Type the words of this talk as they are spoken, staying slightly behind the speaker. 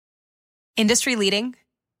Industry leading,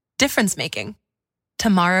 difference making,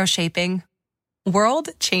 tomorrow shaping, world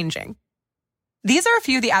changing. These are a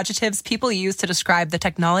few of the adjectives people use to describe the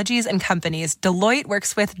technologies and companies Deloitte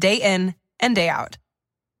works with day in and day out.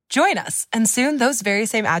 Join us, and soon those very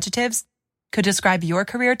same adjectives could describe your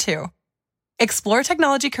career too. Explore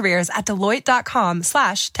technology careers at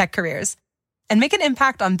Deloitte.com/techcareers and make an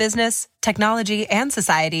impact on business, technology, and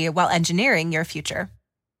society while engineering your future.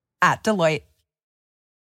 At Deloitte.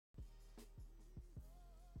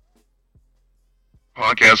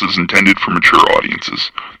 Podcast is intended for mature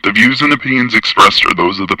audiences. The views and opinions expressed are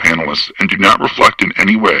those of the panelists and do not reflect in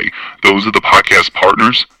any way those of the podcast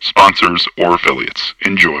partners, sponsors, or affiliates.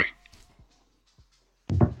 Enjoy.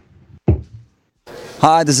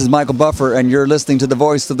 Hi, this is Michael Buffer, and you're listening to the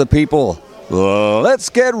Voice of the People. Let's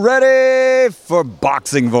get ready for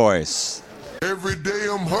Boxing Voice. Every day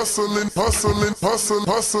I'm hustling.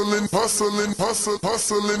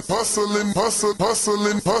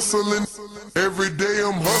 Every day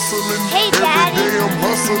I'm hustling. Hey, Daddy. Every day I'm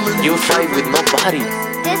hustling. You fight with nobody.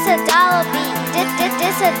 This a dollar beat.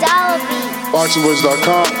 This a dollar beat.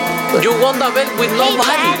 BoxingWords.com. You won the bet with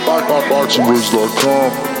nobody. BoxingWords.com.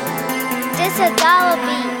 This a dollar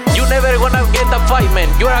beat. You never gonna get the fight,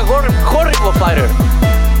 man. You're a horrible fighter.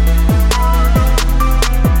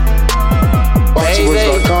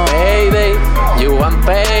 BoxingWords.com. Payday. You want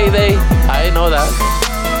payday. I know that.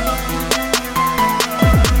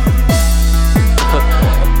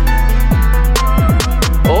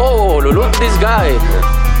 Oh, look this guy.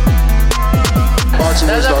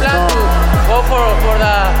 There's a plan to go for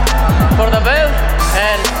the belt,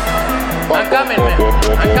 and I'm coming, man.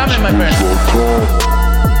 I'm coming, my friend.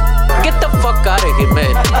 Get the fuck out of here,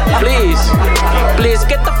 man. Please,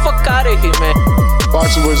 get the fuck out of here, man.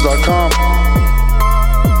 BoxingWords.com.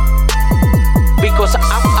 Because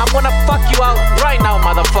I'm gonna fuck you out right now,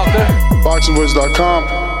 motherfucker. BoxingWords.com.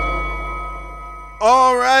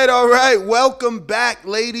 All right. Welcome back,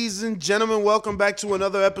 ladies and gentlemen. Welcome back to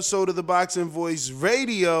another episode of the Boxing Voice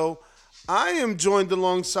Radio. I am joined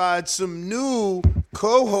alongside some new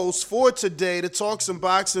co-hosts for today to talk some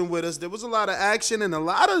boxing with us. There was a lot of action and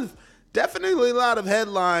definitely a lot of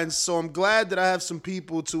headlines, so I'm glad that I have some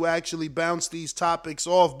people to actually bounce these topics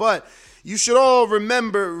off. But you should all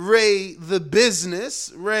remember Ray the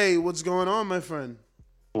Business. Ray, what's going on, my friend?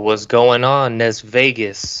 What's going on, Nes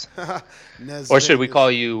Vegas? Nes or should we Vegas. call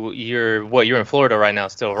you? You're in Florida right now,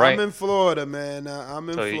 still, right? I'm in Florida, man. I'm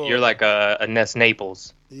in Florida. You're like a Nes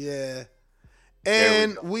Naples. Yeah.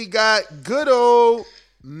 And we got good old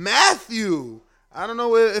Matthew. I don't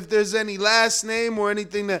know if there's any last name or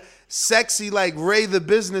anything that sexy like Ray the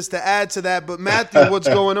Business to add to that, but Matthew, what's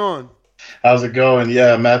going on? How's it going?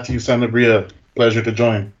 Yeah, Matthew Sanabria. Pleasure to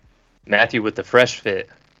join. Matthew with the fresh fit.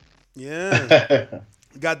 Yeah.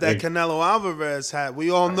 Got that Canelo Alvarez hat. We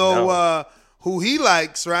all know who he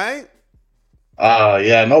likes, right?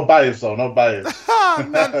 Yeah, no bias though, no bias.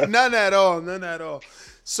 None at all.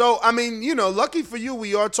 So, I mean, lucky for you,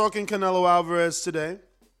 we are talking Canelo Alvarez today.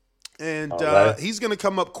 And right. He's going to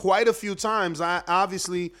come up quite a few times.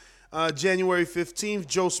 Obviously, January 15th,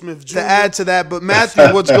 Joe Smith Jr. To add to that, but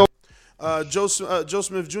Matthew, what's going on? Joe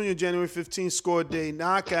Smith Jr., January 15th, scored a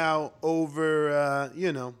knockout over,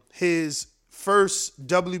 his first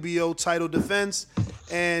WBO title defense.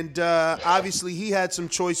 And obviously, he had some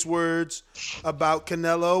choice words about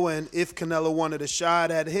Canelo. And if Canelo wanted a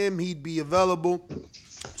shot at him, he'd be available.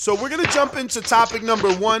 So we're going to jump into topic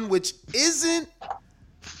number one, which isn't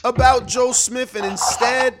about Joe Smith and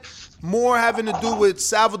instead more having to do with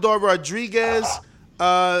Salvador Rodriguez,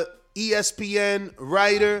 ESPN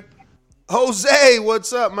writer. Jose,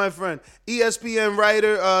 what's up, my friend? ESPN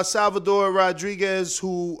writer Salvador Rodriguez,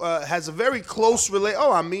 who has a very close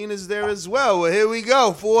Amin is there as well. Well, here we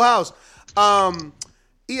go, full house.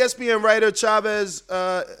 ESPN writer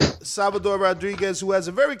Salvador Rodriguez, who has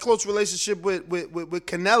a very close relationship with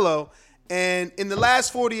Canelo, and in the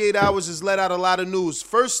last 48 hours has let out a lot of news.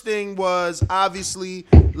 First thing was obviously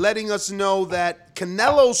letting us know that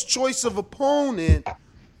Canelo's choice of opponent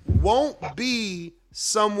won't be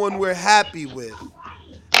someone we're happy with.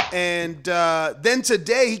 And then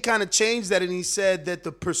today he kind of changed that and he said that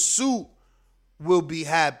the pursuit will be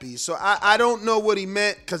happy. So I don't know what he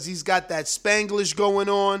meant because he's got that Spanglish going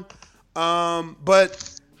on. But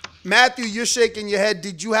Matthew, you're shaking your head.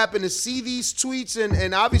 Did you happen to see these tweets?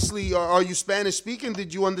 And obviously, are you Spanish speaking?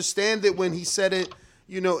 Did you understand it when he said it,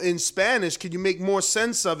 in Spanish? Could you make more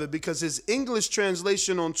sense of it? Because his English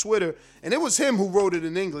translation on Twitter, and it was him who wrote it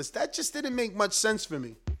in English, that just didn't make much sense for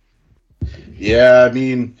me. Yeah, I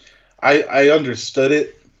mean, I understood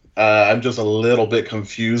it, I'm just a little bit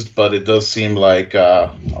confused, but it does seem like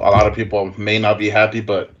a lot of people may not be happy,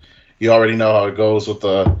 but you already know how it goes with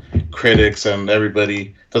the critics and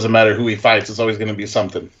everybody. Doesn't matter who he fights, it's always going to be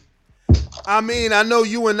something. I mean, I know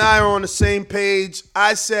you and I are on the same page.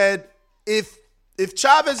 I said if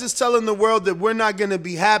Chavez is telling the world that we're not going to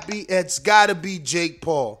be happy, it's got to be Jake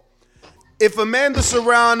Paul. If Amanda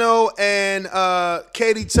Serrano and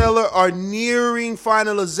Katie Taylor are nearing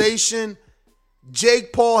finalization,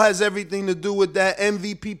 Jake Paul has everything to do with that.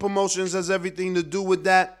 MVP Promotions has everything to do with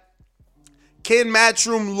that. Can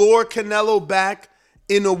Matchroom lure Canelo back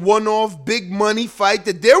in a one-off big money fight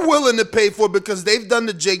that they're willing to pay for because they've done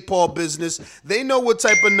the Jake Paul business? They know what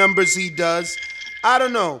type of numbers he does. I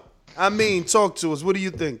don't know. I mean, talk to us. What do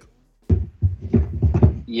you think?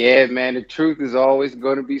 Yeah, man, the truth is always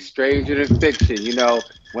going to be stranger than fiction. You know,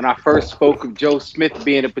 when I first spoke of Joe Smith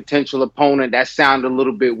being a potential opponent, that sounded a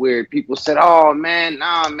little bit weird. People said, "Oh man,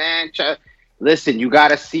 nah, man." Listen, you got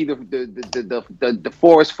to see the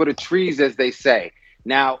forest for the trees, as they say.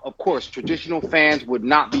 Now, of course, traditional fans would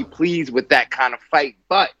not be pleased with that kind of fight,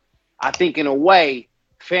 but I think in a way,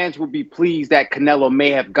 fans would be pleased that Canelo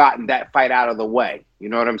may have gotten that fight out of the way. You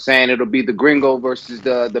know what I'm saying? It'll be the Gringo versus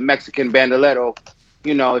the Mexican Bandolero.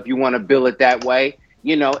 You know, if you want to bill it that way,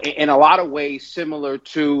 you know, in a lot of ways similar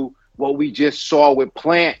to what we just saw with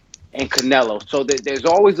Plant and Canelo. So there's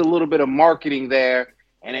always a little bit of marketing there.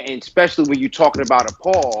 And especially when you're talking about a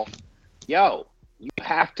Paul, you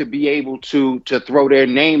have to be able to throw their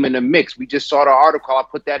name in the mix. We just saw the article. I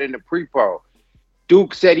put that in the pre-pro.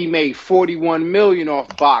 Duke said he made $41 million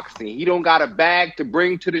off boxing. He don't got a bag to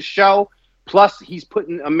bring to the show. Plus, he's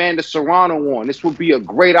putting Amanda Serrano on. This would be a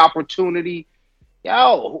great opportunity.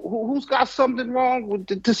 Who's got something wrong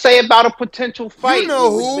to say about a potential fight? You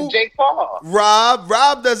know who? With Jake Paul.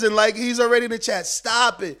 Rob doesn't like. He's already in the chat.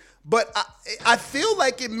 Stop it. But I feel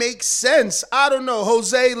like it makes sense. I don't know,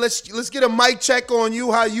 Jose. Let's get a mic check on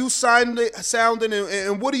you. How you sounding,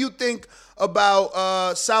 and what do you think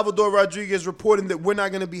about Salvador Rodriguez reporting that we're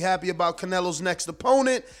not going to be happy about Canelo's next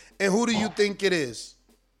opponent? And who do you think it is?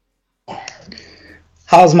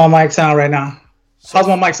 How's my mic sound right now?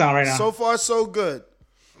 So far, so good.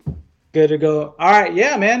 Good to go. All right,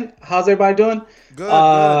 yeah, man. How's everybody doing?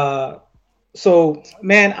 Good. So,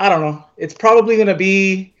 man, I don't know. It's probably gonna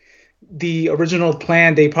be the original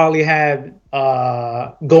plan they probably had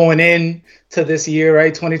going in to this year,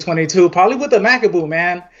 right? 2022, probably with the Makabu,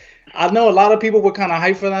 man. I know a lot of people were kind of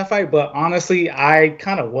hyped for that fight, but honestly, I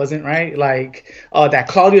kind of wasn't, right? Like that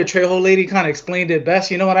Claudia Trejo lady kind of explained it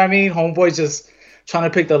best. You know what I mean? Homeboy's just trying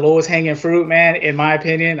to pick the lowest hanging fruit, man. In my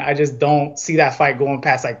opinion, I just don't see that fight going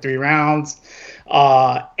past like 3 rounds.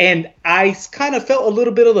 And I kind of felt a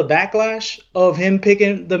little bit of the backlash of him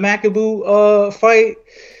picking the Makabu fight.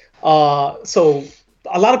 So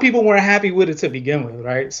a lot of people weren't happy with it to begin with,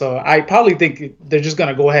 right? So I probably think they're just going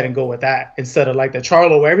to go ahead and go with that instead of like the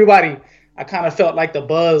Charlo, where everybody, I kind of felt like the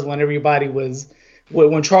buzz when everybody was,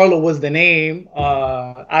 when Charlo was the name.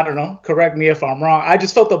 I don't know, correct me if I'm wrong. I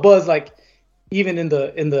just felt the buzz like even in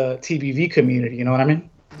the TBV community, you know what I mean?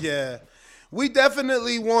 Yeah. We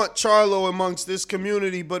definitely want Charlo amongst this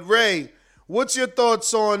community, but Ray, what's your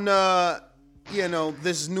thoughts on,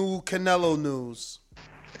 this new Canelo news?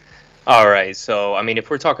 All right, so, I mean, if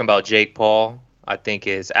we're talking about Jake Paul, I think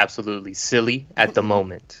is absolutely silly at the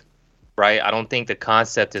moment, right? I don't think the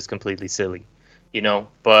concept is completely silly,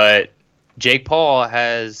 but Jake Paul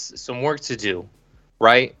has some work to do,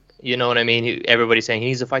 right? You know what I mean? Everybody's saying he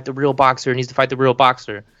needs to fight the real boxer,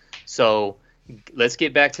 So let's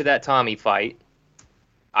get back to that Tommy fight.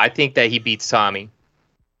 I think that he beats Tommy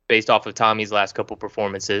based off of Tommy's last couple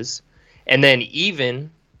performances. And then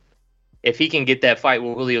even if he can get that fight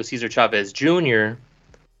with Julio Cesar Chavez Jr.,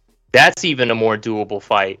 that's even a more doable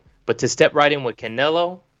fight. But to step right in with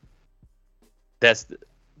Canelo, that's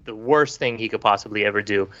the worst thing he could possibly ever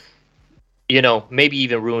do. Maybe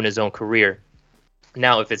even ruin his own career.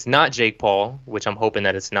 Now, if it's not Jake Paul, which I'm hoping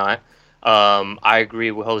that it's not, I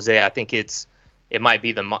agree with Jose. I think it might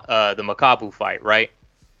be the Makabu fight, right?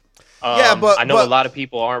 But I know a lot of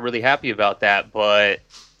people aren't really happy about that, but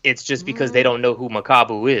it's just because they don't know who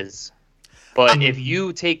Makabu is. But if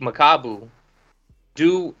you take Makabu,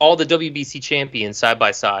 do all the WBC champions side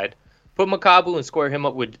by side, put Makabu and square him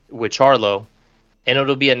up with Charlo, and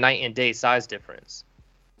it'll be a night and day size difference.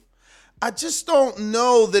 I just don't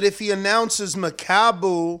know that if he announces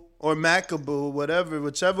Makabu or Makabu,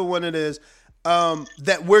 whichever one it is,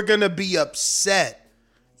 that we're going to be upset.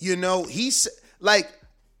 He's like,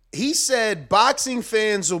 he said boxing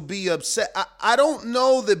fans will be upset. I don't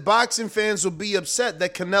know that boxing fans will be upset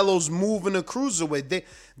that Canelo's moving a cruiserweight.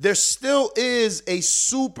 There still is a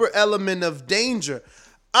super element of danger.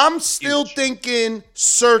 I'm still thinking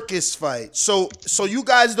circus fight. So you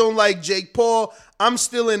guys don't like Jake Paul. I'm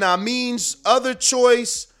still in Amin's other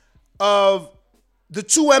choice of the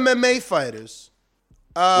two MMA fighters.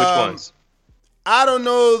 Which ones? I don't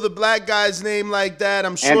know the black guy's name like that.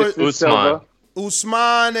 I'm sure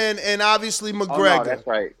Usman and obviously McGregor. Oh, no, that's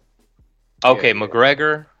right. Okay, yeah.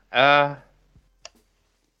 McGregor.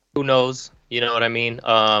 Who knows? You know what I mean?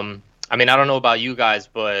 I don't know about you guys,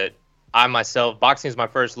 but I myself, boxing is my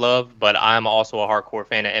first love, but I'm also a hardcore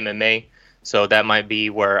fan of MMA, so that might be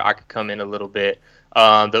where I could come in a little bit.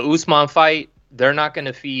 The Usman fight, they're not going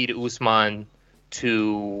to feed Usman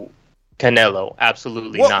to Canelo.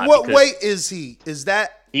 Absolutely not. What weight is he? Is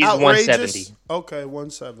that he's outrageous? 170. Okay,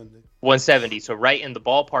 170. 170, so right in the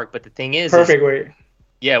ballpark. But the thing is, perfect weight.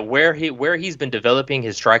 Yeah, where he's been developing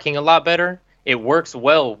his striking a lot better. It works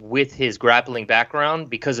well with his grappling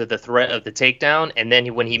background because of the threat of the takedown, and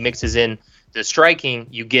then when he mixes in the striking,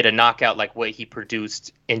 you get a knockout like what he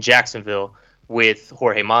produced in Jacksonville with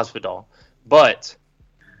Jorge Masvidal. But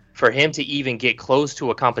for him to even get close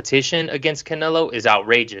to a competition against Canelo is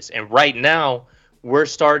outrageous. And right now, we're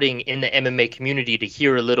starting in the MMA community to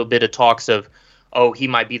hear a little bit of talks of, oh, he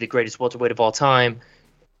might be the greatest welterweight of all time,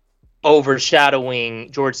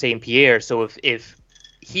 overshadowing George St. Pierre. So if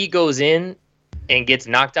he goes in and gets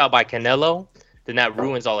knocked out by Canelo, then that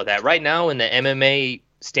ruins all of that. Right now in the MMA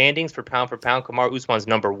standings for pound, Kamaru Usman's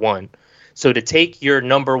number one. So to take your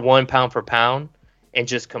number one pound for pound and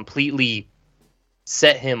just completely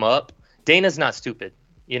set him up, Dana's not stupid.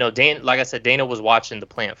 You know, like I said, Dana was watching the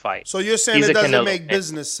Plant fight. So you're saying it doesn't make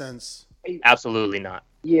business sense? Absolutely not.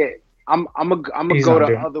 Yeah, I'm gonna go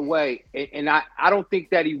the other way, and I don't think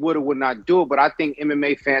that he would not do it, but I think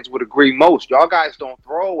MMA fans would agree most. Y'all guys don't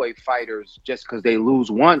throw away fighters just because they lose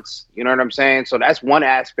once. You know what I'm saying? So that's one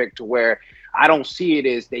aspect to where I don't see it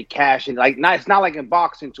as they cash in. It's not like in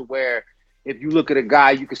boxing to where if you look at a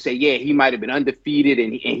guy, you could say, yeah, he might have been undefeated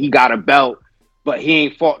and he got a belt, but he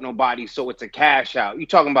ain't fought nobody, so it's a cash out. You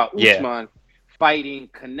talking about Usman fighting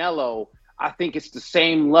Canelo? I think it's the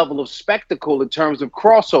same level of spectacle in terms of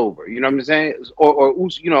crossover. You know what I'm saying? Or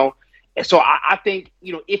you know, so I think,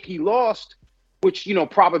 you know, if he lost, which, you know,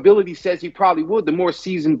 probability says he probably would, the more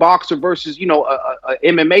seasoned boxer versus, you know, a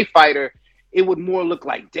MMA fighter, it would more look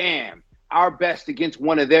like, damn, our best against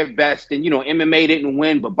one of their best. And, you know, MMA didn't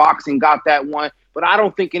win, but boxing got that one. But I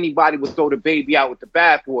don't think anybody would throw the baby out with the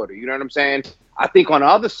bathwater. You know what I'm saying? I think on the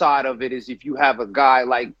other side of it is if you have a guy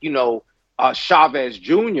like, you know, Chavez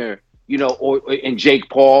Jr., you know, and Jake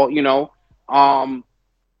Paul, you know,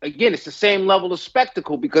 again, it's the same level of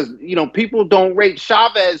spectacle because, you know, people don't rate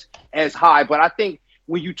Chavez as high. But I think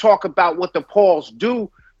when you talk about what the Pauls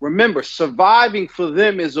do, remember, surviving for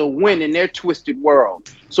them is a win in their twisted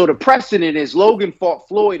world. So the precedent is Logan fought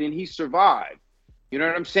Floyd and he survived. You know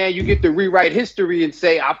what I'm saying? You get to rewrite history and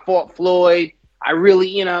say, I fought Floyd. I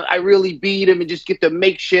really beat him, and just get to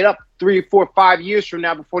make shit up 3, 4, 5 years from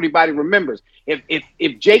now before anybody remembers.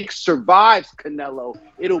 If Jake survives Canelo,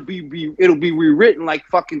 it'll be rewritten like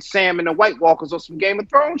fucking Sam and the White Walkers or some Game of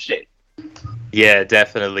Thrones shit. Yeah,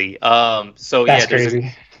 definitely. So that's yeah,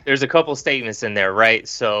 crazy. There's a couple statements in there, right?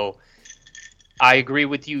 So I agree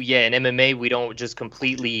with you. Yeah, in MMA, we don't just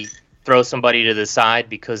completely throw somebody to the side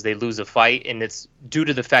because they lose a fight, and it's due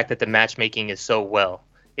to the fact that the matchmaking is so well.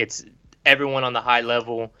 It's everyone on the high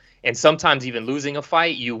level, and sometimes even losing a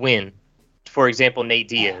fight, you win. For example, Nate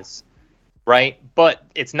Diaz, right? But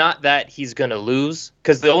it's not that he's going to lose,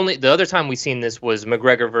 because the other time we seen this was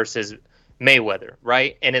McGregor versus Mayweather,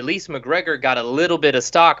 right? And at least McGregor got a little bit of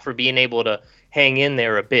stock for being able to hang in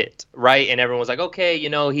there a bit, right? And everyone was like, okay, you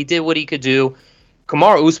know, he did what he could do.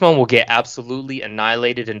 Kamaru Usman will get absolutely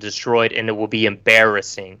annihilated and destroyed, and it will be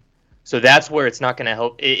embarrassing. So that's where it's not going to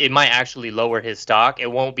help. It might actually lower his stock.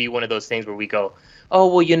 It won't be one of those things where we go, oh,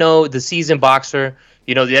 well, you know, the seasoned boxer,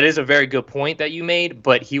 you know, that is a very good point that you made,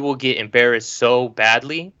 but he will get embarrassed so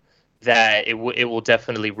badly that it will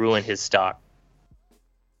definitely ruin his stock.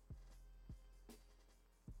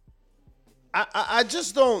 I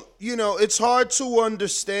just don't, you know, it's hard to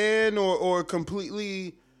understand or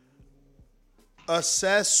completely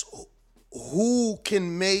assess who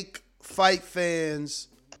can make fight fans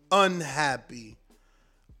unhappy,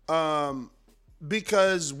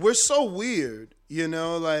 because we're so weird, you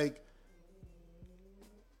know. Like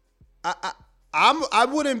I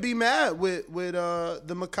wouldn't be mad with the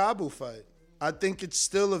Makabu fight. I think it's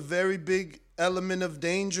still a very big element of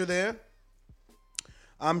danger there.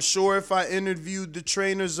 I'm sure if I interviewed the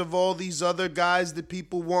trainers of all these other guys that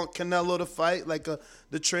people want Canelo to fight, like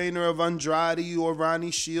the trainer of Andrade or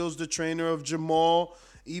Ronnie Shields, the trainer of Jamal,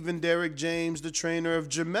 even Derek James, the trainer of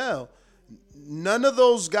Jamel, none of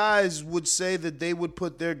those guys would say that they would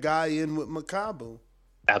put their guy in with Makabu.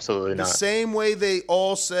 Absolutely not. The same way they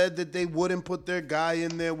all said that they wouldn't put their guy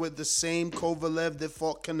in there with the same Kovalev that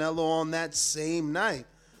fought Canelo on that same night.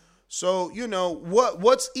 So,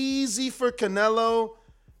 what's easy for Canelo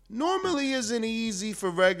normally isn't easy for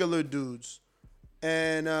regular dudes.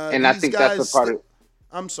 And I think that's a part of...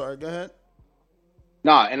 I'm sorry, go ahead.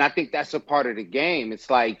 No, and I think that's a part of the game. It's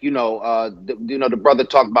like, the brother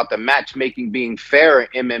talked about the matchmaking being fair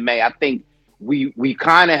in MMA. I think we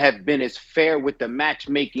kind of have been as fair with the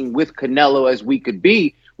matchmaking with Canelo as we could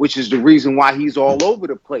be, which is the reason why he's all over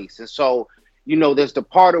the place. And so, there's the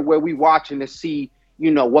part of where we watching to see,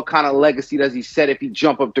 what kind of legacy does he set if he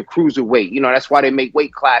jump up to cruiserweight? That's why they make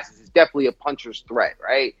weight classes. It's definitely a puncher's threat,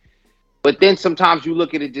 right? But then sometimes you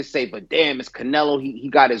look at it and just say, but damn, it's Canelo. He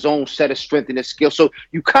got his own set of strength and his skill. So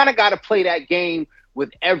you kind of got to play that game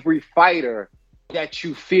with every fighter that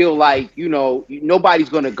you feel like, nobody's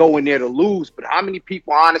going to go in there to lose. But how many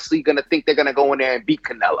people are honestly going to think they're going to go in there and beat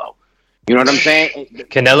Canelo? You know what I'm saying?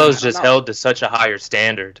 Canelo's just held to such a higher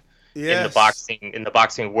standard in the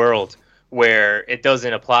boxing world where it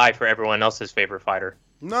doesn't apply for everyone else's favorite fighter.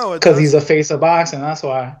 No, because he's a face of boxing. That's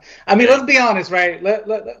why. I mean, let's be honest, right?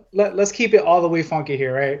 Let's keep it all the way funky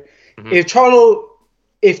here, right? Mm-hmm.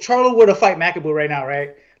 If Charlo were to fight Makabu right now,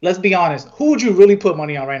 right? Let's be honest. Who would you really put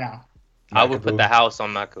money on right now? I would put the house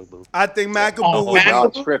on Makabu. I think Makabu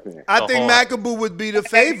would be the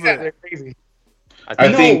favorite. I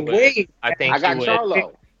got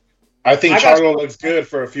Charlo. I think Charlo looks good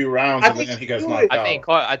for a few rounds and then he gets knocked out.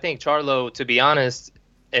 I think Charlo, to be honest,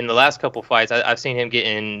 in the last couple fights, I've seen him get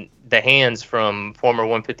in the hands from former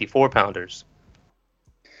 154-pounders.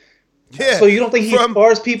 Yeah. So you don't think he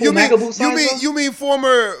spars people Makabu size? You mean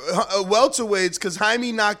former welterweights, because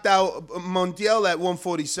Jaime knocked out Montiel at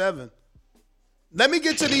 147. Let me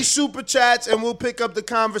get to these super chats and we'll pick up the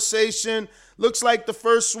conversation. Looks like the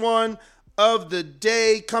first one of the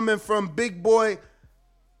day coming from Big Boy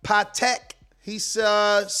Patek. He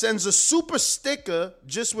sends a super sticker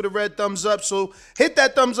just with a red thumbs up. So hit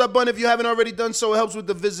that thumbs up button if you haven't already done so. It helps with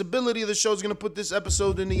the visibility of the show. It's going to put this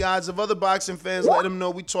episode in the eyes of other boxing fans. Let them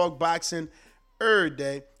know we talk boxing every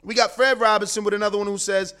day. We got Fred Robinson with another one who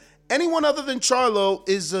says, anyone other than Charlo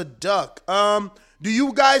is a duck. Do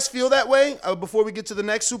you guys feel that way? Before we get to the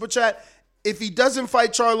next super chat, if he doesn't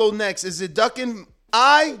fight Charlo next, is it ducking?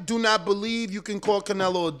 I do not believe you can call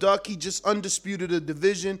Canelo a duck. He just undisputed a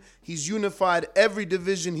division. He's unified every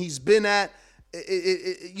division he's been at.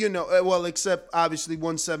 Well, except obviously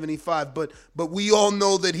 175. But we all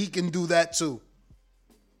know that he can do that too.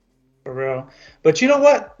 For real. But you know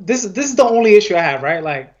what? This is the only issue I have, right?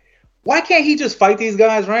 Like, why can't he just fight these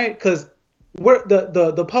guys, right? Because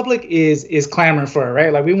the public is clamoring for it,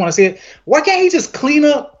 right? Like, we want to see it. Why can't he just clean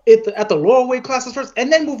up at the lower weight classes first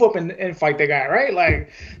and then move up and fight the guy, right? Like,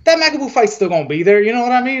 that Makabu fight's still gonna be there, you know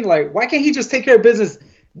what I mean? Like, why can't he just take care of business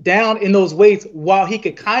down in those weights while he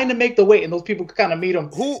could kind of make the weight and those people could kind of meet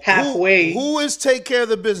him halfway? Who is take care of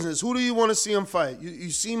the business? Who do you want to see him fight? You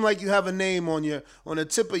seem like you have a name on the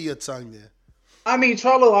tip of your tongue there. I mean,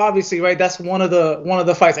 Charlo, obviously, right? That's one of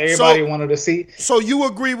the fights everybody wanted to see. So you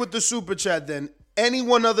agree with the super chat then?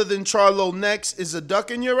 Anyone other than Charlo next is a duck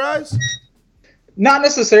in your eyes? Not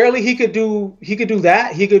necessarily. He could do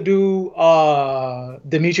that. He could do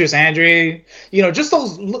Demetrius Andrade. Just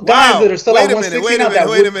those guys that are still at 160. Wait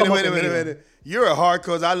a minute. You're a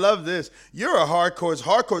hardcore. I love this. You're a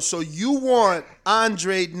hardcore. So you want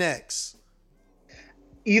Andrade next?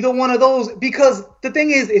 Either one of those, because the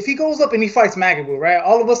thing is, if he goes up and he fights Makabu, right,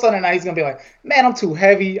 all of a sudden now he's gonna be like, man, I'm too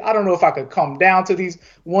heavy. I don't know if I could come down to these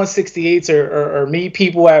 168s or meet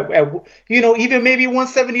people at even maybe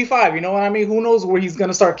 175. You know what I mean? Who knows where he's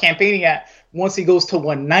gonna start campaigning at once he goes to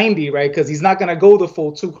 190, right? Because he's not gonna go the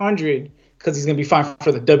full 200 because he's gonna be fine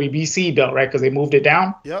for the WBC belt, right? Because they moved it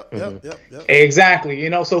down. Yep. Exactly.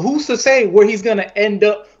 So who's to say where he's gonna end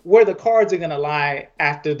up? Where the cards are going to lie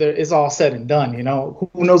after it's all said and done, Who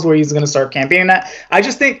knows where he's going to start campaigning at? I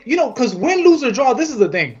just think, because win, lose, or draw, this is the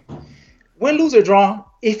thing. Win, lose, or draw,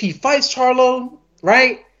 if he fights Charlo,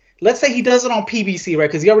 right, let's say he does it on PBC, right,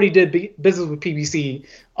 because he already did business with PBC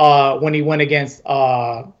when he went against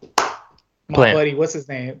my buddy, what's his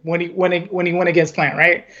name? When he went against Plant,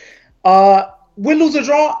 right? Win, lose, or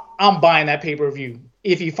draw, I'm buying that pay-per-view.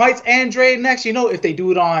 If he fights Andrade next, if they do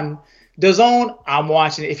it on DAZN, I'm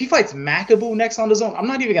watching it. If he fights Makabu next on DAZN, I'm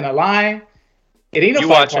not even gonna lie. It ain't a You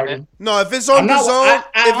fight watching party. it? No, if it's on I'm the not- zone,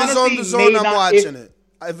 I if it's on honestly the zone, may I'm not- watching it.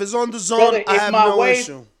 If it's on the zone, Brother, I if have my no wife-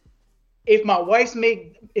 issue. If my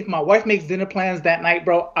wife makes dinner plans that night,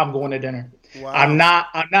 bro, I'm going to dinner. Wow. I'm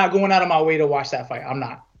not going out of my way to watch that fight. I'm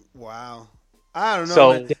not. Wow. I don't know,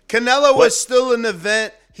 So- man. Canelo was still an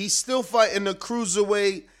event. He's still fighting the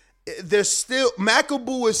cruiserweight.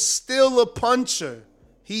 Makabu is still a puncher.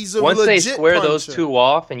 He's a Once they legit square puncher. those two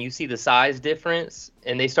off and you see the size difference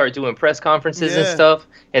and they start doing press conferences and Yeah. stuff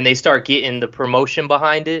and they start getting the promotion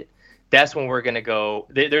behind it, that's when we're going to go.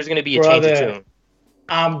 There's going to be a change of Brother, tune.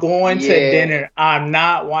 I'm going to dinner. I'm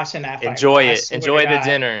not watching that fight. Enjoy I it. swear Enjoy to the God.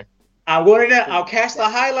 dinner. I'm going to. I'll catch the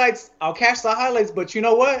highlights. But you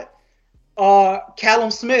know what?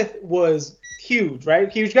 Callum Smith was huge, right?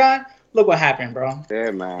 Huge guy. Look what happened, bro.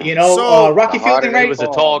 Yeah, man. You know, So- Rocky Fielding, right? He was a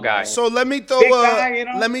tall guy. So let me throw Big guy, you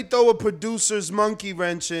know? let me throw a producer's monkey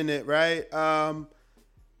wrench in it, right?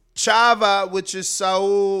 Chava, which is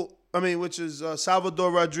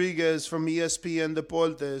Salvador Rodriguez from ESPN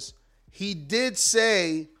Deportes, he did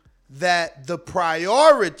say that the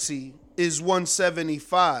priority is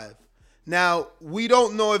 175. Now, we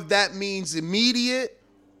don't know if that means immediate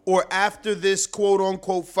or after this quote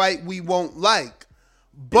unquote fight we won't like.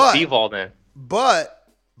 But Bivol then. But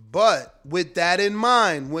with that in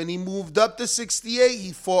mind, when he moved up to 68,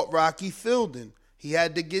 he fought Rocky Fielding. He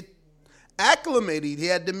had to get acclimated. He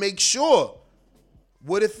had to make sure.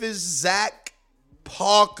 What if it's Zach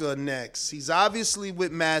Parker next? He's obviously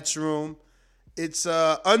with Matchroom. It's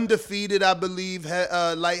undefeated, I believe,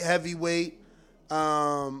 light heavyweight.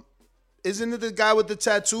 Isn't it the guy with the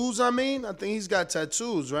tattoos? I think he's got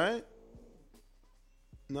tattoos, right?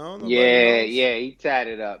 No. Nobody knows? Yeah, he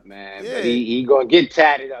tatted up, man. Yeah. But he gonna get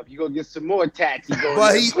tatted up. He gonna get some more tats.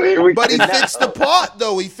 But he fits the part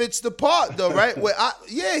though. He fits the part though, right?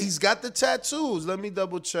 He's got the tattoos. Let me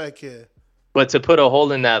double check here. But to put a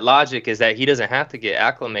hole in that logic is that he doesn't have to get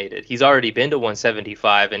acclimated. He's already been to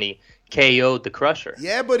 175 and he KO'd the Crusher.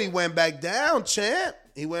 Yeah, but he went back down, champ.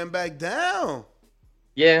 He went back down.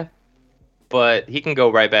 Yeah, but he can go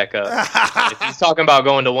right back up. If he's talking about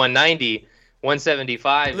going to 190,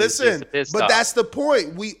 175 is just Listen, a pit but stop. that's the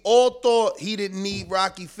point. We all thought he didn't need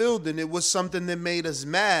Rocky Fielding. It was something that made us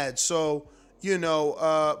mad. So,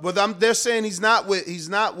 but they're saying he's not with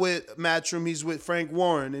Matchroom. He's with Frank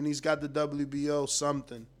Warren, and he's got the WBO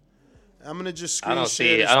something. I'm gonna just screen I don't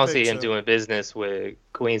share this see him picture. doing business with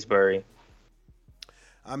Queensbury.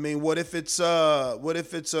 I mean, what if it's a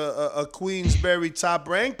Queensberry Top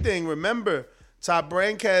Rank thing? Remember, Top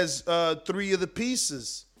Rank has 3 of the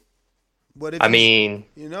pieces. What if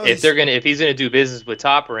if he's gonna do business with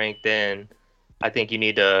Top Rank, then I think you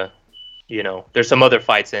need to, there's some other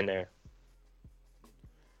fights in there.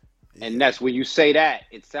 And that's when you say that,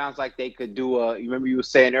 it sounds like they could do you remember you were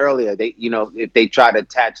saying earlier, they if they try to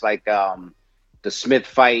attach like the Smith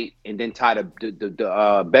fight and then tie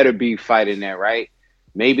the Better Be fight in there, right?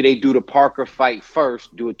 Maybe they do the Parker fight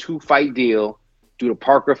first, do a 2-fight deal, do the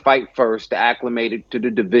Parker fight first to acclimate it to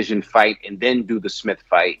the division fight, and then do the Smith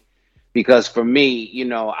fight. Because for me,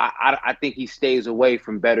 I think he stays away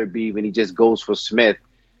from Better Be and he just goes for Smith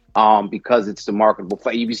because it's the marketable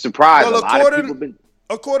fight. You'd be surprised. Well,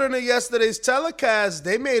 according to yesterday's telecast,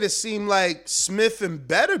 they made it seem like Smith and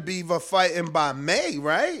Better Be are fighting by May,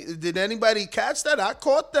 right? Did anybody catch that? I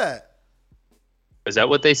caught that. Is that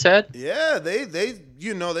what they said? Yeah,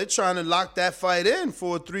 they're trying to lock that fight in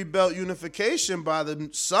for a 3-belt unification by the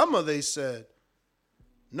summer, they said.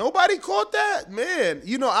 Nobody caught that, man.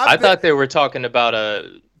 I thought they were talking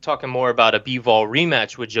more about a Bivol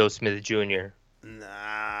rematch with Joe Smith Jr.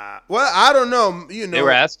 Nah. Well, I don't know. They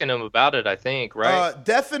were asking him about it, I think, right?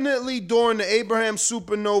 Definitely during the Abraham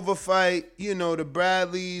Supernova fight, the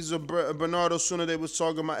Bradleys or Bernardo Suna, they was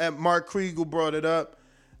talking about. Mark Kriegel brought it up.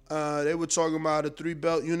 They were talking about a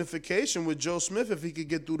 3-belt unification with Joe Smith if he could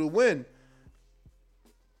get through the win.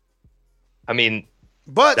 I mean,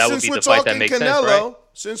 but that since would be we're the fight talking that makes Canelo, sense, right?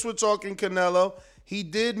 since we're talking Canelo, he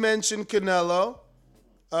did mention Canelo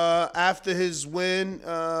after his win.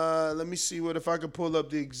 Let me see if I could pull up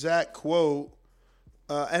the exact quote.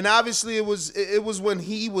 And obviously, it was when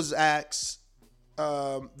he was asked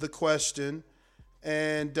the question.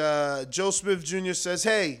 And Joe Smith Jr. says,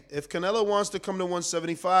 hey, if Canelo wants to come to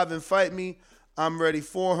 175 and fight me, I'm ready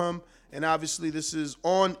for him. And obviously this is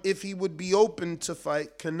on if he would be open to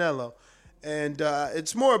fight Canelo. And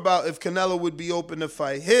it's more about if Canelo would be open to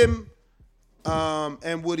fight him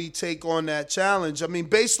and would he take on that challenge. I mean,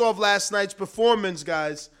 based off last night's performance,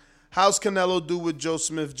 guys, how's Canelo do with Joe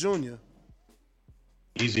Smith Jr.?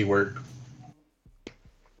 Easy work.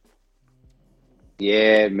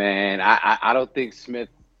 Yeah, man. I don't think Smith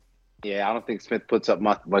Yeah, I don't think Smith puts up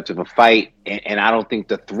much of a fight, and I don't think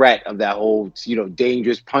the threat of that whole,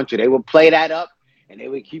 dangerous puncher. They would play that up, and they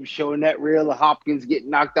would keep showing that reel of Hopkins getting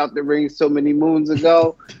knocked out the ring so many moons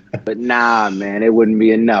ago. But nah, man, it wouldn't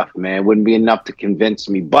be enough, man. It wouldn't be enough to convince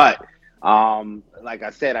me. But like I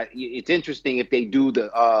said, it's interesting if they do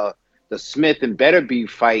the Smith and Beterbiev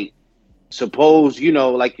fight. Suppose,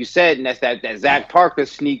 like you said, and that's that Zach Parker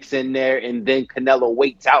sneaks in there, and then Canelo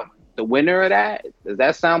waits out the winner of that. Does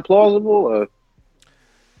that sound plausible? Or?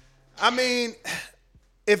 I mean,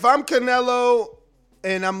 if I'm Canelo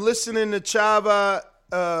and I'm listening to Chava,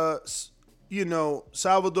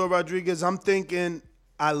 Salvador Rodriguez, I'm thinking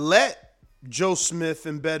I let Joe Smith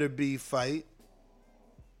and Beterbiev fight.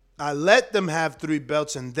 I let them have 3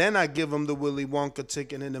 belts, and then I give them the Willy Wonka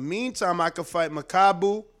ticket. In the meantime, I could fight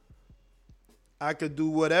Makabu. I could do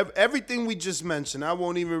whatever, everything we just mentioned. I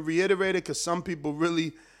won't even reiterate it because some people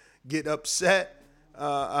really get upset.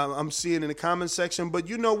 I'm seeing in the comment section. But,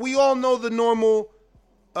 we all know the normal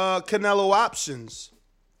Canelo options.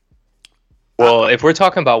 Well, if we're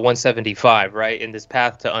talking about 175, right, in this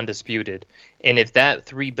path to undisputed, and if that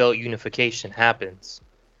 3-belt unification happens,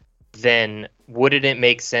 then wouldn't it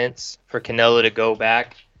make sense for Canelo to go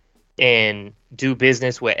back and do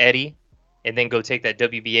business with Eddie and then go take that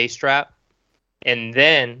WBA strap? And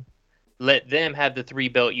then let them have the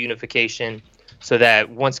 3-belt unification so that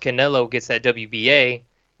once Canelo gets that WBA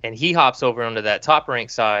and he hops over onto that top rank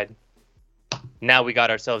side, now we got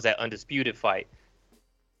ourselves that undisputed fight.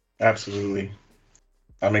 Absolutely.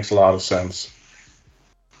 That makes a lot of sense.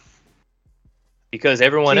 Because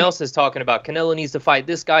everyone else is talking about Canelo needs to fight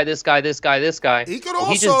this guy, this guy, this guy, this guy. He could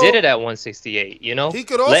also, he just did it at 168, He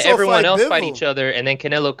could also let everyone else Bivol. fight each other, and then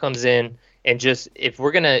Canelo comes in. And just,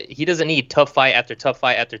 he doesn't need tough fight after tough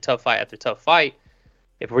fight after tough fight after tough fight.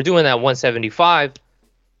 If we're doing that 175,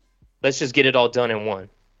 let's just get it all done in one.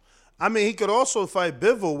 I mean, he could also fight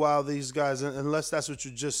Bivol while these guys, unless that's what you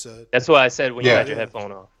just said. That's what I said when you had your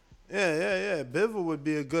headphone off. Yeah. Bivol would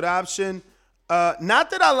be a good option. Not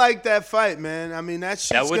that I like that fight, man. I mean, that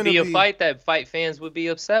would be a fight that fight fans would be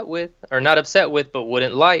upset with, or not upset with, but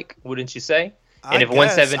wouldn't like, wouldn't you say? And if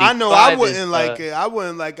 175, I know I wouldn't like it. I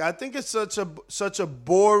wouldn't like it. I think it's such a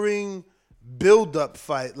boring build-up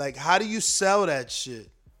fight. Like, how do you sell that shit?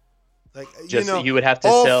 Like, you would have to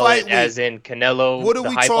sell it as in Canelo. What are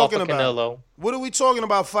we talking about? Canelo. What are we talking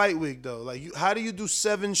about? Fight week though. Like, how do you do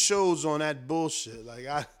 7 shows on that bullshit? Like,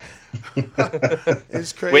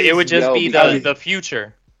 it's crazy. It would just be the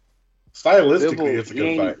future. Stylistically, it's a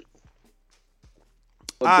good fight.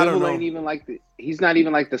 But Bivol ain't even he's not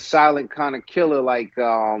even like the silent kind of killer, like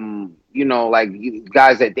like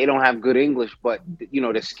guys that they don't have good English, but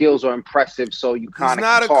the skills are impressive, so you kind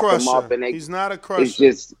of talk him up. And he's not a crusher. It's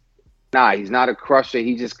just he's not a crusher.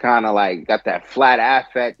 He just kind of like got that flat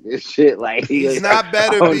affect and shit. Like he's not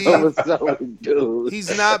Beterbiev.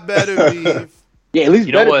 He's not Beterbiev. Yeah, at least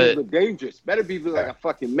Beterbiev look dangerous. Beterbiev look like a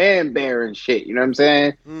fucking man bear and shit. You know what I'm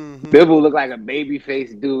saying? Mm-hmm. Bivol look like a baby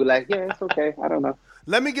face dude. Like, yeah, it's okay. I don't know.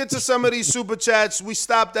 Let me get to some of these super chats. We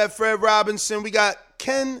stopped at Fred Robinson. We got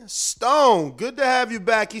Ken Stone. Good to have you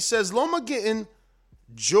back. He says, Loma getting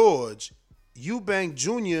George Eubank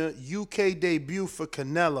Jr. UK debut for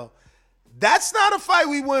Canelo. That's not a fight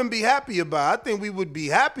we wouldn't be happy about. I think we would be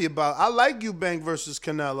happy about. I like Eubank versus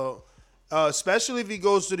Canelo, especially if he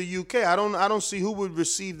goes to the UK. I don't see who would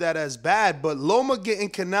receive that as bad. But Loma getting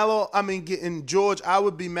getting George, I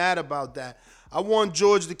would be mad about that. I want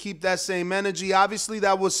George to keep that same energy. Obviously,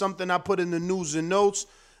 that was something I put in the news and notes.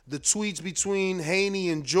 The tweets between Haney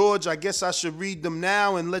and George, I guess I should read them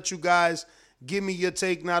now and let you guys give me your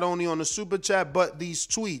take not only on the super chat, but these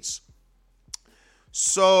tweets.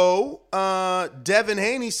 So, Devin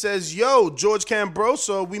Haney says, yo, George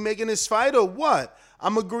Cambroso, we making this fight or what?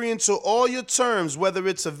 I'm agreeing to all your terms, whether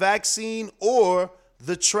it's a vaccine or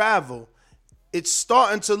the travel. It's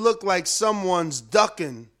starting to look like some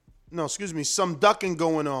ducking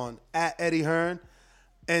going on at Eddie Hearn.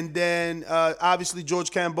 And then, obviously, George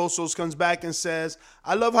Kambosos comes back and says,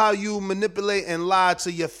 I love how you manipulate and lie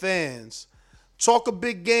to your fans. Talk a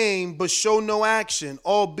big game, but show no action,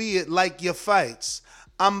 albeit like your fights.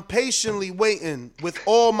 I'm patiently waiting with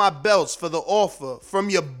all my belts for the offer from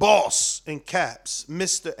your boss, in caps,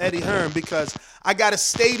 Mr. Eddie Hearn, because I got a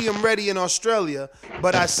stadium ready in Australia,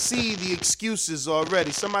 but I see the excuses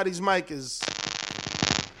already. Somebody's mic is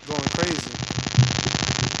going crazy.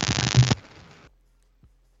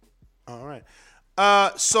 All right.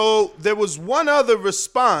 So there was one other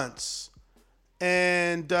response,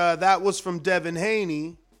 and that was from Devin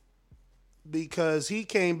Haney, because he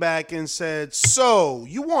came back and said, so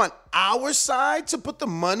you want our side to put the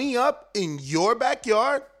money up in your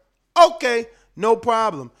backyard? Okay, no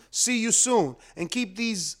problem. See you soon. And keep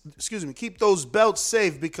those belts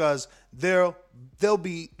safe because they'll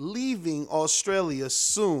be leaving Australia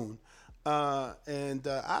soon. And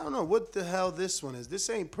I don't know what the hell this one is. This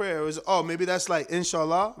ain't prayer. Maybe that's like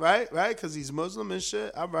inshallah, right? Because he's Muslim and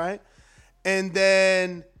shit. All right. And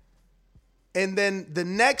then the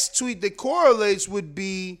next tweet that correlates would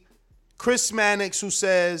be Chris Mannix, who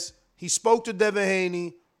says he spoke to Devin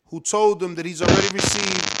Haney, who told him that he's already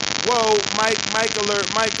received. Whoa, Mike alert.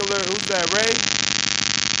 Who's that, Ray?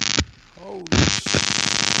 Holy shit.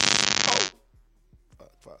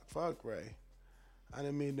 Oh. Fuck, Ray. I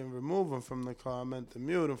didn't mean to remove him from the call. I meant to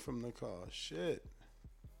mute him from the call. Shit.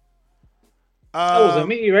 Was it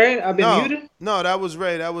me, right? I've been muted? No, that was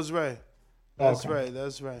Ray. That's Okay.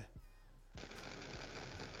 right.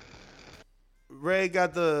 Ray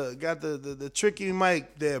got the tricky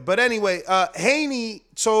mic there. But anyway, Haney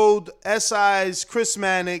told SI's Chris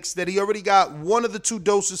Mannix that he already got one of the 2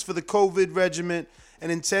 doses for the COVID regimen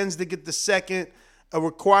and intends to get the second, a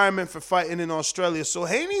requirement for fighting in Australia. So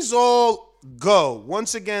Haney's all go.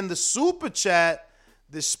 Once again, the super chat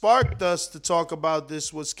that sparked us to talk about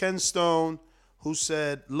this was Ken Stone, who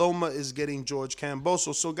said Loma is getting George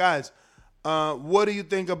Kambosos. So guys, what do you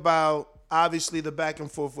think about, obviously, the back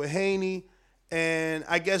and forth with Haney? And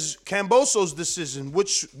I guess Kambosos' decision, what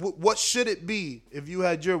should it be if you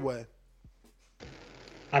had your way?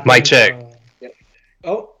 Mic check.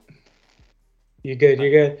 You're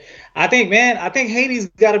good. I think Haney's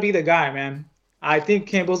got to be the guy, man. I think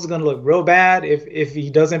Kambosos is going to look real bad if he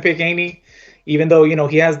doesn't pick Haney, even though,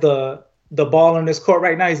 he has the ball in his court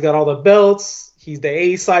right now. He's got all the belts. He's the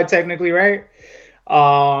A side technically, right?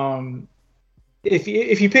 If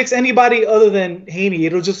he picks anybody other than Haney,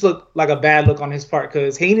 it'll just look like a bad look on his part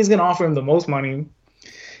because Haney's gonna offer him the most money.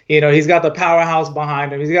 He's got the powerhouse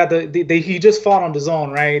behind him. He's got he just fought on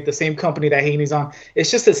DAZN, right? The same company that Haney's on. It's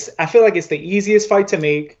just I feel like it's the easiest fight to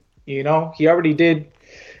make. He already did.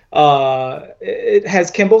 Has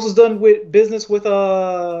Kambosos done business with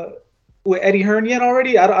Eddie Hearn yet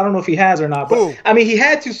already? I don't know if he has or not. But I mean, he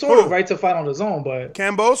had to sort of right to fight on his own. But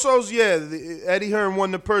Kambosos, yeah, Eddie Hearn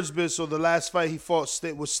won the purse bid, so the last fight he fought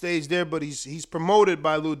was staged there. But he's promoted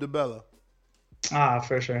by Lou DiBella.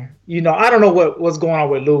 For sure. I don't know what's going on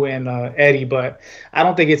with Lou and Eddie, but I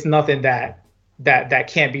don't think it's nothing that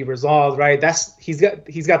can't be resolved. Right? He's got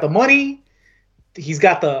the money. He's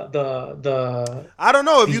got the. I don't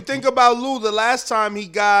know if you think about Lou. The last time he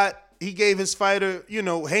gave his fighter,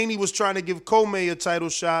 Haney was trying to give Comey a title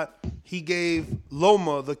shot. He gave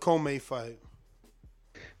Loma the Comey fight.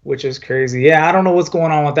 Which is crazy. Yeah, I don't know what's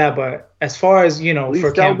going on with that, but as far as, for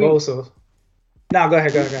Kambosos. No, go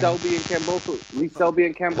ahead. Lee Selby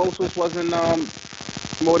and Kambosos wasn't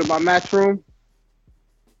promoted by Matchroom?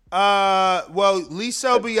 Well, Lee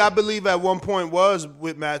Selby, I believe at one point was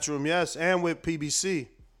with Matchroom, yes, and with PBC.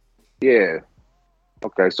 Yeah.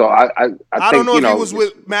 Okay, so I don't know if he was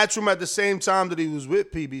with Matchroom at the same time that he was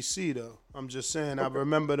with PBC though. I'm just saying. Okay. I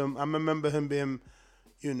remember him being,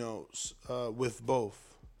 with both.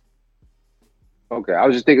 Okay, I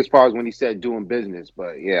was just thinking as far as when he said doing business,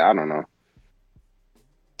 but yeah, I don't know.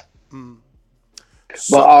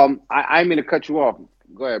 So, but I mean to cut you off.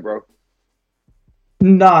 Go ahead, bro.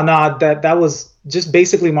 No, that was just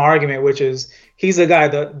basically my argument, which is he's a guy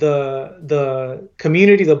the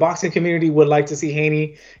community, the boxing community would like to see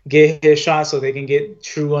Haney get his shot so they can get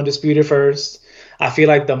true undisputed first. I feel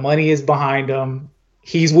like the money is behind him.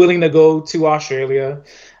 He's willing to go to Australia.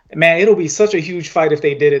 Man, it'll be such a huge fight if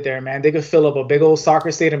they did it there, man. They could fill up a big old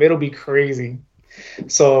soccer stadium. It'll be crazy.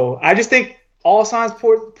 So I just think all signs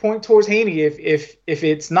point towards Haney. If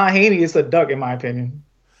it's not Haney, it's a duck, in my opinion.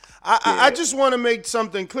 I just want to make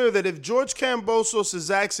something clear that if George Kambosos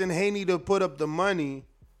is asking Haney to put up the money,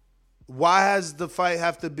 why has the fight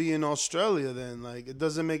have to be in Australia then? Like, it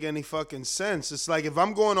doesn't make any fucking sense. It's like, if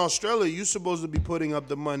I'm going to Australia, you're supposed to be putting up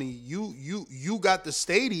the money. You got the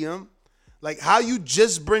stadium. Like, how you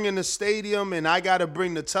just bringing the stadium and I got to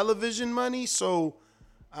bring the television money? So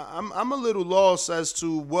I'm a little lost as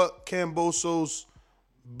to what Kambosos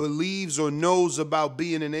believes or knows about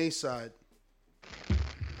being an A-side.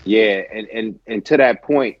 Yeah, and to that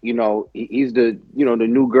point, he's the the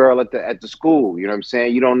new girl at the school. You know what I'm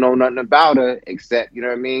saying? You don't know nothing about her except, you know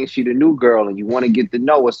what I mean? She the new girl and you want to get to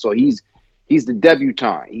know her. So he's the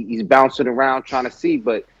debutante. He's bouncing around trying to see.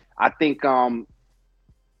 But I think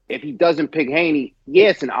if he doesn't pick Haney, yeah,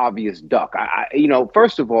 it's an obvious duck.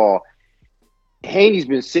 First of all, Haney's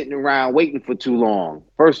been sitting around waiting for too long.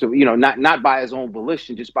 First of not by his own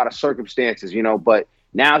volition, just by the circumstances, but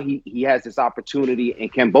now he has this opportunity,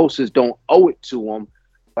 and Kambosos don't owe it to him.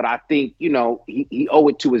 but I think, you know, he owe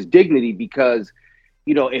it to his dignity because,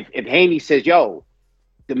 you know, if Haney says, yo,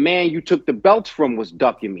 the man you took the belts from was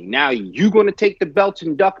ducking me. Now you going to take the belts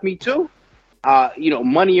and duck me too? You know,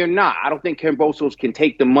 money or not, I don't think Kambosos can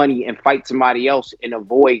take the money and fight somebody else and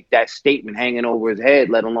avoid that statement hanging over his head,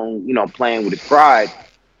 let alone, you know, playing with his pride.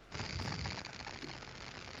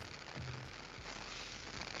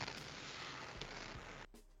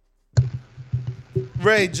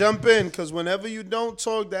 Ray, jump in, because whenever you don't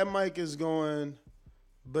talk, that mic is going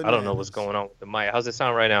bananas. I don't know what's going on with the mic. How's it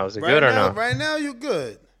sound right now? Is it right good or now, not? Right now, you're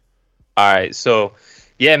good. All right. So,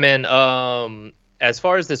 yeah, man. As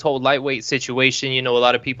far as this whole lightweight situation, you know, a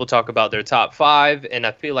lot of people talk about their top 5, and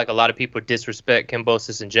I feel like a lot of people disrespect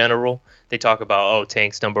Kambosos in general. They talk about, oh,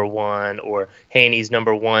 Tank's number 1 or Haney's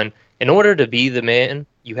number 1. In order to be the man,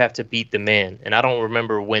 you have to beat the man. And I don't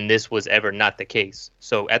remember when this was ever not the case.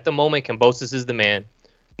 So at the moment, Kambosos is the man.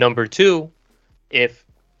 Number 2, if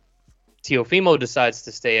Teofimo decides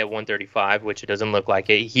to stay at 135, which it doesn't look like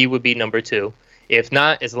it, he would be number 2. If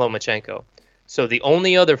not, it's Lomachenko. So the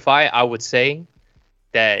only other fight I would say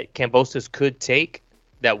that Kambosos could take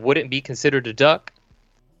that wouldn't be considered a duck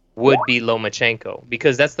would be Lomachenko.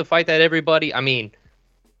 Because that's the fight that everybody, I mean,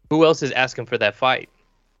 who else is asking for that fight?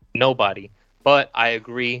 Nobody. But I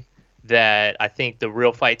agree that I think the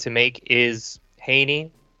real fight to make is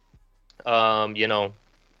Haney. You know,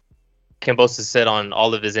 Kambosos said on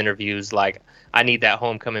all of his interviews, like, I need that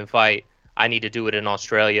homecoming fight. I need to do it in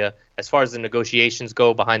Australia. As far as the negotiations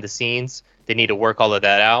go behind the scenes, they need to work all of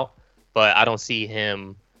that out. But I don't see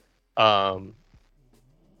him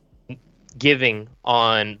giving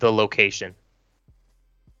on the location.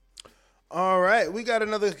 All right, we got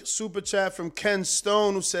another super chat from Ken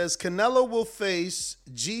Stone who says Canelo will face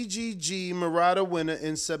GGG Murata winner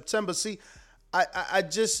in September. See, I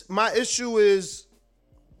just, my issue is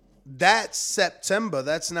that's September.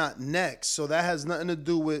 That's not next. So that has nothing to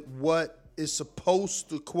do with what is supposed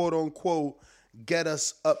to, quote unquote, get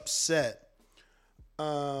us upset.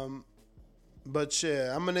 But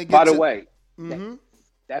yeah, I'm gonna get. By the way,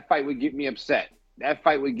 that fight would get me upset. That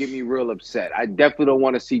fight would get me real upset. I definitely don't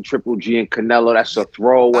want to see Triple G and Canelo. That's a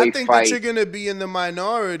throwaway I think fight. that you're gonna be in the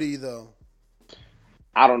minority though.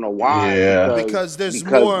 I don't know why. Yeah. Because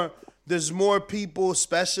there's more people,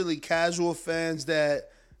 especially casual fans,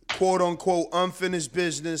 that quote unquote unfinished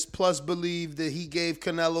business, plus believe that he gave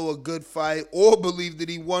Canelo a good fight or believe that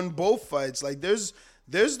he won both fights. Like there's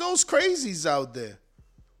those crazies out there.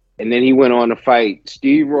 And then he went on to fight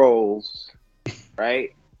Steve Rolls,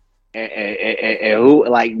 right? And who,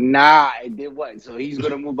 like, nah, and then what? So he's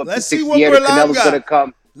gonna move up to 68. Canelo's gonna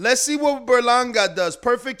come. Let's see what Berlanga does.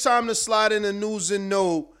 Perfect time to slide in a news and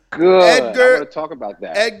note. Good. I want to talk about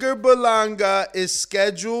that. Edgar Berlanga is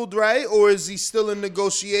scheduled, right? Or is he still in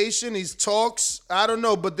negotiation? He's talks. I don't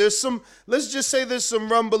know. But there's some, let's just say there's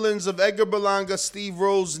some rumblings of Edgar Berlanga, Steve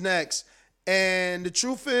Rose next. And the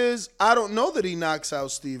truth is, I don't know that he knocks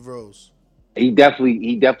out Steve Rose. He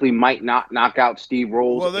definitely might not knock out Steve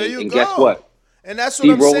Rose. Well, there you go. Guess what? And that's what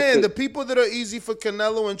I'm saying. The people that are easy for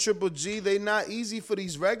Canelo and Triple G, they not easy for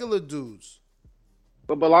these regular dudes.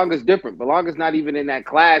 But Berlanga's different. Berlanga's not even in that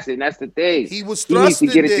class, and that's the thing. He was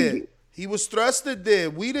thrusted there. He was thrusted there.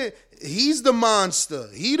 We did. He's the monster.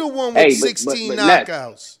 He the one with 16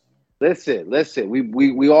 knockouts. Listen.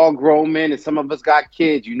 We all grown men, and some of us got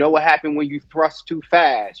kids. You know what happened when you thrust too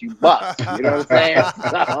fast? You bust. You know what I'm saying?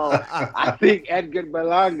 So I think Edgar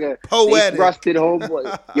Berlanga, they thrusted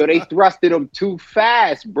homeboy. Yo, they thrusted him too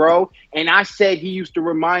fast, bro. And I said he used to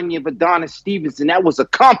remind me of Adonis Stevenson. That was a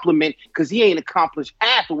compliment because he ain't accomplished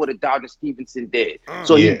half of what Adonis Stevenson did.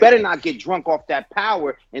 So he better not get drunk off that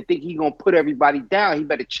power and think he gonna put everybody down. He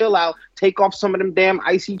better chill out, take off some of them damn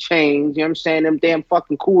icy chains. You know what I'm saying? Them damn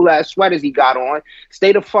fucking cool ass sweaters he got on.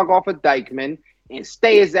 Stay the fuck off of Dykeman and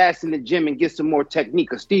stay his ass in the gym and get some more technique.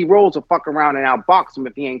 Because Steve Rose will fuck around and outbox him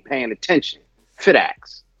if he ain't paying attention.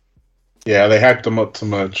 Fit-ax. Yeah, they hyped him up too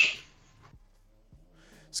much.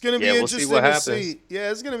 It's going to be interesting to see. Yeah,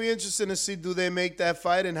 it's going to be interesting to see do they make that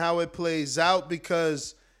fight and how it plays out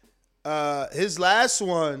because his last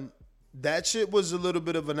one, that shit was a little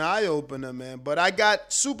bit of an eye-opener, man. But I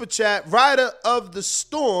got Super Chat. Rider of the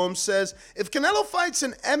Storm says, if Canelo fights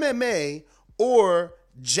in MMA or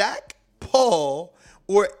Jack Paul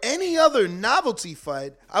or any other novelty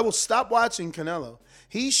fight, I will stop watching Canelo.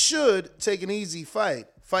 He should take an easy fight.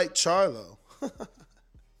 Fight Charlo.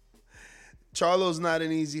 Charlo's not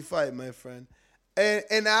an easy fight, my friend.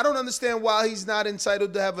 And I don't understand why he's not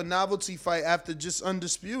entitled to have a novelty fight after just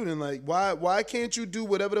undisputing. Like, why can't you do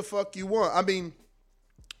whatever the fuck you want? I mean,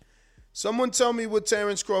 Someone tell me what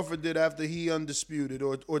Terrence Crawford did after he undisputed,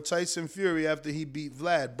 or Tyson Fury after he beat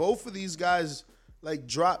Vlad. Both of these guys like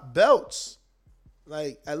dropped belts.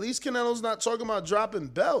 Like, at least Canelo's not talking about dropping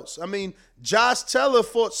belts. I mean, Josh Taylor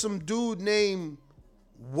fought some dude named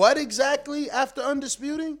what exactly after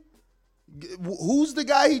undisputing? Who's the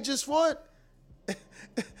guy he just fought?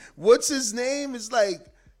 What's his name? It's like,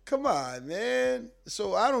 come on, man.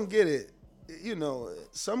 So I don't get it. You know,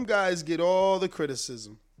 some guys get all the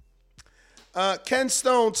criticism. Ken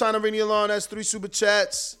Stone, trying to ring you along. That's 3 super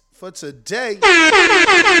chats for today.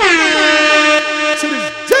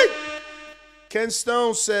 Ken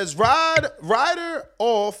Stone says, Ryder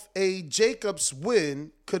off a Jacobs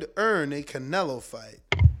win could earn a Canelo fight.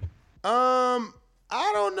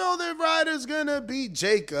 I don't know that Ryder's gonna beat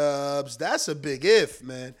Jacobs. That's a big if,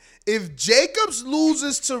 man. If Jacobs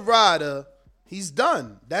loses to Ryder, he's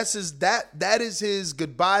done. That is his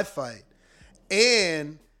goodbye fight.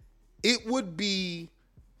 And it would be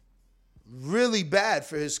really bad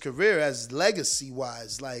for his career as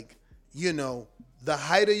legacy-wise. Like, you know, the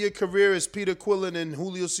height of your career is Peter Quillen and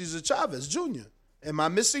Julio Cesar Chavez Jr. Am I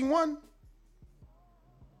missing one?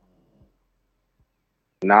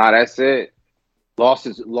 Nah, that's it.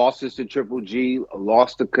 Losses to Triple G, a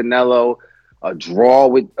loss to Canelo, a draw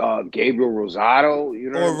with Gabriel Rosado.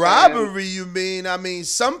 You know, or robbery, you mean? I mean,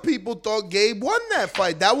 some people thought Gabe won that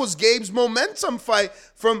fight. That was Gabe's momentum fight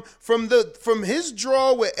from his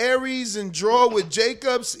draw with Aries and draw with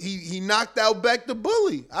Jacobs. He knocked out Beck the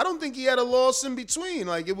Bully. I don't think he had a loss in between.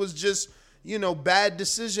 Like, it was just, you know, bad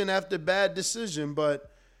decision after bad decision.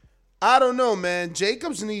 But I don't know, man.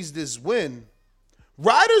 Jacobs needs this win.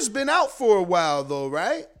 Ryder's been out for a while, though,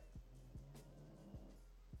 right?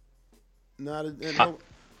 I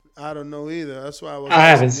don't know either. That's why I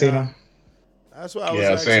haven't seen him. That's why I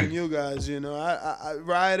was asking you guys. You know, I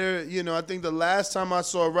Ryder. You know, I think the last time I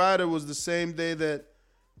saw Ryder was the same day that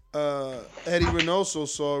Eddie Reynoso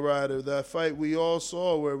saw Ryder. That fight we all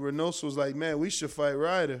saw where Reynoso was like, "Man, we should fight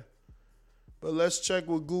Ryder." But let's check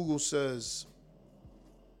what Google says.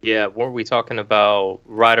 Yeah, weren't we talking about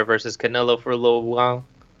Ryder versus Canelo for a little while?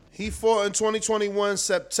 He fought in 2021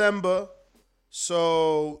 September,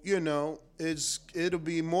 so you know it'll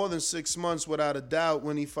be more than 6 months without a doubt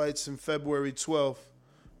when he fights in February 12th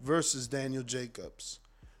versus Daniel Jacobs.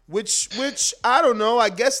 Which I don't know. I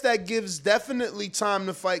guess that gives definitely time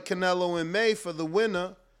to fight Canelo in May for the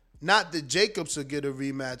winner. Not that Jacobs will get a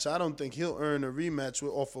rematch. I don't think he'll earn a rematch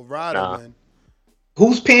off of Ryder win.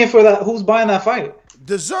 Who's paying for that? Who's buying that fight?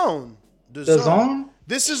 DAZN. DAZN?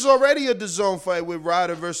 This is already a DAZN fight with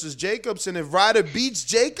Ryder versus Jacobs, and if Ryder beats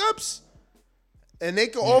Jacobs, and they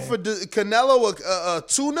can offer Canelo a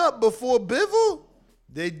tune-up before Bivol,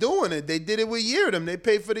 they doing it. They did it with Yeardom. They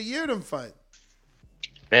paid for the Yeardom fight.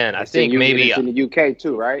 Man, I think maybe it's in the UK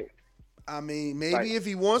too, right? I mean, maybe if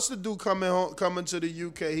he wants to do coming to the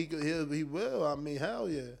UK, he will. I mean, hell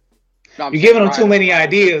yeah. No, you're giving him too many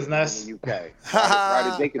ideas, Ness. In the UK.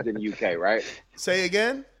 Ryder Jacobs in the UK, right? Say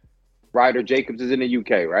again? Ryder Jacobs is in the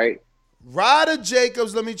UK, right? Ryder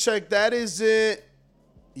Jacobs, let me check. That is it.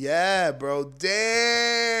 Yeah, bro.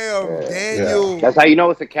 Damn, Daniel. Yeah. That's how you know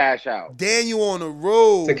it's a cash out. Daniel on the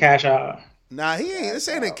road. It's a cash out. Nah, he ain't. This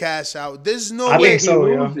ain't a cash out. There's no I way think so,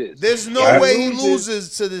 he yeah. loses. There's no way he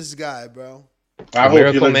loses to this guy, bro.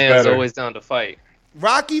 Miracle Man's always down to fight.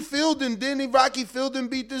 Rocky Fielding, didn't Rocky Fielding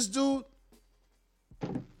beat this dude?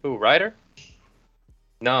 Who, Ryder?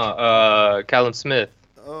 No, Callum Smith.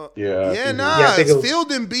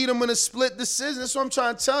 Fielding beat him in a split decision. That's what I'm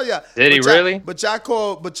trying to tell y'all. Did he really? But y'all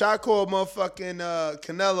called motherfucking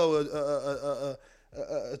Canelo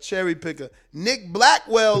a cherry picker. Nick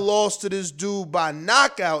Blackwell lost to this dude by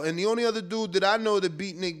knockout, and the only other dude that I know that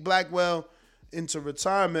beat Nick Blackwell into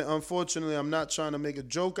retirement, unfortunately, I'm not trying to make a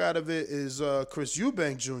joke out of it, is Chris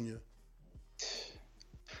Eubank Jr.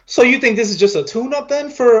 So you think this is just a tune-up then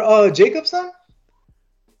for Jacobs then?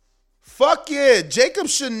 Fuck yeah.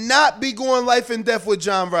 Jacobs should not be going life and death with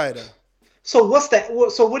John Ryder. So what's that?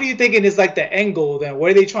 So what are you thinking is like the end goal then?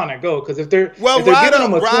 Where are they trying to go? Because if they're Ryder, giving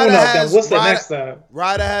him a tune-up, then what's the next step?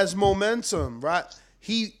 Ryder has momentum, right?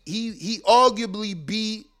 He arguably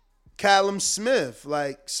beat Callum Smith.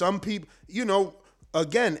 Like some people, you know,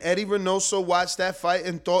 again, Eddie Reynoso watched that fight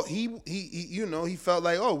and thought he felt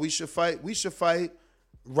like, oh, we should fight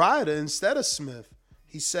Ryder instead of Smith.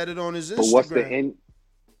 He said it on his Instagram.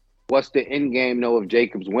 But what's the end game though if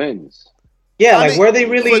Jacobs wins? Yeah, like where are they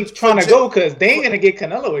really trying to go? Because they ain't gonna get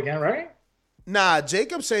Canelo again, right? Nah,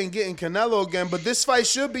 Jacobs ain't getting Canelo again, but this fight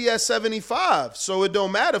should be at 75, so it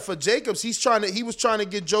don't matter for Jacobs. He was trying to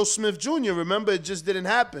get Joe Smith Jr. Remember, it just didn't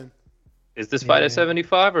happen. Is this fight at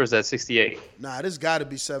 75 or is that 68? Nah, this got to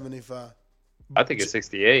be 75. I think it's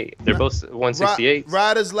 68. They're both 168.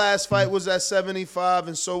 Ryder's last fight was at 75,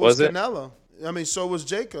 and so was Canelo. I mean, so was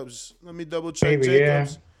Jacobs. Let me double check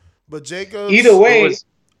Jacobs. But Jacobs. Either way.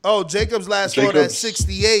 Jacobs' last fought at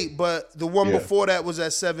 68, but the one before that was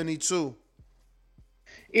at 72.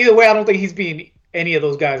 Either way, I don't think he's beating any of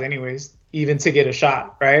those guys, anyways, even to get a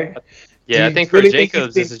shot, right? Yeah, I think for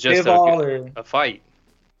Jacobs, this is just a fight.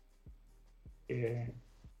 Yeah.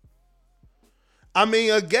 I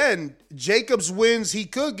mean, again, Jacobs wins. He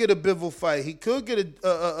could get a Bivol fight. He could get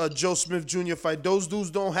a Joe Smith Jr. fight. Those dudes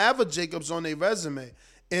don't have a Jacobs on their resume.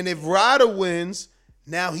 And if Ryder wins,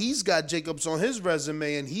 now he's got Jacobs on his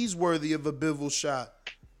resume, and he's worthy of a Bivol shot.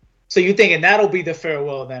 So you're thinking that'll be the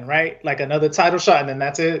farewell then, right? Like another title shot, and then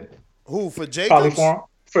that's it? Who, for Jacobs? Probably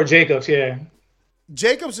for Jacobs, yeah.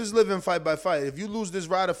 Jacobs is living fight by fight. If you lose this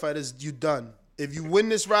Ryder fight, you're done. If you win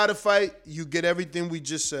this Ryder fight, you get everything we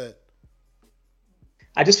just said.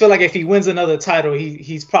 I just feel like if he wins another title,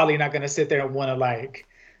 he's probably not going to sit there and want to like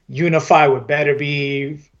unify with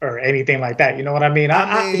Beterbiev or anything like that. You know what I mean?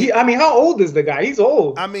 I mean, how old is the guy? He's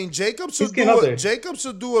old. I mean, Jacobs will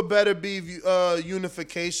do a Beterbiev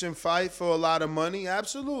unification fight for a lot of money.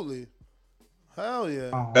 Absolutely. Hell yeah.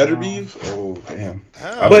 Beterbiev? Oh, damn.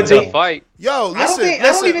 But fight. Yo, listen. I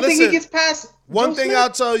don't even think he gets past. One thing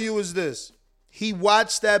I'll tell you is this. He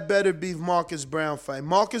watched that Beterbiev Marcus Brown fight.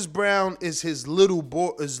 Marcus Brown is his little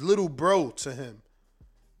bro to him.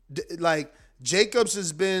 Like, Jacobs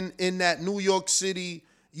has been in that New York City,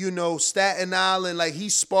 Staten Island. Like, he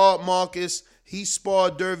sparred Marcus. He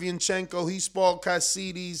sparred Derevyanchenko. He sparred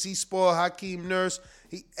Kasides. He sparred Hakeem Nurse.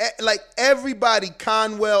 Everybody,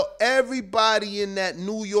 Conwell, everybody in that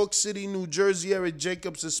New York City, New Jersey area,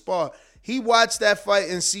 Jacobs has sparred. He watched that fight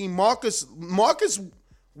and seen Marcus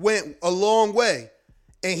went a long way.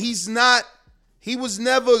 And he was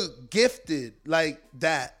never gifted like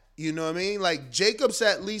that. You know what I mean? Like, Jacobs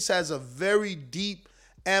at least has a very deep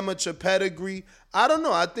amateur pedigree. I don't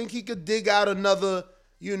know. I think he could dig out another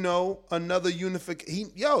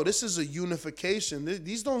unification. This is a unification.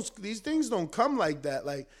 These things don't come like that.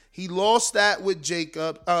 Like, he lost that with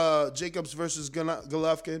Jacobs versus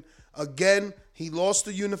Golovkin. Again, he lost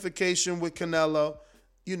the unification with Canelo.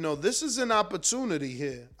 This is an opportunity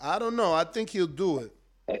here. I don't know. I think he'll do it.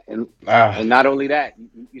 And not only that,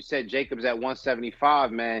 you said Jacobs at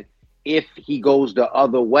 175, man. If he goes the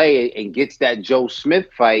other way and gets that Joe Smith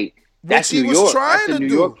fight, that's New York. That's a New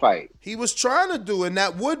York fight. He was trying to do, and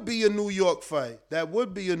that would be a New York fight.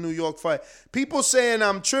 People saying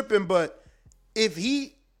I'm tripping, but if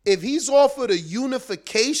he's offered a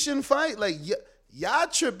unification fight, like y'all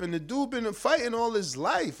tripping. The dude been fighting all his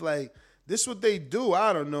life. Like, this is what they do.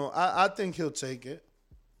 I don't know. I think he'll take it.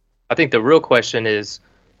 I think the real question is,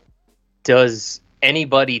 does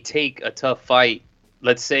anybody take a tough fight?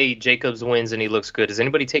 Let's say Jacobs wins and he looks good. Does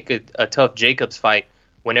anybody take a tough Jacobs fight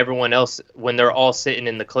when they're all sitting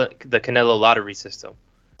in the Canelo lottery system,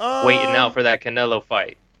 waiting out for that Canelo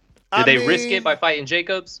fight? Do they risk it by fighting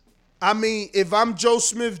Jacobs? I mean, if I'm Joe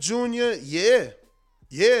Smith Jr.,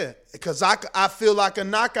 yeah, because I feel like I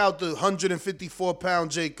knock out the 154-pound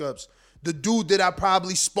Jacobs, the dude that I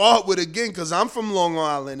probably sparred with again, because I'm from Long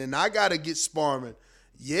Island and I gotta get sparring.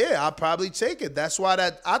 Yeah, I'll probably take it. That's why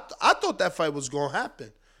I thought that fight was gonna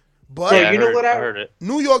happen. But I heard it.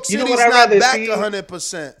 New York City's not back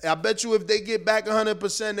 100%. I bet you if they get back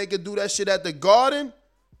 100%, they could do that shit at the Garden.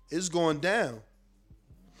 It's going down.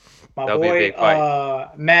 My boy,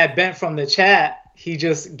 Mad Bent from the chat, he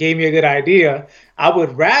just gave me a good idea. I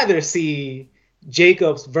would rather see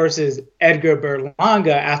Jacobs versus Edgar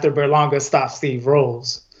Berlanga after Berlanga stops Steve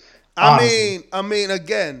Rolls. I mean,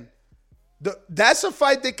 again, that's a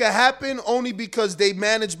fight that could happen only because they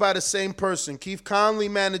managed by the same person. Keith Conley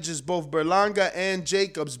manages both Berlanga and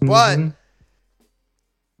Jacobs, but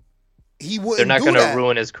he wouldn't. They're not going to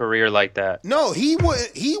ruin his career like that. No, he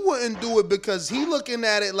wouldn't do it because he looking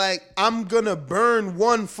at it like, I'm gonna burn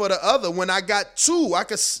one for the other. When I got two, I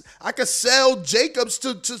could sell Jacobs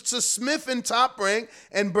to Smith in Top Rank,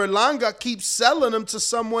 and Berlanga keeps selling them to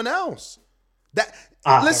someone else.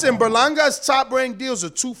 Listen, Berlanga's Top Rank deal's a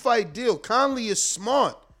 2-fight deal. Conley is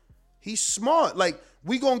smart. He's smart. Like,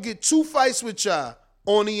 we gonna get 2 fights with y'all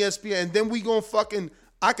on ESPN, and then we gonna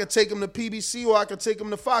I could take him to PBC or I could take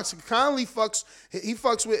him to Fox. Conley fucks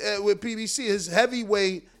with PBC. His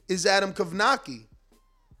heavyweight is Adam Kovnacki.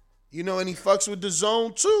 And he fucks with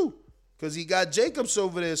DAZN too, because he got Jacobs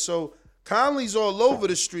over there. So Conley's all over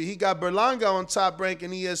the street. He got Berlanga on Top Rank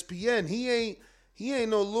and ESPN. He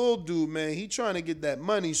ain't no little dude, man. He trying to get that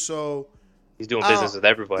money. So, He's doing business with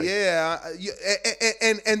everybody. Yeah,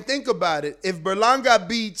 and think about it. If Berlanga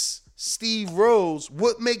beats Steve Rose,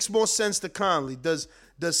 what makes more sense to Conley? Does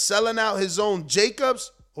selling out his own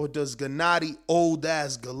Jacobs or does Gennady old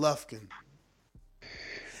ass Golovkin?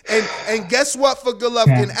 And guess what for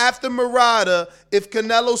Golovkin? Yeah. After Murata, if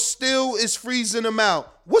Canelo still is freezing him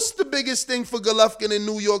out, what's the biggest thing for Golovkin in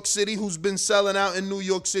New York City, who's been selling out in New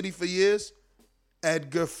York City for years?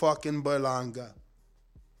 Edgar fucking Berlanga.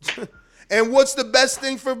 And what's the best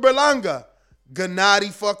thing for Berlanga?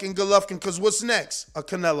 Gennady fucking Golovkin. Because what's next? A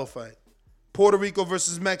Canelo fight. Puerto Rico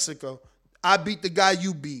versus Mexico. I beat the guy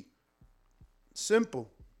you beat. Simple.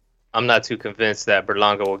 I'm not too convinced that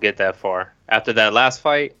Berlanga will get that far. After that last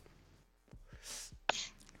fight,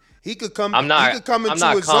 he could come. I'm not. He could come into I'm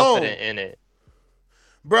not his confident zone. in it,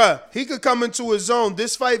 bruh. He could come into his zone.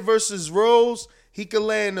 This fight versus Rose, he could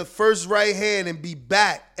land the first right hand and be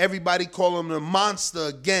back. Everybody call him the monster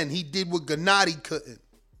again. He did what Gennady couldn't.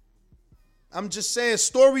 I'm just saying,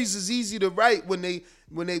 stories is easy to write when the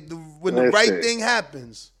right thing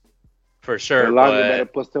happens. For sure. Berlanga better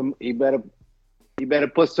put some. You better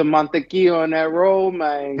put some mantequilla on that roll,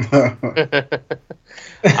 man.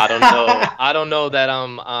 I don't know. I don't know that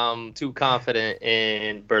I'm too confident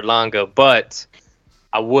in Berlanga, but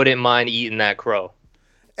I wouldn't mind eating that crow.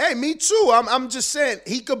 Hey, me too. I'm just saying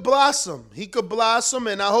he could blossom. He could blossom,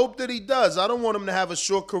 and I hope that he does. I don't want him to have a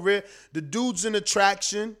short career. The dude's an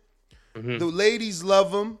attraction. Mm-hmm. The ladies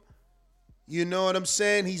love him. You know what I'm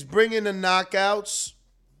saying? He's bringing the knockouts.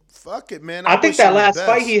 Fuck it, man. I think that last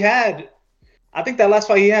fight he had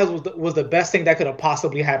was the best thing that could have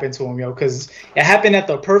possibly happened to him, yo, because it happened at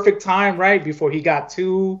the perfect time, right? Before he got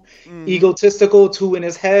too egotistical, too in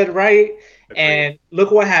his head, right? And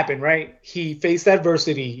look what happened, right? He faced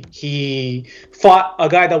adversity. He fought a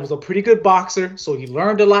guy that was a pretty good boxer, so he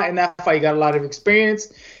learned a lot in that fight. He got a lot of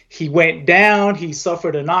experience. He went down. He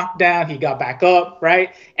suffered a knockdown. He got back up,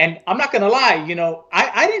 right? And I'm not going to lie, you know,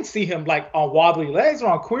 I didn't see him like on wobbly legs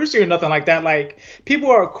or on queersy or nothing like that. Like,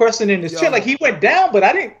 people are questioning his chin. Like, he went down, but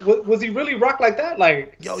I didn't. Was he really rocked like that?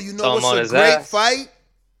 Like, yo, you know what's a great fight?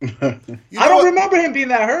 I don't remember him being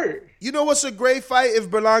that hurt. You know what's a great fight if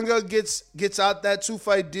Berlanga gets out that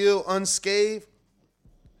 2-fight deal unscathed?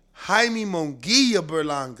 Jaime Munguia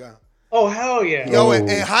Berlanga. Oh, hell yeah. Yo, and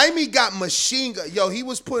Jaime got machine gun. Yo, he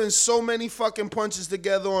was putting so many fucking punches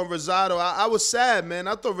together on Rosado. I was sad, man.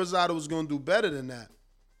 I thought Rosado was going to do better than that.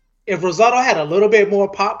 If Rosado had a little bit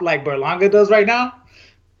more pop like Berlanga does right now,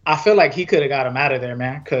 I feel like he could have got him out of there,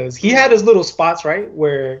 man. Because he had his little spots, right,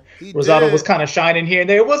 where Rosado was kind of shining here and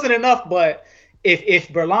there. It wasn't enough, but if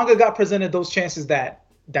Berlanga got presented those chances that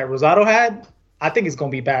Rosado had, I think it's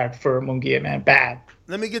going to be bad for Munguia, man. Bad.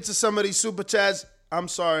 Let me get to some of these super chats. I'm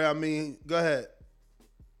sorry. I mean, go ahead.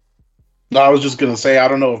 No, I was just going to say, I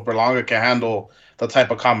don't know if Berlanga can handle the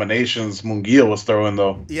type of combinations Munguia was throwing,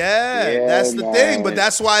 though. Yeah, that's the thing. But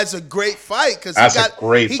that's why it's a great fight. Because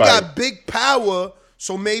he got big power.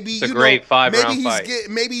 So maybe, it's a great 5-round fight.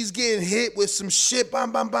 Maybe he's getting hit with some shit,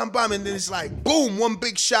 bam, bam, bam, bam. And then it's like, boom, one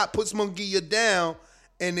big shot puts Munguia down.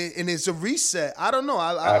 And it's a reset. I don't know.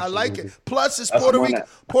 I like it. Plus, it's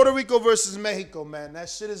Puerto Rico versus Mexico, man. That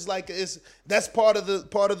shit is like that's part of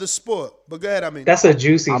the sport. But go ahead. I mean, that's a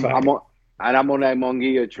juicy fight. I'm on that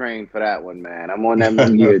Munguia train for that one, man. I'm on that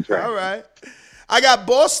Munguia train. All right. I got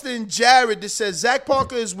Boston Jared that says Zach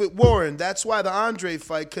Parker is with Warren. That's why the Andre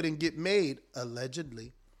fight couldn't get made,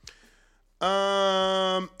 allegedly.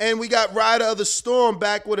 And we got Rider of the Storm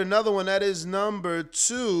back with another one. That is number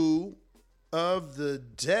 2 of the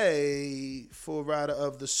day for Rider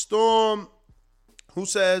of the Storm, who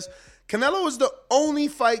says Canelo is the only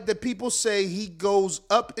fight that people say he goes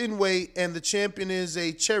up in weight and the champion is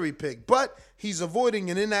a cherry pick, but he's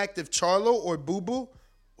avoiding an inactive Charlo or Boo Boo.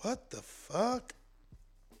 What the fuck?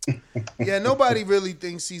 Yeah, nobody really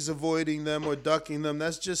thinks he's avoiding them or ducking them.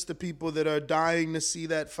 That's just the people that are dying to see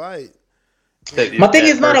that fight. My thing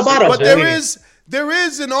is not about but there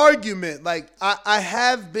is an argument. Like, I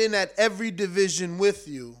have been at every division with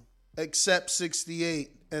you except 68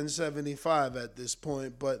 and 75 at this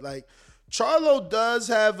point. But, like, Charlo does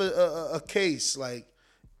have a case, like,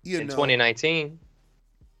 in 2019.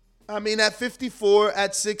 I mean, at 54,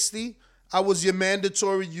 at 60, I was your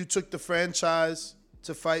mandatory. You took the franchise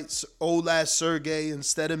to fight old-ass Sergey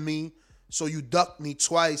instead of me. So you ducked me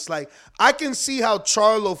twice. Like, I can see how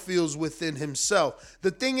Charlo feels within himself. The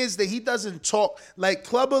thing is that he doesn't talk. Like,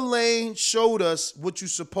 Clubber Lane showed us what you're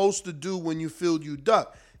supposed to do when you feel you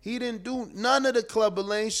duck. He didn't do none of the Clubber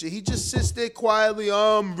Lane shit. He just sits there quietly.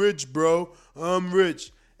 I'm rich, bro. I'm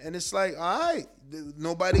rich. And it's like, all right,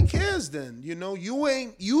 nobody cares then. You know,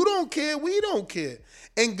 you don't care, we don't care.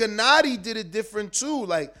 And Gennady did it different too.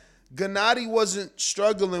 Like, Gennady wasn't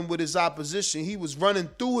struggling with his opposition. He was running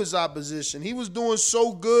through his opposition. He was doing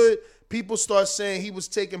so good, people start saying he was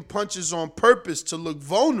taking punches on purpose to look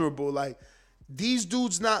vulnerable. Like, these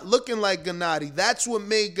dudes not looking like Gennady. That's what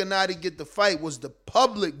made Gennady get the fight, was the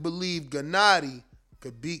public believed Gennady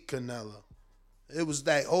could beat Canelo. It was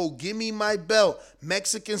that, give me my belt.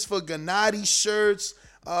 Mexicans for Gennady shirts,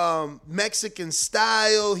 Mexican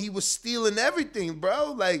style. He was stealing everything,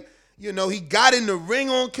 bro. Like, you know, he got in the ring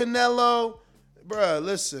on Canelo. Bro,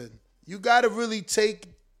 listen, you got to really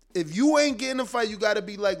if you ain't getting a fight, you got to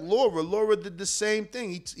be like Laura. Laura did the same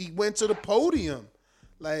thing. He went to the podium.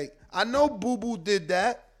 Like, I know Boo Boo did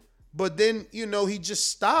that, but then, you know, he just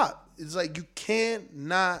stopped. It's like, you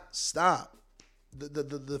cannot stop.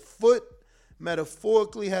 The foot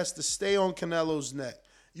metaphorically has to stay on Canelo's neck.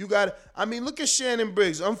 You got to, look at Shannon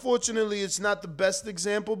Briggs. Unfortunately, it's not the best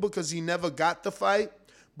example because he never got the fight,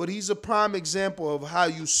 but he's a prime example of how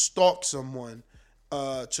you stalk someone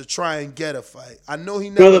to try and get a fight. I know he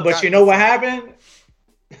never Brother, but you know what happened?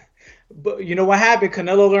 But you know what happened?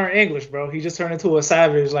 Canelo learned English, bro. He just turned into a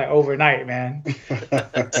savage like overnight, man.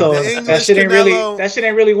 So that shit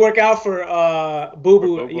ain't really work out for Boo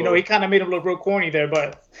Boo. You know, he kind of made him look real corny there.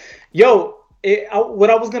 But yo, what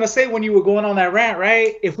I was gonna say when you were going on that rant,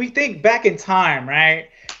 right? If we think back in time, right,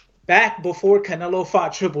 back before Canelo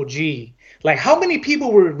fought Triple G, like how many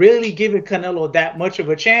people were really giving Canelo that much of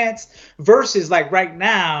a chance versus like right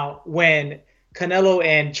now when Canelo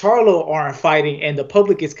and Charlo aren't fighting and the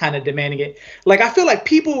public is kind of demanding it. Like, I feel like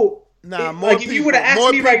people, if you were to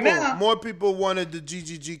ask me right now. More people wanted the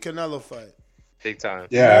GGG Canelo fight. Big time.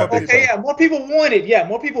 Yeah. More people wanted. Yeah,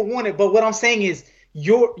 more people wanted. But what I'm saying is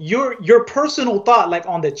your personal thought, like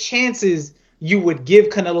on the chances you would give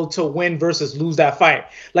Canelo to win versus lose that fight.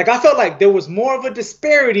 Like, I felt like there was more of a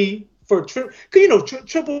disparity for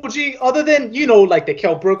Triple G, other than, you know, like the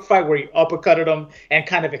Kell Brook fight where he uppercutted him and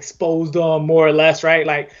kind of exposed him more or less, right?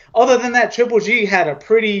 Like, other than that, Triple G had a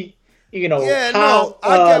pretty, you know,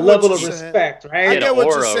 high level of respect, right? I get what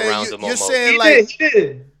you're saying. You're saying like, he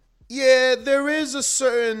did. Yeah, there is a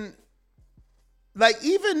certain, like,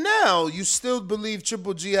 even now, you still believe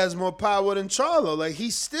Triple G has more power than Charlo. Like,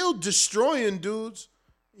 he's still destroying dudes.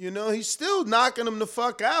 You know, he's still knocking them the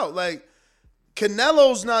fuck out. Like,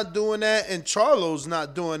 Canelo's not doing that and Charlo's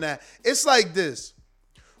not doing that. It's like this.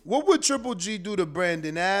 What would Triple G do to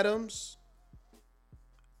Brandon Adams?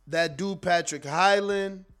 That dude Patrick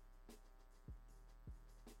Hyland?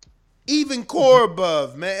 Even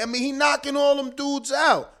Korobov, man. He knocking all them dudes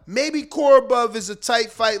out. Maybe Korobov is a tight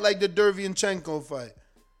fight like the Derevyanchenko fight.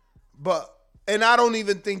 And I don't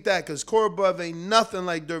even think that because Korobov ain't nothing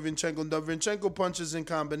like Derevyanchenko. Derevyanchenko punches in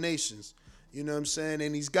combinations. You know what I'm saying?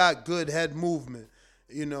 And he's got good head movement,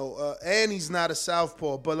 you know, and he's not a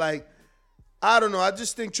southpaw. But, like, I don't know. I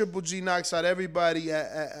just think Triple G knocks out everybody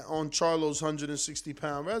on Charlo's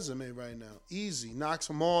 160-pound resume right now. Easy. Knocks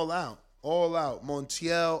them all out. All out.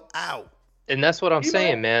 Montiel out. And that's what I'm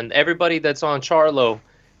saying, man. Everybody that's on Charlo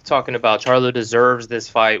talking about Charlo deserves this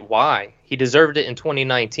fight. Why? He deserved it in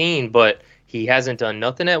 2019, but he hasn't done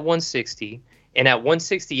nothing at 160. And at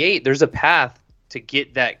 168, there's a path to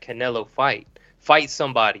get that Canelo fight. Fight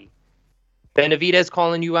somebody. Benavidez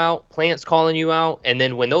calling you out, Plant's calling you out, and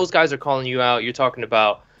then when those guys are calling you out, you're talking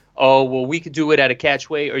about, oh, well, we could do it at a catch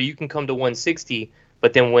weight, or you can come to 160,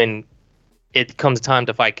 but then when it comes time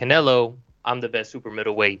to fight Canelo, I'm the best super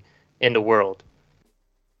middleweight in the world.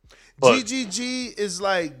 But GGG is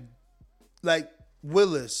like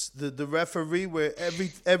Willis, the referee, where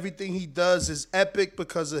everything he does is epic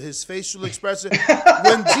because of his facial expression.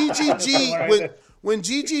 When GGG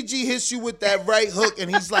hits you with that right hook,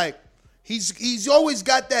 and he's like, he's always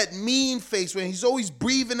got that mean face when he's always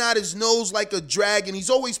breathing out his nose like a dragon.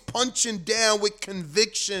 He's always punching down with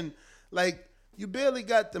conviction. Like, you barely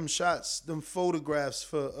got them shots, them photographs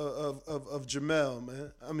of Jamal,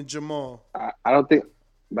 man. Jamal. I don't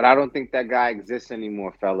think that guy exists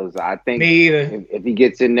anymore, fellas. I think Me either. If he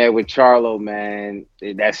gets in there with Charlo, man,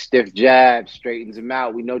 that stiff jab straightens him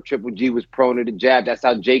out. We know Triple G was prone to the jab. That's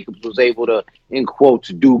how Jacobs was able to, in quotes,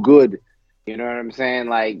 do good. You know what I'm saying?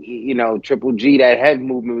 Like, you know, Triple G, that head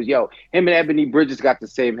movement was, him and Ebony Bridges got the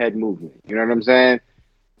same head movement. You know what I'm saying?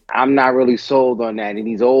 I'm not really sold on that, and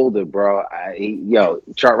he's older, bro.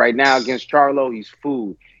 Right now against Charlo, he's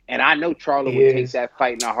food. And I know Charlo would take that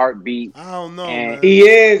fight in a heartbeat. I don't know, man. He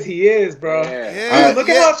is, bro. Yeah. Look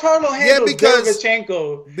at how Charlo handles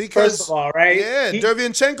Derevyanchenko, first of all, right? Yeah,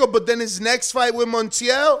 Derevyanchenko, but then his next fight with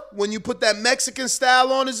Montiel, when you put that Mexican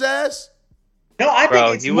style on his ass, No, I Bro,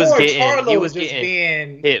 think it's he more was getting Charlo just getting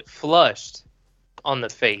being hit flushed on the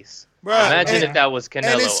face. Bruh, Imagine if that was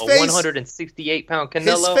Canelo, his a face- 168-pound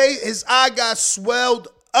Canelo. His eye got swelled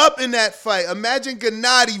up in that fight. Imagine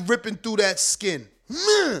Gennady ripping through that skin.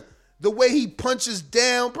 The way he punches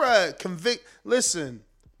down, bruh. Listen,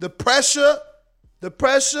 the pressure.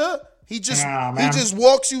 He just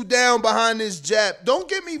walks you down behind his jab. Don't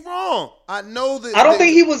get me wrong. I know that. I don't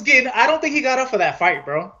think he got up for that fight,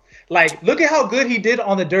 bro. Like, look at how good he did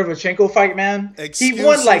on the Derevchenko fight, man. He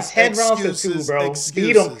won like 10 rounds to 2, bro.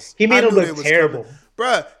 Beat him. He made him look terrible.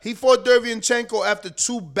 Bruh, he fought Derevchenko after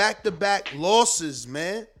 2 back-to-back losses,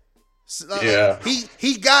 man. Yeah.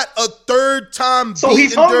 He got a third time So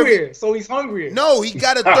he's hungrier. No, he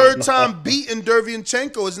got a third time beating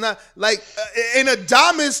Derevchenko. It's not like and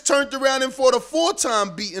Adames turned around and fought a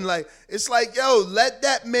 4-time beating. Like, it's like, yo, let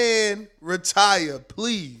that man retire,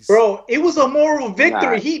 please. Bro, it was a moral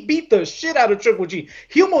victory. He beat the shit out of Triple G.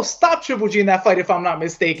 He almost stopped Triple G in that fight, if I'm not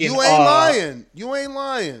mistaken. You ain't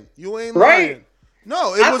lying. Right?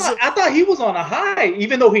 No, I thought he was on a high,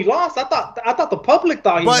 even though he lost. I thought the public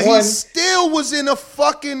thought he won. But he still was in a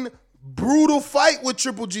fucking brutal fight with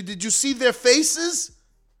Triple G. Did you see their faces?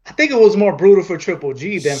 I think it was more brutal for Triple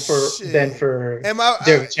G than for Derevchenko.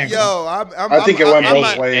 I think it went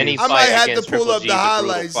both ways. I might have to pull up the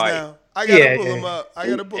highlights now. I gotta pull them up.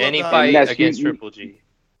 Any fight against Triple G.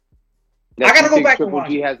 I gotta go back and Triple watch.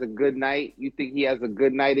 G has a good night. You think he has a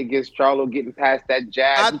good night against Charlo getting past that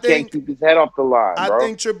jab? He can't keep his head off the line, bro. I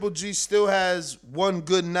think Triple G still has one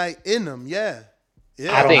good night in him. Yeah.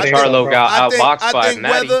 I think Charlo got outboxed by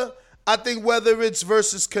Matty. I think whether it's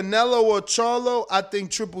versus Canelo or Charlo, I think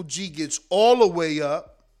Triple G gets all the way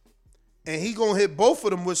up, and he gonna hit both of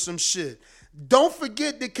them with some shit. Don't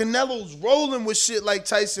forget that Canelo's rolling with shit like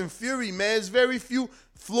Tyson Fury, man. It's very few.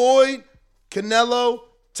 Floyd, Canelo,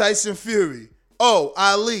 Tyson Fury. Oh,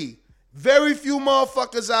 Ali. Very few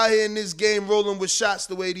motherfuckers out here in this game rolling with shots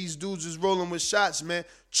the way these dudes is rolling with shots, man.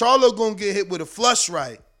 Charlo gonna get hit with a flush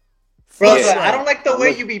right. Bro, I don't like the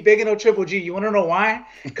way you be bigging on Triple G. You want to know why?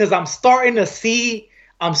 Because I'm starting to see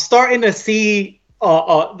like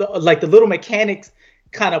the little mechanics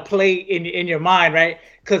kind of play in your mind, right?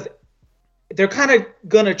 Because they're kind of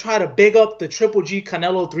gonna try to big up the Triple G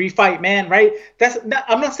Canelo 3 fight, man, right?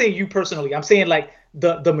 I'm not saying you personally. I'm saying like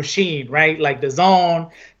the machine, right? Like the zone.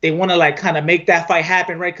 They want to like kind of make that fight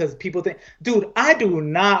happen, right? Because people think, dude, I do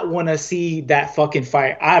not want to see that fucking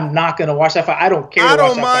fight. I'm not gonna watch that fight. I don't care. I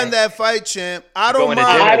don't mind that fight, champ. I don't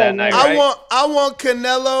mind. I want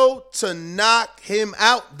Canelo to knock him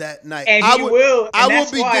out that night. And he will. And I will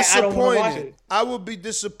be disappointed. I will be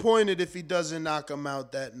disappointed if he doesn't knock him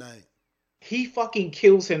out that night. He fucking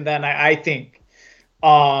kills him that night, I think.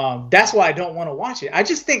 That's why I don't want to watch it. I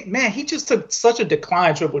just think, man, he just took such a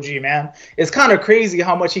decline, Triple G, man. It's kind of crazy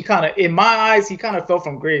how much he kind of, in my eyes, he kind of fell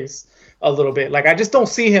from grace a little bit. Like, I just don't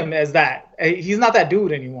see him as that. He's not that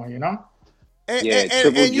dude anymore, you know?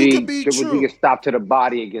 Triple G gets stopped to the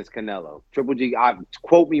body against Canelo. Triple G,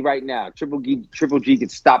 quote me right now. Triple G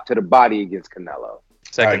gets stopped to the body against Canelo.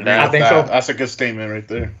 I think so. That's a good statement right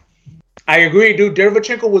there. I agree, dude.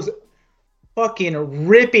 Derevchenko was fucking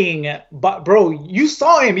ripping, but bro, you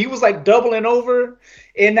saw him. He was like doubling over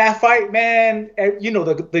in that fight, man. You know,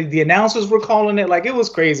 the announcers were calling it like it was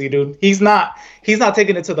crazy, dude. He's not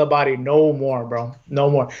taking it to the body no more, bro. No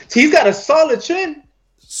more. So he's got a solid chin,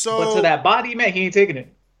 but to that body, man, he ain't taking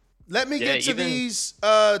it. Let me get to these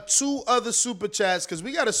 2 other super chats because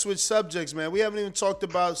we got to switch subjects, man. We haven't even talked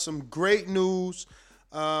about some great news.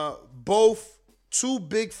 Both 2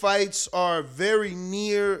 big fights are very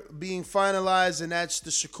near being finalized, and that's the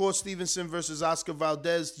Shakur Stevenson versus Oscar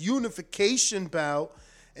Valdez unification bout.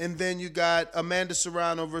 And then you got Amanda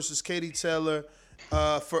Serrano versus Katie Taylor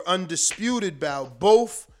for undisputed bout.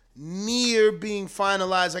 Both near being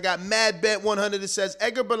finalized. I got Mad Bet 100 that says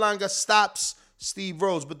Edgar Berlanga stops Steve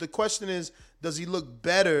Rhodes. But the question is, does he look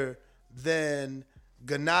better than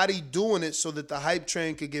Gennady doing it so that the hype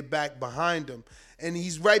train could get back behind him? And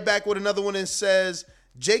he's right back with another one and says,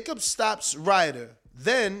 Jacobs stops Ryder.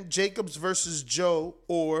 Then Jacobs versus Joe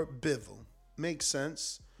or Bivol. Makes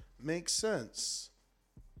sense. Let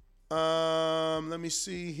me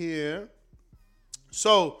see here.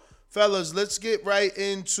 So, fellas, let's get right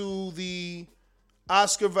into the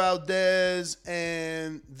Oscar Valdez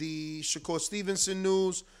and the Shakur Stevenson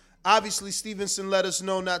news. Obviously, Stevenson let us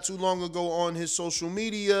know not too long ago on his social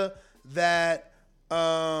media that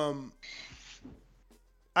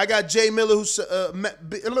I got Jay Miller who's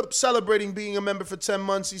celebrating being a member for 10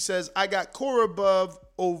 months. He says, I got Korobov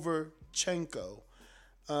over Chenko.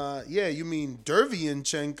 Yeah, you mean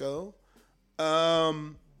Derevchenko.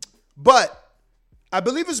 But I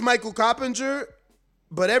believe it's Michael Coppinger,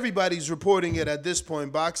 but everybody's reporting it at this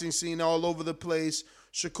point. Boxing scene all over the place.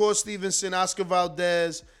 Shakur Stevenson, Oscar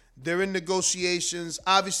Valdez, they're in negotiations.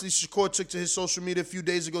 Obviously, Shakur took to his social media a few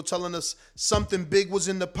days ago telling us something big was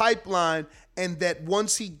in the pipeline and that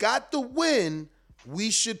once he got the win,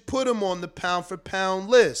 we should put him on the pound-for-pound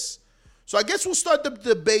list. So I guess we'll start the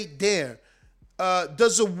debate there.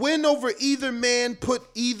 Does a win over either man put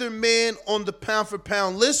either man on the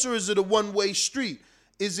pound-for-pound list, or is it a one-way street?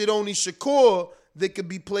 Is it only Shakur that could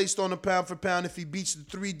be placed on a pound-for-pound if he beats the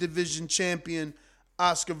 3-division champion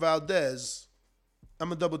Oscar Valdez? I'm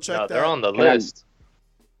going to double-check that. They're on the list.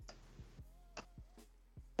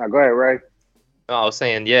 Now, go ahead, Ray. No, I was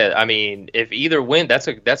saying, yeah, I mean, if either win, that's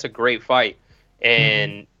a great fight.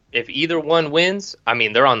 And if either one wins, I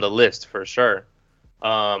mean, they're on the list for sure.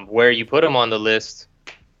 Where you put them on the list,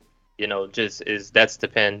 that's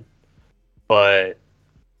depend. But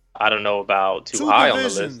I don't know about too high on the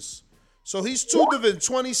list. So he's 2 divisions.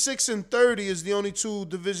 26 and 30 is the only 2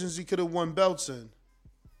 divisions he could have won belts in.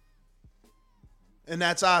 And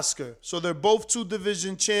that's Oscar. So they're both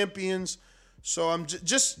 2-division champions. So I'm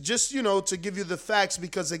just to give you the facts,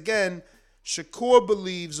 because again, Shakur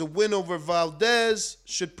believes a win over Valdez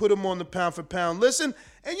should put him on the pound-for-pound list. And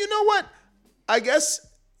you know what? I guess,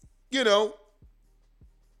 you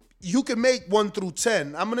can make 1 through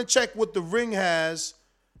 10. I'm going to check what the Ring has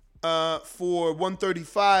for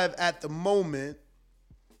 135 at the moment.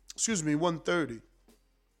 Excuse me, 130.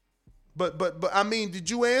 But I mean, did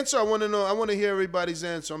you answer? I want to know. I want to hear everybody's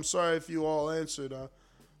answer. I'm sorry if you all answered.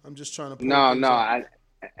 I'm just trying to.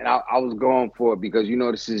 I was going for it because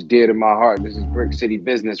this is dear to my heart. This is Brick City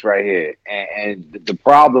business right here, and the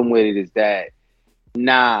problem with it is that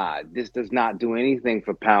this does not do anything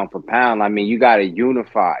for pound. I mean, you got to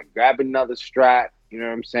unify. Grab another strap. You know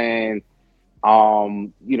what I'm saying?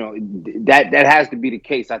 That has to be the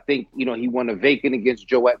case. I think he won a vacant against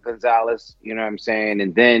Joet Gonzalez. You know what I'm saying?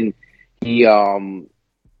 And then he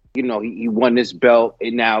he won this belt.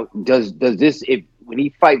 And now does this when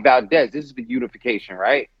he fight Valdez, this is the unification,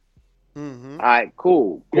 right? Mm-hmm. All right,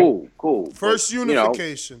 cool. First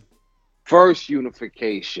unification. First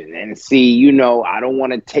unification. And see, I don't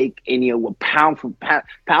want to take any of what pound for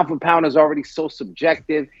pound is already so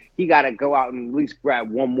subjective. He got to go out and at least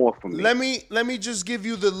grab one more from me. Let me just give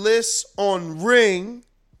you the list on Ring.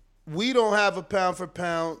 We don't have a pound for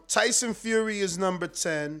pound. Tyson Fury is number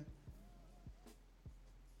 10.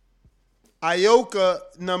 Ioka,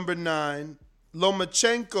 number 9.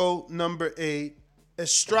 Lomachenko, number 8.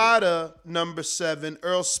 Estrada, number 7.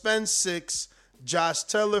 Earl Spence, 6. Josh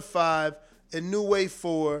Taylor, 5. Inoue,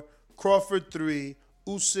 4. Crawford, 3.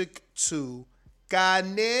 Usyk, 2.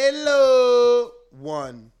 Canelo,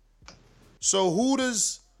 1. So who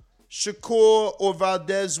does Shakur or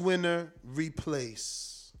Valdez winner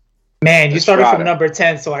replace? Man, you started from number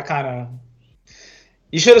 10, so I kind of...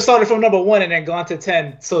 You should have started from number 1 and then gone to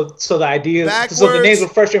 10. So the idea... Backwards, so the names were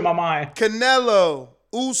fresh in my mind. Canelo,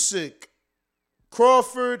 Usyk,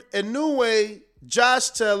 Crawford, Inoue, Josh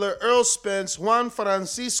Taylor, Earl Spence, Juan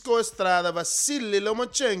Francisco Estrada, Vasily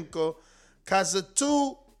Lomachenko,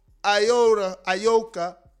 Kazatu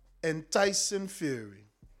Ioka, and Tyson Fury.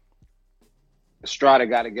 Estrada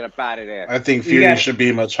got to get up out of there. I think Fury should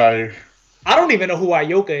be much higher. I don't even know who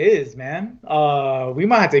Ioka is, man. We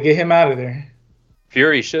might have to get him out of there.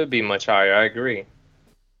 Fury should be much higher. I agree.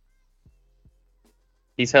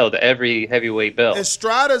 He's held every heavyweight belt.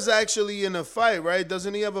 Estrada's actually in a fight, right?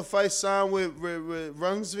 Doesn't he have a fight signed with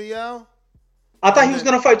Rungsvial? I thought he was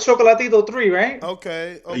going to fight Chocolatito 3, right?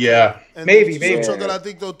 Okay. Yeah. And maybe.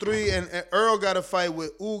 Chocolatito 3, and Earl got a fight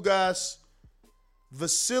with Ugas.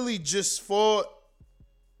 Vasily just fought.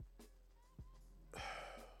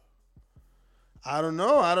 I don't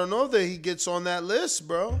know that he gets on that list,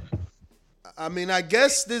 bro. I mean, I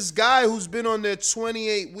guess this guy who's been on there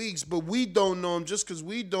 28 weeks, but we don't know him just because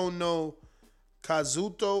we don't know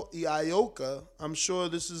Kazuto Ioka. I'm sure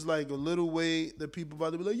this is like a little way that people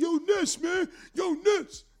about to be like, yo, Ness, man. Yo,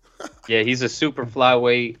 Ness. Yeah, he's a super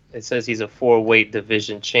flyweight. It says he's a 4-weight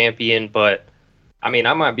division champion, but I mean,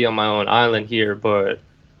 I might be on my own island here, but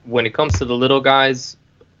when it comes to the little guys,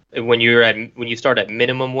 when you start at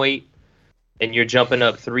minimum weight and you're jumping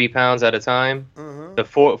up 3 pounds at a time, the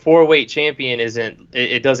 4-weight champion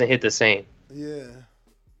doesn't hit the same. Yeah.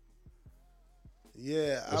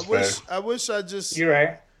 Yeah. That's I wish I just, you're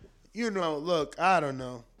right. Look, I don't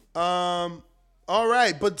know. All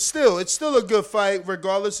right, but still, it's still a good fight,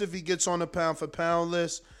 regardless if he gets on the pound for pound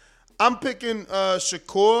list. I'm picking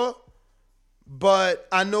Shakur. But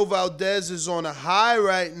I know Valdez is on a high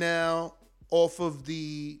right now off of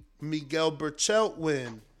the Miguel Berchelt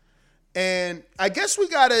win. And I guess we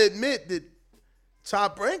got to admit that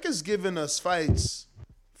Top Rank is giving us fights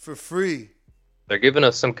for free. They're giving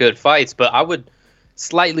us some good fights, but I would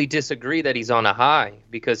slightly disagree that he's on a high,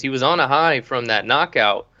 because he was on a high from that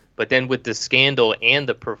knockout, but then with the scandal and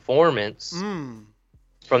the performance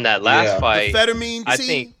from that last fight, the Fettermine I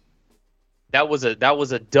think that was a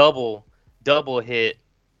double hit.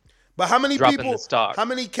 But how many people, how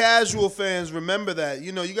many casual fans remember that?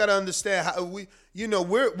 You know, you got to understand how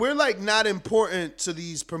we're like not important to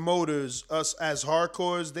these promoters, us as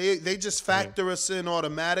hardcores. They just factor us in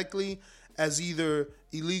automatically as either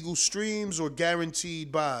illegal streams or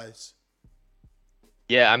guaranteed buys.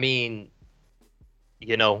 Yeah, I mean,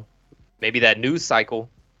 maybe that news cycle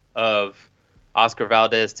of Oscar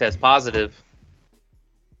Valdez test positive,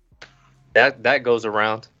 that goes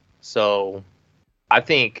around. So I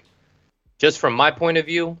think, just from my point of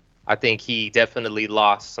view, I think he definitely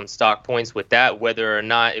lost some stock points with that, whether or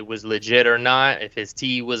not it was legit or not, if his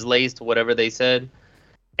tea was laced, whatever they said.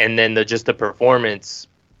 And then just the performance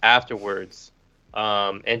afterwards,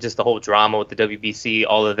 and just the whole drama with the WBC,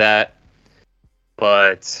 all of that.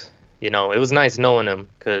 But, it was nice knowing him,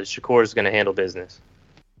 because Shakur's going to handle business.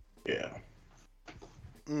 Yeah.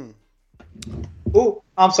 Oh,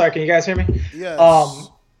 I'm sorry. Can you guys hear me? Yes.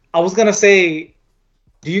 I was going to say,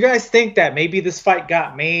 do you guys think that maybe this fight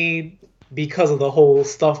got made because of the whole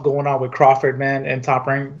stuff going on with Crawford, man, and Top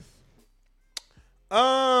Rank?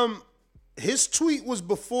 His tweet was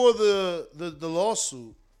before the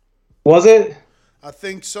lawsuit. Was it? I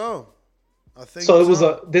think so. So it was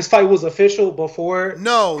this fight was official before?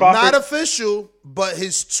 No, Crawford? Not official, but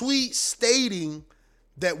his tweet stating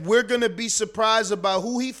that we're going to be surprised about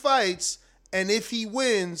who he fights, and if he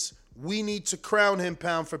wins, we need to crown him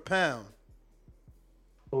pound for pound.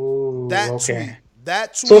 Oh, okay. Tweet.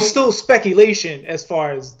 That tweet. So it's still speculation as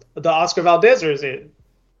far as the Oscar Valdez, or is it?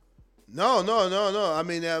 No. I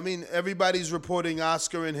mean, everybody's reporting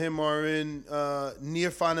Oscar and him are in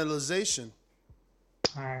near finalization.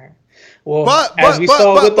 All right. Well, as we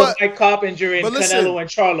saw with the Mike Cobb injury and Canelo and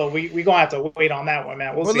Charlo, we gonna have to wait on that one,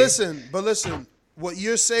 man. We'll see. But listen, what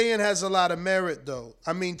you're saying has a lot of merit, though.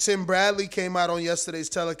 I mean, Tim Bradley came out on yesterday's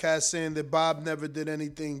telecast saying that Bob never did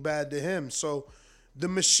anything bad to him. So the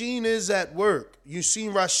machine is at work. You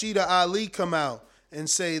seen Rashida Ali come out and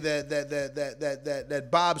say that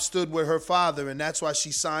Bob stood with her father, and that's why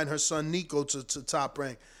she signed her son Nico to Top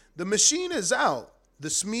Rank. The machine is out. The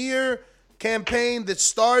smear campaign that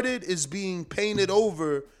started is being painted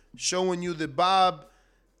over, showing you that Bob.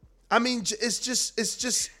 I mean, it's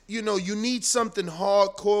just you need something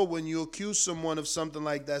hardcore when you accuse someone of something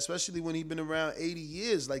like that, especially when he's been around 80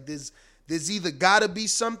 years. Like there's either got to be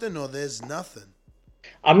something or there's nothing.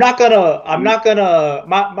 I'm not gonna,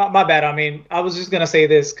 my bad. I mean, I was just gonna say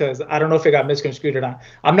this because I don't know if it got misconstrued or not.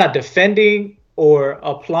 I'm not defending or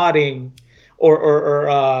applauding or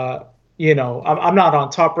I'm not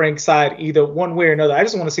on Top Rank side either one way or another. I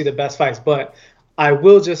just want to see the best fights, but I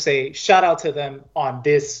will just say shout out to them on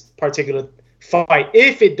this particular fight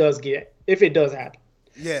if it does happen.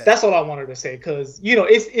 Yeah, that's all I wanted to say because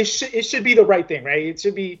it should be the right thing, right? It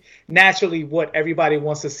should be naturally what everybody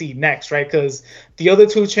wants to see next, right? Because the other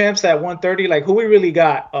two champs at 130, like who we really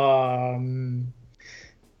got,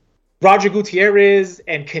 Roger Gutierrez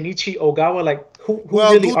and Kenichi Ogawa, like who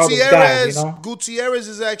really are those guys? Gutierrez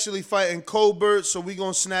is actually fighting Colbert, so we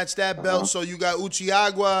gonna snatch that belt. So you got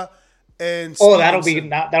Uchiagua and that'll be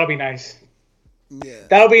nice. Yeah,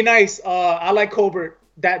 that'll be nice. I like Colbert.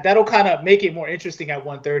 That'll kind of make it more interesting at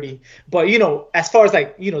 130. But, as far as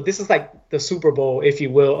this is like the Super Bowl, if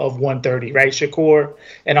you will, of 130, right? Shakur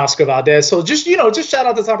and Oscar Valdez. So just shout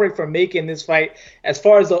out to Top Rank for making this fight. As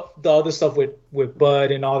far as the other stuff with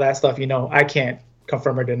Bud and all that stuff, I can't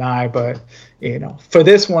confirm or deny. But, for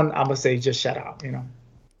this one, I'm going to say just shout out,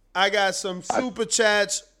 I got some super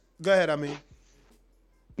chats. Go ahead, And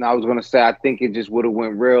I was gonna say, I think it just would have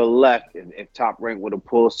went real left if Top Rank would have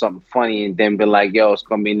pulled something funny and then been like, "Yo, it's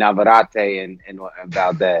gonna be Navarrete and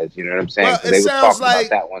Valdez." You know what I'm saying? Well, they was talking about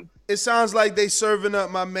that one. It sounds like they serving up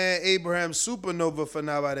my man Abraham Supernova for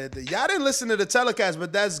Navarrete. Y'all didn't listen to the telecast,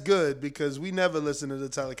 but that's good because we never listen to the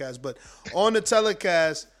telecast. But on the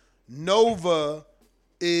telecast, Nova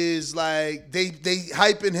is like they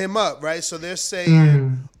hyping him up, right? So they're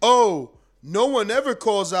saying, "Oh, no one ever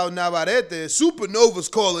calls out Navarrete. Supernova's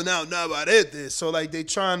calling out Navarrete." So like they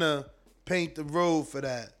trying to paint the road for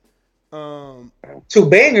that. Two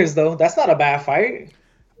bangers though. That's not a bad fight.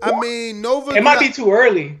 I mean, Nova. It might be too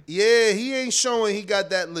early. Yeah, he ain't showing he got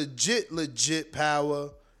that legit power,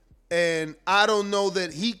 and I don't know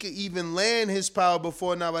that he could even land his power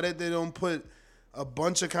before Navarrete don't put a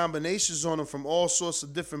bunch of combinations on him from all sorts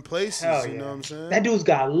of different places. Hell You yeah. know what I'm saying? That dude's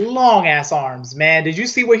got long ass arms, man. Did you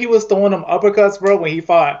see where he was throwing them uppercuts, bro, when he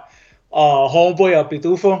fought homeboy up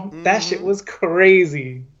Pitufo? That shit was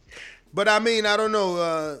crazy. But I mean, I don't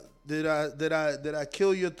know. Did I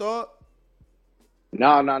kill your thought?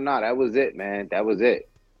 No. That was it, man. That was it.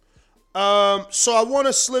 So I want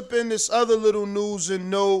to slip in this other little news and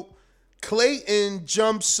note. Clayton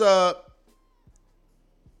jumps up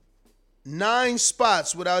 9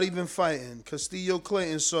 spots without even fighting. Castillo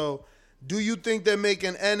Clayton. So do you think they're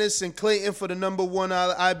making Ennis and Clayton for the number 1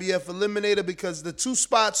 IBF eliminator? Because the 2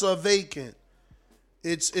 spots are vacant.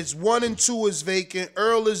 It's 1 and 2 is vacant.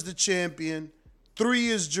 Earl is the champion. 3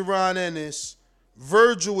 is Jaron Ennis.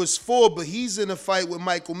 Virgil is 4, but he's in a fight with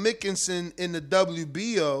Michael Mickinson in the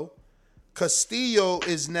WBO. Castillo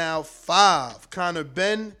is now 5. Conor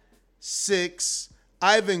Benn, 6.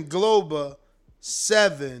 Ivan Globa,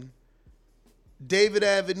 7. David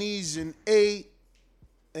Avanesian, 8.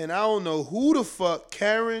 And I don't know who the fuck,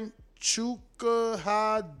 Karen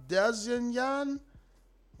Chukahadazyan?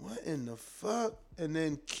 What in the fuck? And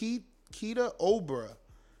then Keita Obra.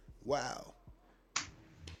 Wow.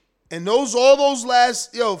 And all those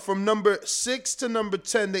last, from number 6 to number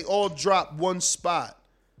 10, they all dropped 1 spot.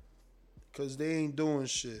 Because they ain't doing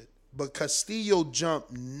shit. But Castillo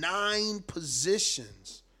jumped 9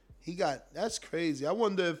 positions. That's crazy. I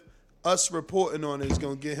wonder if us reporting on it is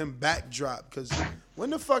going to get him backdrop. Because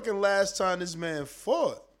when the fucking last time this man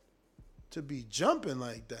fought to be jumping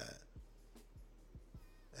like that?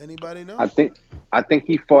 Anybody know? I think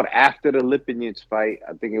he fought after the Lipinets fight.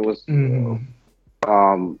 I think it was.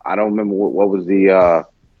 I don't remember what was the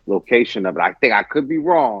location of it. I think I could be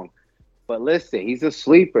wrong, but listen, he's a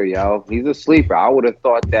sleeper, yo. He's a sleeper. I would have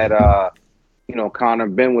thought that Conor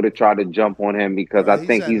Benn would have tried to jump on him because I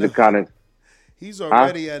think he's a kind of. He's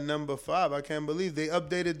already at number 5. I can't believe they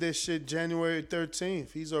updated this shit January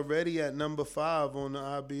 13th. He's already at number 5 on the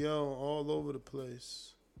IBO, all over the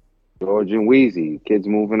place. George and Wheezy, kids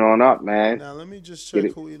moving on up, man. Now let me just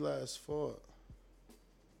check who he last fought.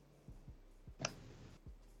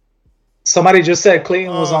 Somebody just said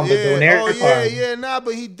Clayton was on the Donaire card.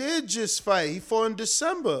 But he did just fight. He fought in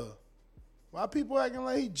December. Why people acting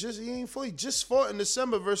like he ain't fought? He just fought in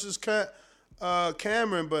December versus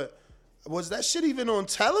Cameron. But was that shit even on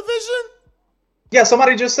television? Yeah,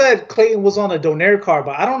 somebody just said Clayton was on the Donaire card,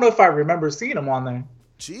 but I don't know if I remember seeing him on there.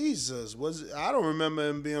 Jesus, I don't remember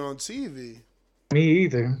him being on TV. Me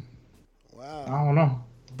either. Wow. I don't know.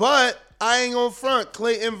 But I ain't gonna front.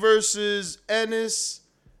 Clayton versus Ennis.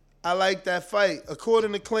 I like that fight.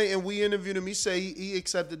 According to Clayton, we interviewed him. He said he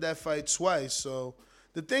accepted that fight twice. So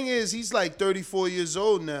the thing is, he's like 34 years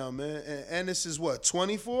old now, man. And Ennis is what,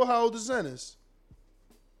 24? How old is Ennis?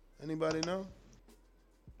 Anybody know?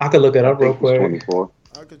 I could look it up real quick. 24.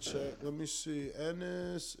 I could check. Let me see.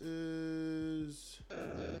 Ennis is...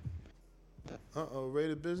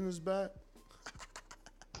 Rated Business back?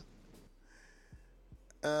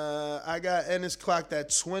 I got Ennis clocked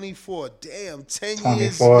at 24. Damn, 10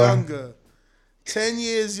 years younger. 10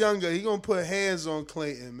 years younger. He gonna put hands on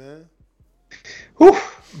Clayton, man. Whew.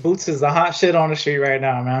 Boots is the hot shit on the street right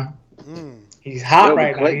now, man. He's hot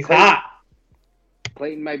right now. He's hot.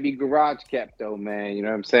 Clayton might be garage kept though, man. You know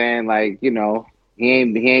what I'm saying? Like, he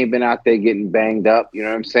ain't been out there getting banged up. You know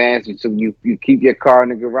what I'm saying? So you keep your car in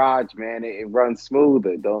the garage, man. It runs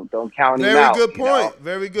smoother. Don't count him out. Very good point.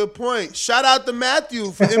 Very good point. Shout out to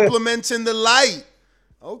Matthew for implementing the light.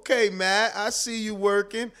 Okay, Matt, I see you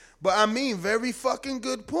working. But I mean, very fucking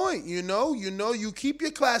good point. You keep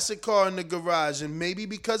your classic car in the garage, and maybe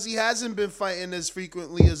because he hasn't been fighting as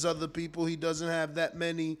frequently as other people, he doesn't have that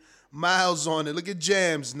many miles on it. Look at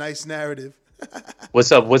Jams. Nice narrative.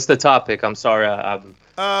 What's up? What's the topic? I'm sorry, I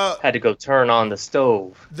had to go turn on the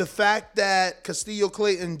stove. The fact that Castillo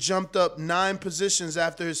Clayton jumped up 9 positions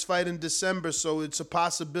after his fight in December, so it's a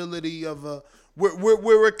possibility of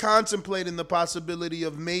we're contemplating the possibility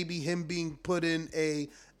of maybe him being put in a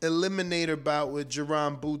eliminator bout with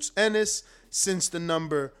Jaron Boots Ennis, since the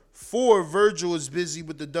number 4 Virgil is busy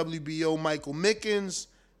with the WBO Michael Mickens.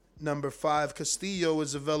 Number 5, Castillo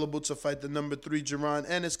is available to fight the number 3, Jaron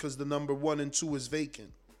Ennis, because the number 1 and 2 is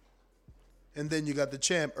vacant. And then you got the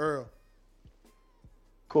champ, Earl.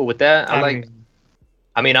 Cool with that. I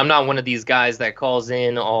mean, I'm not one of these guys that calls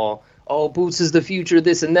in all, Boots is the future,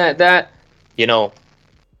 this and that. I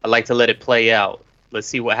like to let it play out. Let's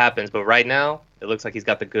see what happens. But right now, it looks like he's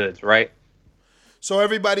got the goods, right? So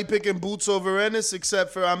everybody picking Boots over Ennis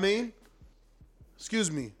except for,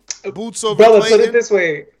 excuse me, Boots over Clayton?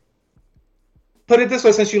 Clayton? Put it this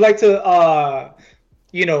way, since you like to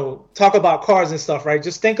talk about cars and stuff, right?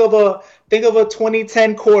 Just think of a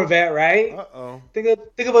 2010 Corvette, right? Think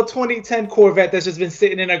of a 2010 Corvette that's just been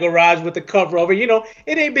sitting in a garage with the cover over. It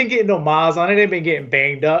ain't been getting no miles on it. It ain't been getting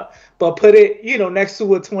banged up. But put it, next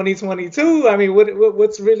to a 2022. I mean,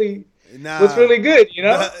 what's really good,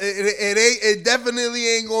 It definitely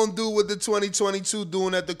ain't gonna do what the 2022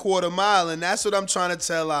 doing at the quarter mile, and that's what I'm trying to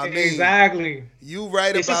tell I mean. Exactly. You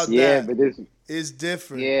right about that. Yeah, but it's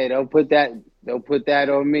different. Yeah, don't put that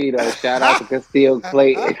on me though. Shout out to Castile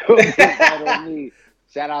Clayton. Don't put that on me.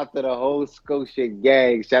 Shout out to the whole Scotia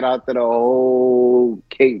gang. Shout out to the whole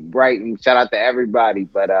Cape Brighton. Shout out to everybody.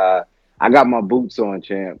 But I got my boots on,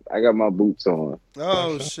 champ. I got my boots on.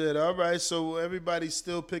 Oh, shit. All right. So everybody's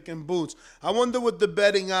still picking boots. I wonder what the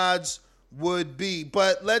betting odds would be.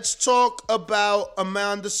 But let's talk about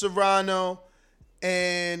Amanda Serrano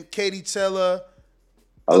and Katie Taylor.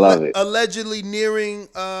 I love it. Allegedly nearing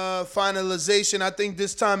finalization. I think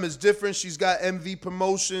this time is different. She's got MVP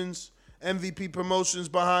Promotions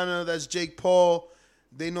behind her. That's Jake Paul.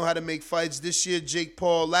 They know how to make fights. This year, Jake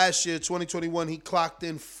Paul, last year, 2021, he clocked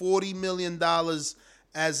in $40 million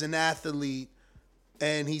as an athlete,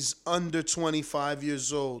 and he's under 25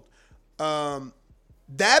 years old.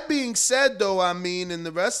 That being said, though, and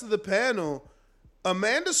the rest of the panel,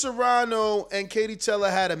 Amanda Serrano and Katie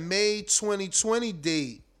Taylor had a May 2020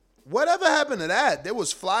 date. Whatever happened to that? There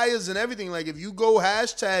was flyers and everything. Like, if you go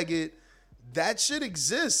hashtag it, that shit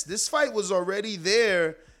exists. This fight was already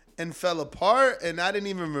there and fell apart, and I didn't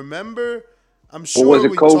even remember. I'm sure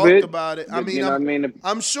we talked about it.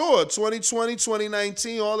 I'm sure 2020,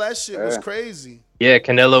 2019, all that shit was crazy. Yeah,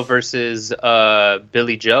 Canelo versus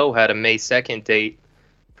Billy Joe had a May 2nd date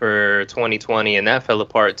for 2020, and that fell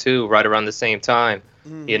apart too, right around the same time.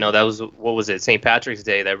 That was, what was it, St. Patrick's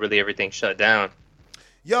Day, that really everything shut down.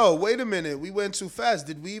 Yo, wait a minute. We went too fast.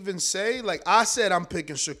 Did we even say? Like, I said I'm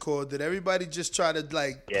picking Shakur. Did everybody just try to,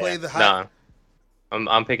 play the hype? Nah,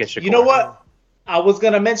 I'm picking Shakur. You know what? I was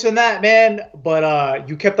going to mention that, man, but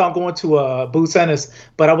you kept on going to Boots Ennis.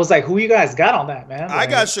 But I was like, who you guys got on that, man? I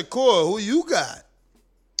got Shakur. Who you got?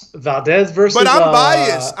 Valdez versus... But I'm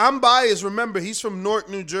biased. I'm biased. Remember, he's from Newark,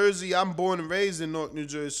 New Jersey. I'm born and raised in Newark, New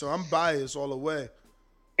Jersey, so I'm biased all the way.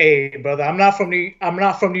 Hey, brother, I'm not from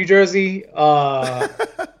New Jersey,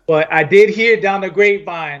 but I did hear down the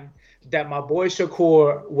grapevine that my boy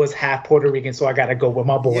Shakur was half Puerto Rican, so I got to go with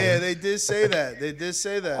my boy. Yeah, they did say that.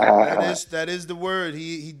 That is the word.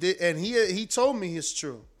 He did, and he told me it's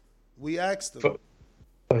true. We asked him.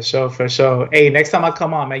 For sure. Hey, next time I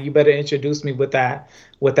come on, man, you better introduce me with that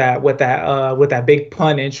big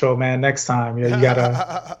pun intro, man. Next time, you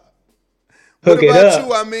gotta hook it up.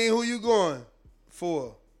 What about you? Who you going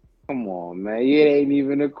for? Come on, man. It ain't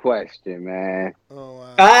even a question, man. Oh,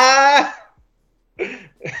 wow.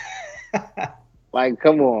 Like,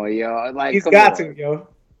 come on, yo. Like, he's got to, yo.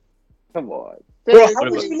 Come on. Bro,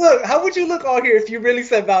 how would you look all here if you really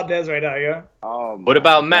said Valdez right now, yo? Oh, what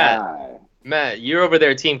about Matt? Matt, you're over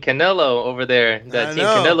there, Team Canelo over there. That Team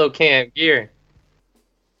Canelo camp gear.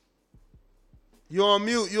 You on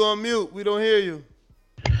mute. We don't hear you.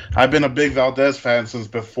 I've been a big Valdez fan since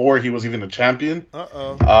before he was even a champion.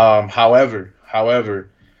 However,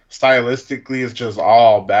 stylistically, it's just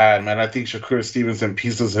all bad, man. I think Shakur Stevenson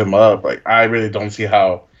pieces him up. Like, I really don't see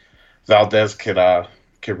how Valdez could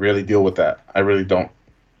really deal with that. I really don't.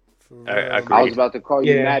 I was about to call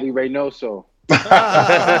you Matty Reynoso.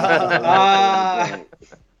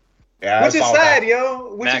 Yeah, which is sad,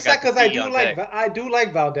 yo. Which is sad because I do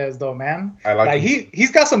like Valdez though, man. I like he's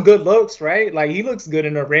got some good looks, right? Like, he looks good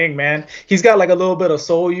in the ring, man. He's got like a little bit of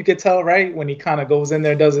soul, you could tell, right? When he kind of goes in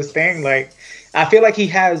there and does his thing. Like, I feel like he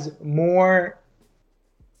has more,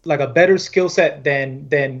 like, a better skill set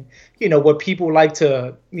than what people like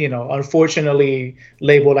to, unfortunately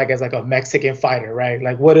label like as like a Mexican fighter, right?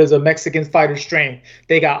 Like, what is a Mexican fighter's strength?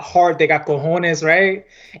 They got heart, they got cojones, right?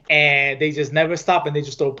 And they just never stop and they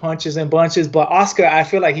just throw punches and bunches. But Oscar, I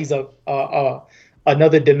feel like he's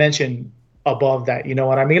another dimension above that. You know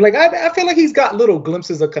what I mean? Like, I feel like he's got little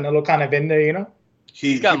glimpses of Canelo kind of in there,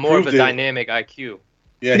 He's got more of a dynamic IQ.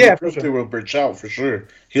 Yeah, he proved it with Burchell for sure.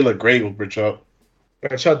 He looked great with Burchell.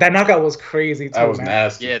 That knockout was crazy too. That was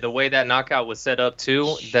nasty. Yeah, the way that knockout was set up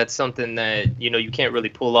too, that's something that you can't really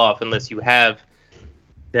pull off unless you have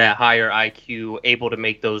that higher IQ, able to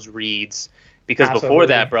make those reads. Because before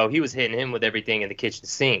that, bro, he was hitting him with everything in the kitchen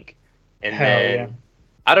sink. And then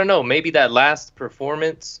I don't know, maybe that last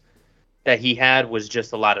performance that he had was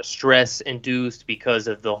just a lot of stress induced because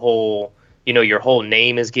of the whole, your whole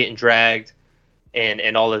name is getting dragged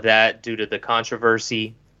and all of that due to the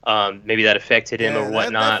controversy. Maybe that affected him or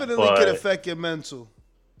whatnot. That definitely could affect your mental.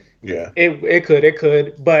 Yeah. It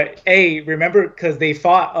could. But hey, remember because he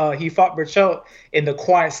fought Berchelt in the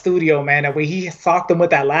quiet studio, man. And when he socked him with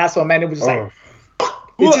that last one, man, it was just like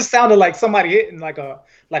it just sounded like somebody hitting like a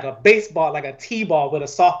baseball, like a T-ball with a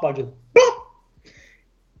softball, just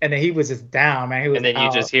and then he was just down, man. He was and then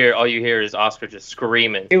all you hear is Oscar just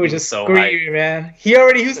screaming. He was just so screaming, hyped. Man.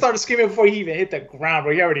 He started screaming before he even hit the ground,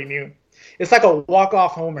 bro. He already knew. It's like a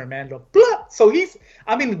walk-off homer, man. So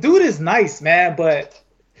the dude is nice, man, but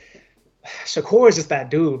Shakur is just that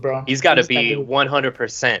dude, bro. He's got to be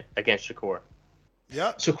 100% against Shakur.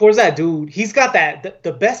 Yeah, Shakur's that dude. He's got that.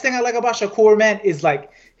 The best thing I like about Shakur, man, is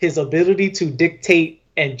like his ability to dictate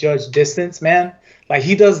and judge distance, man. Like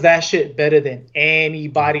he does that shit better than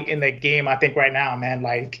anybody in the game, I think, right now, man.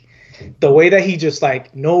 Like the way that he just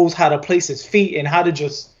like knows how to place his feet and how to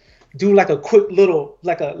just do like a quick little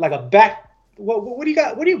like a back. What do you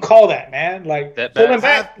got? What do you call that, man? Like pulling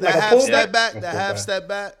back, like a pull step back, the half step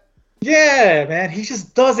back. Yeah, man. He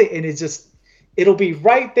just does it, and it'll be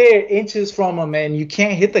right there, inches from him, and you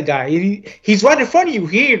can't hit the guy. He's right in front of you.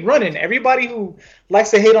 He ain't running. Everybody who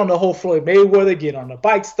likes to hit on the whole Floyd Mayweather, get on the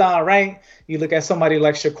bike style, right? You look at somebody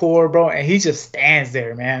like Shakur, bro, and he just stands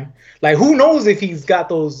there, man. Like, who knows if he's got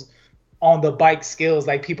those on the bike skills,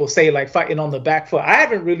 like people say, like fighting on the back foot. I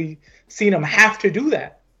haven't really seen him have to do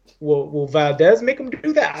that. Will Valdez make him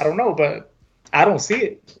do that? I don't know, but I don't see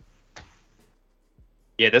it.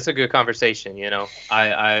 Yeah, that's a good conversation. You know,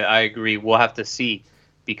 I agree. We'll have to see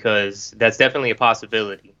because that's definitely a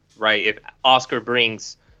possibility, right? If Oscar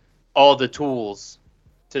brings all the tools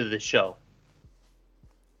to the show.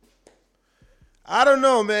 I don't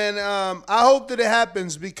know, man. I hope that it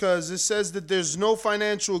happens because it says that there's no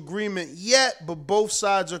financial agreement yet, but both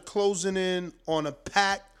sides are closing in on a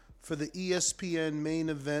pact for the ESPN main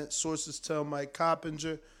event. Sources tell Mike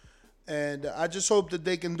Coppinger. And I just hope that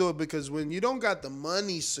they can do it because when you don't got the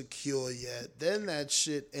money secure yet, then that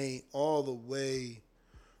shit ain't all the way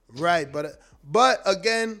right. But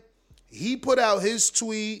again, he put out his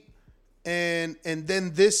tweet and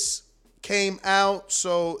then this came out.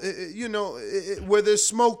 So, where there's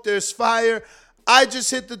smoke, there's fire. I just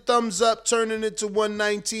hit the thumbs up, turning it to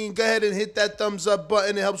 119. Go ahead and hit that thumbs up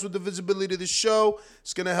button. It helps with the visibility of the show.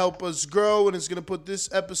 It's going to help us grow, and it's going to put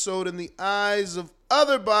this episode in the eyes of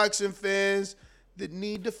other boxing fans that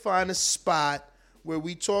need to find a spot where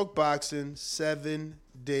we talk boxing 7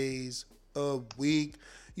 days a week.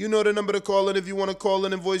 You know the number to call in if you want to call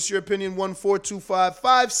in and voice your opinion,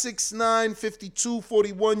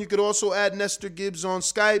 1-425-569-5241. You could also add Nestor Gibbs on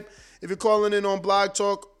Skype. If you're calling in on Blog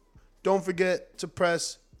Talk, don't forget to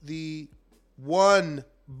press the 1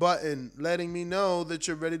 button, letting me know that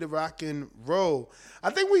you're ready to rock and roll. I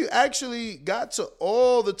think we actually got to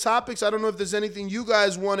all the topics. I don't know if there's anything you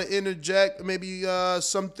guys want to interject, maybe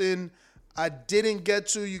something I didn't get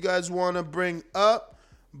to you guys want to bring up.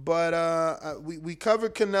 But we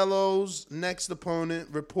covered Canelo's next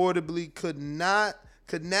opponent. Reportedly could now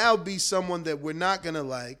be someone that we're not going to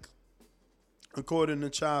like, according to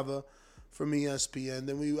Chava from ESPN.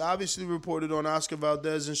 Then we obviously reported on Oscar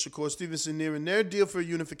Valdez and Shakur Stevenson nearing their deal for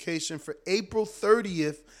unification for April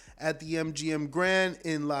 30th at the MGM Grand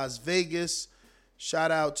in Las Vegas.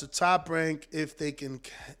 Shout out to Top Rank if they can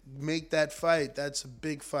make that fight. That's a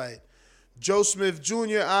big fight. Joe Smith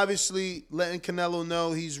Jr. obviously letting Canelo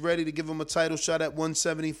know he's ready to give him a title shot at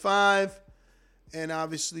 175. And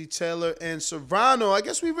obviously Taylor and Serrano. I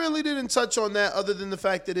guess we really didn't touch on that other than the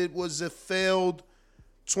fact that it was a failed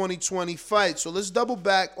 2020 fight. So let's double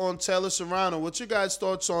back on Taylor Serrano. What's your guys'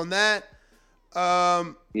 thoughts on that?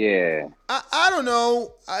 Yeah. I don't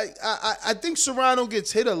know. I think Serrano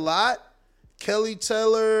gets hit a lot. Kelly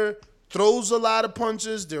Taylor throws a lot of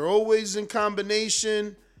punches. They're always in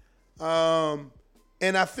combination. And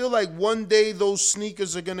I feel like one day those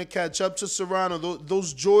sneakers are going to catch up to Serrano.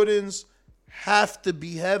 Those Jordans have to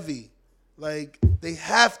be heavy. Like, they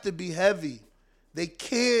have to be heavy. They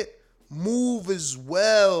can't move as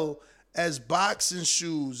well as boxing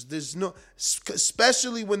shoes. There's no,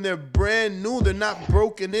 especially when they're brand new, they're not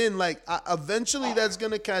broken in. Like, eventually that's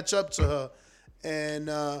going to catch up to her. And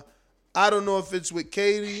I don't know if it's with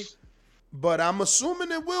Katie, but I'm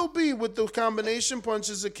assuming it will be with the combination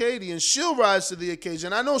punches of Katie, and she'll rise to the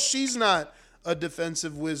occasion. I know she's not a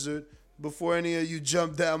defensive wizard before any of you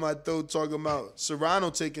jump down my throat talking about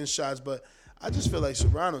Serrano taking shots, but I just feel like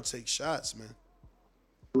Serrano takes shots, man.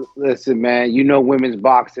 Listen, man, women's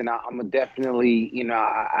boxing, I'm definitely,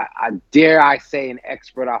 I dare I say an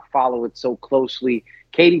expert. I follow it so closely.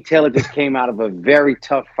 Katie Taylor just came out of a very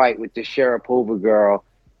tough fight with the Sharapova girl.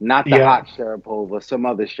 Not the hot Sharapova, some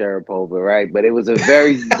other Sharapova, right? But it was a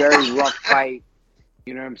very, very rough fight.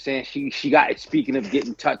 You know what I'm saying? She got, speaking of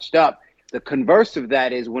getting touched up, the converse of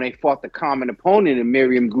that is when they fought the common opponent in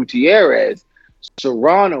Miriam Gutierrez,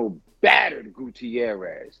 Serrano battered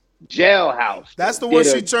Gutierrez. Jailhouse. That's the one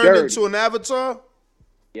she turned into an avatar?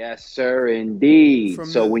 Yes, sir, indeed.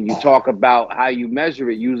 So when you talk about how you measure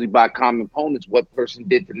it, usually by common opponents, what person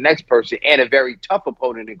did to the next person, and a very tough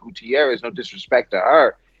opponent in Gutierrez, no disrespect to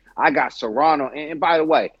her, I got Serrano. And by the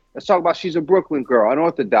way, let's talk about she's a Brooklyn girl,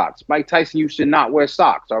 unorthodox. Mike Tyson used to not wear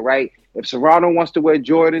socks, all right? If Serrano wants to wear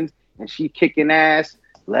Jordans and she kicking ass,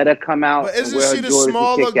 let her come out. But isn't she the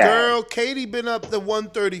smaller girl? Katie been up to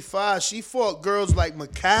 135. She fought girls like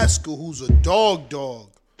McCaskill, who's a dog.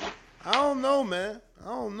 I don't know, man. I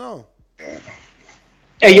don't know.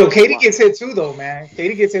 Hey, yo, Katie gets hit too, though, man.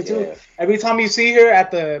 Katie gets hit too. Every time you see her at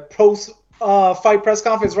the post-fight press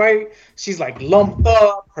conference, right? She's like lumped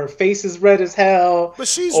up. Her face is red as hell. But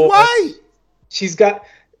she's white. She's got.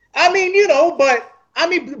 I mean, you know, but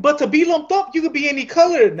to be lumped up, you could be any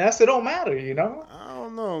color, and it don't matter, you know. I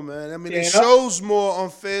don't know, man. I mean, it shows more on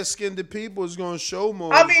fair-skinned people. It's gonna show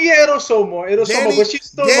more. I mean, yeah, it'll show more. But she's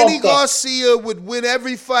still Danny lumped up. Garcia would win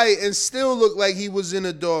every fight and still look like he was in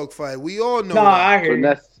a dog fight. We all know. I hear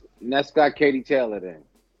you. Ness got Katie Taylor then.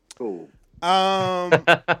 Cool. I'm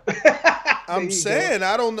saying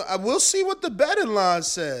I don't know. We'll see what the betting line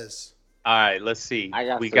says. All right, let's see.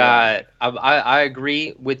 I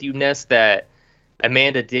agree with you, Ness, that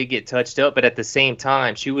Amanda did get touched up, but at the same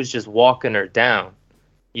time, she was just walking her down.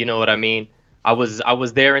 You know what I mean? I was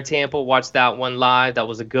there in Tampa, watched that one live. That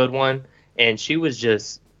was a good one. And she was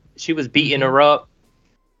beating her up.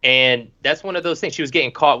 And that's one of those things. She was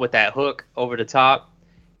getting caught with that hook over the top.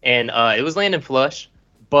 And it was landing flush.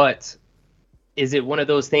 But is it one of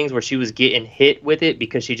those things where she was getting hit with it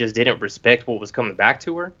because she just didn't respect what was coming back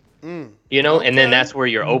to her? You know? Okay. And then that's where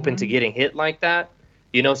you're open to getting hit like that.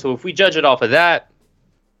 You know, so if we judge it off of that,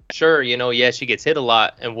 sure, you know, yeah, she gets hit a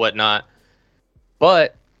lot and whatnot.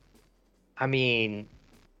 But, I mean,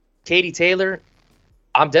 Katie Taylor,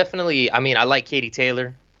 I like Katie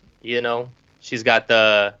Taylor. You know, she's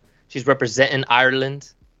representing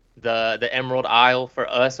Ireland, the Emerald Isle for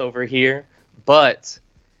us over here. But,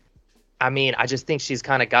 I mean, I just think she's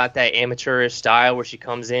kind of got that amateurish style where she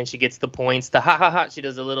comes in, she gets the points, the ha, she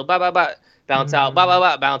does a little ba, bounce out,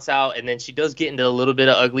 bounce out, and then she does get into a little bit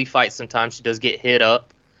of ugly fights sometimes. She does get hit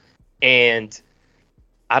up. And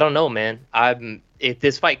I don't know, man. If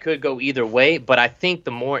this fight could go either way, but I think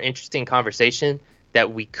the more interesting conversation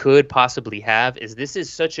that we could possibly have is this is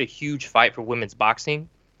such a huge fight for women's boxing.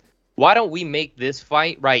 Why don't we make this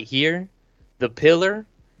fight right here the pillar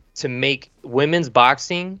to make women's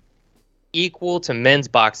boxing equal to men's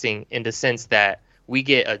boxing in the sense that we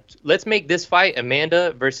get let's make this fight,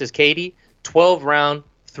 Amanda versus Katie, 12 round,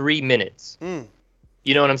 3 minutes.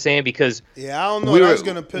 You know what I'm saying? Because I don't know. I was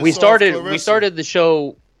gonna piss we started the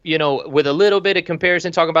show, you know, with a little bit of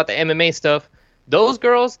comparison, talking about the MMA stuff. Those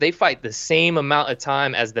girls, they fight the same amount of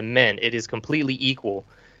time as the men. It is completely equal.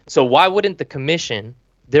 So why wouldn't the commission?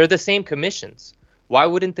 They're the same commissions. Why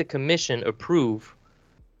wouldn't the commission approve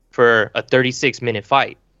for a 36-minute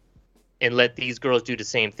fight and let these girls do the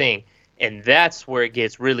same thing? And that's where it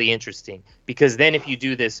gets really interesting, because then if you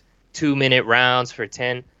do this 2-minute rounds for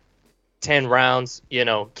 10 rounds, you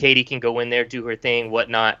know, Katie can go in there, do her thing,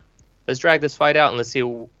 whatnot. Let's drag this fight out and let's see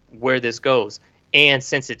where this goes. And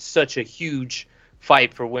since it's such a huge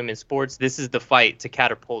fight for women's sports, this is the fight to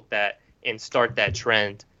catapult that and start that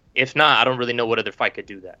trend. If not, I don't really know what other fight could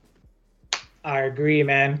do that. I agree,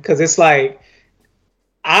 man, because it's like,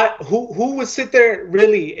 who would sit there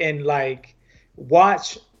really and like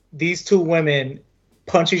watch these two women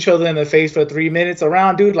punch each other in the face for 3 minutes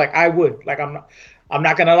around, dude? Like I would. Like I'm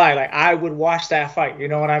not gonna lie, like I would watch that fight. You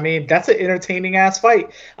know what I mean? That's an entertaining ass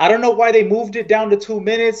fight. I don't know why they moved it down to 2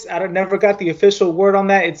 minutes. I never got the official word on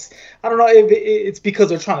that. I don't know if it's because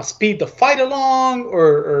they're trying to speed the fight along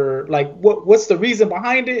or like what's the reason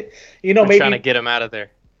behind it? You know, they're maybe trying to get them out of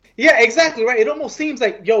there. Yeah, exactly right. It almost seems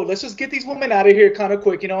like, yo, let's just get these women out of here kind of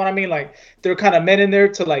quick. You know what I mean? Like they're kind of men in there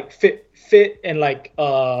to like fit and like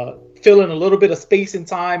fill in a little bit of space and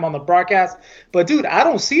time on the broadcast. But dude, I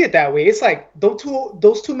don't see it that way. It's like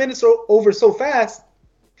those 2 minutes are over so fast.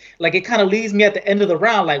 Like it kind of leaves me at the end of the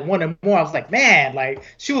round like wanting more. I was like, man, like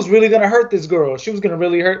she was really gonna hurt this girl. She was gonna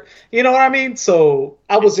really hurt. You know what I mean? So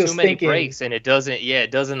I was just thinking, too many breaks, and it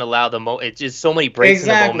doesn't allow it's just so many breaks in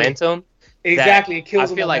the momentum. Exactly, it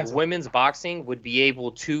kills. I feel like women's boxing would be able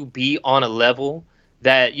to be on a level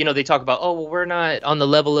that, you know, they talk about, oh, well, we're not on the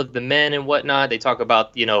level of the men and whatnot. They talk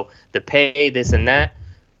about, you know, the pay, this and that.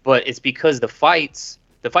 But it's because the fights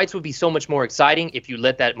The fights would be so much more exciting if you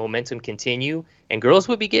let that momentum continue, and girls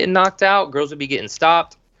would be getting knocked out, girls would be getting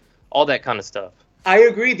stopped, all that kind of stuff. I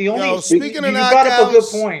agree. The only speaking of you brought up a good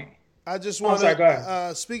knockouts, point. I just want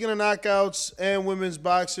to, speaking of knockouts and women's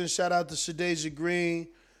boxing, shout out to Shadeja Green,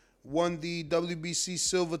 won the WBC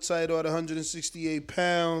silver title at 168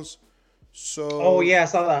 pounds. So, I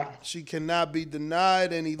saw that. She cannot be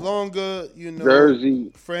denied any longer. You know,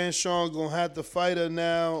 Jersey. Franchon gonna have to fight her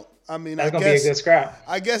now. I mean, That's gonna be a good scrap.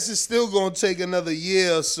 I guess it's still gonna take another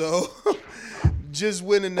year or so. Just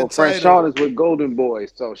winning the title. Franchon is with Golden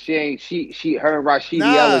Boys, so her and Rashidi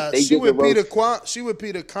Ellis. They she with Peter Kwan. She with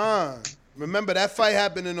Peter Khan. Remember that fight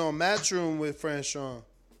happening on Matchroom with Franchon.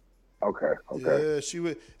 Okay.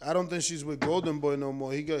 Yeah, I don't think she's with Golden Boy no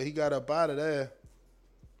more. He got up out of there.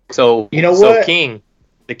 So you know what?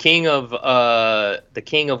 The king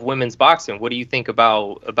of women's boxing. What do you think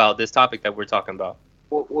about this topic that we're talking about?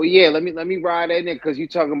 Well, yeah. Let me ride in there because you're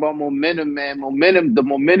talking about momentum, man. The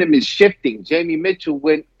momentum is shifting. Jamie Mitchell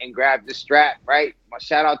went and grabbed the strap, right? My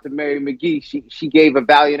shout out to Mary McGee. She gave a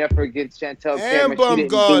valiant effort against Chantel Cameron. She didn't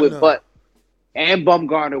do it, and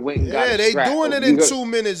Bumgarner went and got the strap. Yeah, they doing it in 2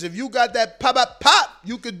 minutes. If you got that pop,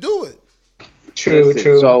 you could do it. True.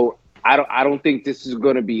 So I don't think this is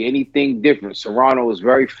going to be anything different. Serrano is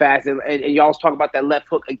very fast, and y'all was talking about that left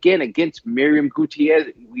hook again against Miriam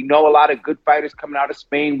Gutierrez. We know a lot of good fighters coming out of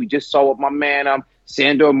Spain. We just saw what my man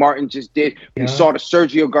Sandor Martin just did. Yeah. We saw the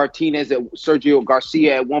Sergio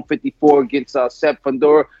Garcia at 154 against Seb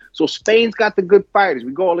Fundora. So Spain's got the good fighters.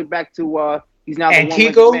 We go all the way back to he's now the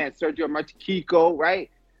one man, Sergio Martin Kiko, right?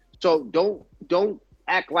 So don't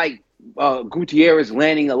act like Gutierrez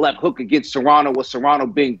landing a left hook against Serrano with Serrano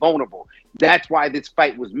being vulnerable. That's why this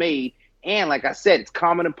fight was made. And like I said, it's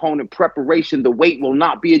common opponent preparation. The weight will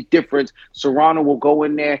not be a difference. Serrano will go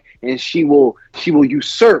in there and she will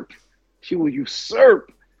usurp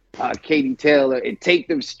Katie Taylor and take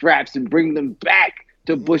them straps and bring them back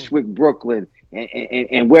to Bushwick, Brooklyn,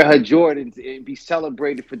 and wear her Jordans and be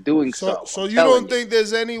celebrated for doing so. So you don't think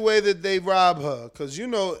there's any way that they rob her? Because you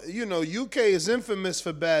know, UK is infamous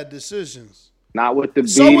for bad decisions. Not with the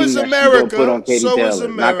beating is America. Put on Katie Taylor. Is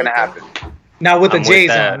America. Not gonna happen. Not with the J's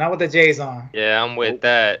on. Not with the J's on. Yeah, I'm with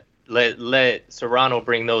that. Let Serrano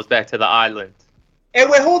bring those back to the island. Hey,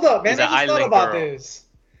 wait, hold up, man. I just thought about this.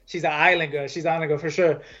 She's an island girl. She's an island girl for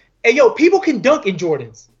sure. Hey, yo, people can dunk in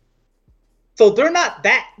Jordans. So they're not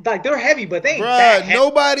that, like, they're heavy, but they ain't that heavy.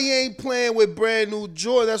 Nobody ain't playing with brand new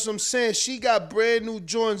Jordans. That's what I'm saying. She got brand new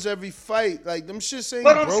Jordans every fight. Like, them shits ain't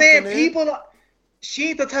broken. But I'm saying she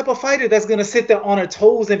ain't the type of fighter that's going to sit there on her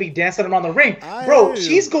toes and be dancing around the ring. Bro,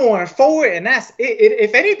 she's going forward, and that's it.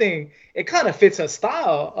 If anything, it kind of fits her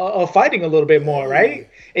style of fighting a little bit more, right?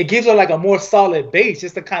 It gives her, like, a more solid base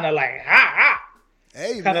just to kind of, like,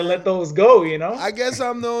 kind of let those go, you know? I guess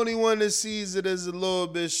I'm the only one that sees it as a little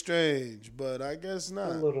bit strange, but I guess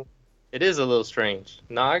not. It is a little strange.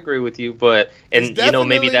 No, I agree with you, but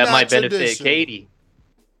maybe that might benefit Katie.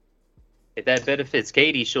 If that benefits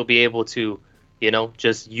Katie, she'll be able to,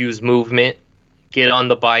 just use movement, get on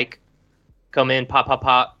the bike, come in,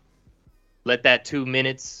 pop, let that 2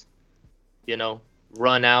 minutes,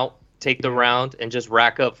 run out, take the round, and just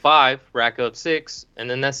rack up 5, rack up 6, and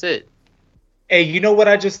then that's it. Hey, you know what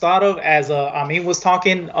I just thought of as Amin was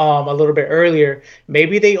talking a little bit earlier?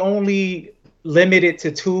 Maybe they only limit it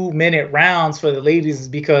to 2-minute rounds for the ladies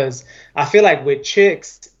because I feel like with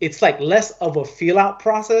chicks, it's like less of a feel out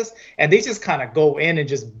process and they just kind of go in and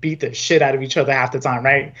just beat the shit out of each other half the time,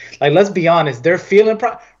 right? Like, let's be honest, they're feeling,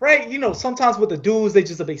 right? Sometimes with the dudes, they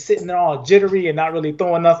just be sitting there all jittery and not really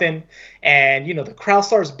throwing nothing. And, the crowd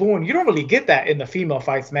starts booing. You don't really get that in the female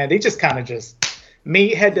fights, man. They just kind of just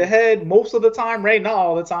meet head to head most of the time, right? Not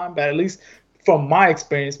all the time, but at least from my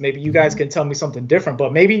experience, maybe you guys can tell me something different.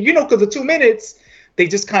 But maybe, because the 2 minutes, they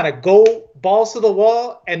just kind of go balls to the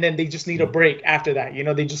wall and then they just need a break after that.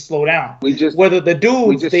 They just slow down. Whether the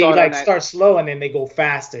dudes, they start slow and then they go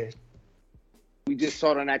faster. We just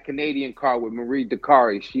saw it on that Canadian card with Marie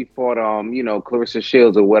Dakari. She fought, Clarissa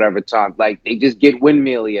Shields or whatever time. Like, they just get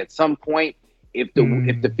windmilly at some point. If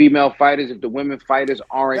the female fighters, if the women fighters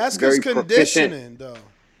aren't very proficient, though.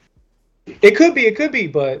 It could be,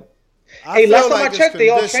 but last time I checked, they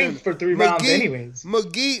all trained for 3 rounds anyways.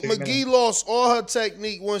 McGee lost all her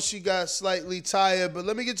technique once she got slightly tired. But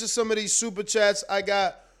let me get to some of these super chats. I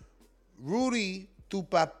got Rudy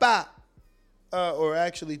Tupapa, or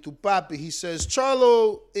actually Tupapi. He says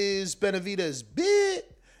Charlo is Benavidez'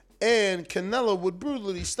 bit, and Canelo would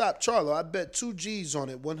brutally stop Charlo. I bet 2 G's on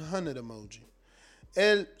it. 100 emoji.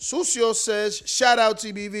 El Sucio says, shout out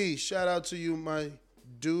TBV. Shout out to you, my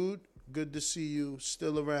dude. Good to see you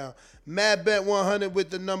still around. Mad Bet 100 with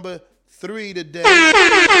the number 3 today.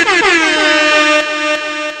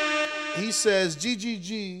 He says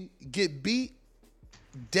GGG get beat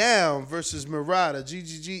down versus Murata.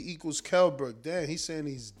 GGG equals Kelbrook. Damn, he's saying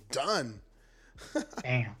he's done.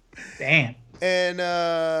 Damn. And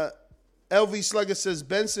LV Slugger says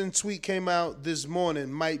Benson tweet came out this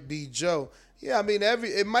morning. Might be Joe. Yeah, I mean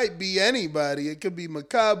it might be anybody. It could be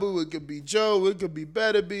Makabu. It could be Joe. It could be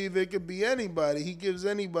Better Beef. It could be anybody. He gives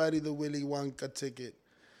anybody the Willy Wonka ticket.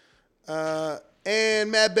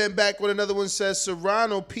 And Mad Ben back with another one says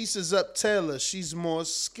Serrano pieces up Taylor. She's more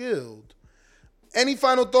skilled. Any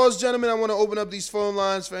final thoughts, gentlemen? I want to open up these phone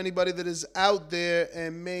lines for anybody that is out there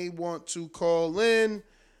and may want to call in.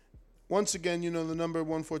 Once again, you know the number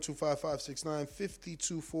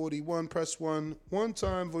 14255695241. Press 1 one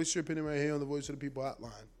time. Voice your opinion right here on the Voice of the People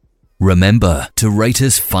hotline. Remember to rate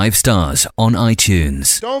us 5 stars on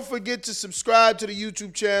iTunes. Don't forget to subscribe to the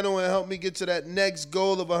YouTube channel and help me get to that next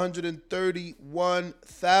goal of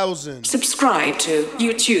 131,000. Subscribe to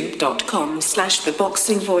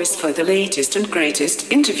youtube.com/theboxingvoice for the latest and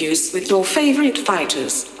greatest interviews with your favorite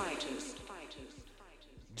fighters.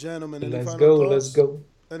 Gentlemen, any Let's final go. thoughts? Let's go.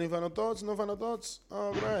 Any final thoughts? No final thoughts?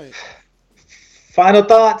 All right. Final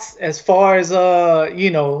thoughts as far as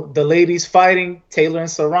the ladies fighting, Taylor and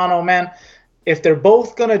Serrano, man. If they're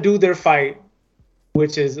both gonna do their fight,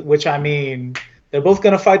 which I mean, they're both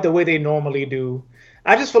gonna fight the way they normally do.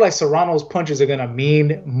 I just feel like Serrano's punches are gonna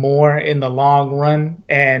mean more in the long run,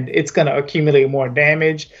 and it's gonna accumulate more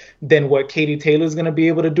damage than what Katie Taylor's gonna be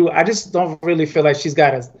able to do. I just don't really feel like she's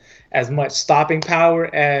got as much stopping power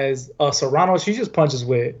as Serrano. She just punches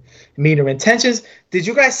with meaner intentions. Did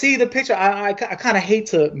you guys see the picture? I kind of hate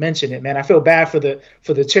to mention it, man. I feel bad for the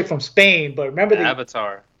chick from Spain, but remember the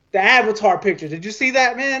Avatar. The Avatar picture. Did you see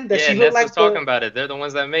that, man? That she Nets looked like was talking about it. They're the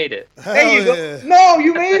ones that made it. There you go. No,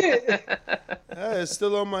 you made it. It's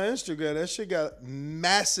still on my Instagram. That shit got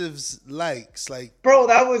massive likes. Like, bro,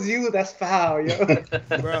 that was you. That's foul, yo.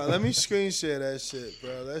 Bro, let me screen share that shit,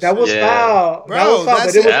 bro. That was foul. Bro, that was foul,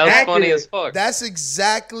 but it was accurate. Funny as fuck. That's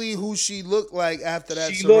exactly who she looked like after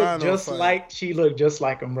that She Serrano looked fight. she looked just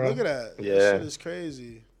like him, bro. Look at that. Yeah. That shit is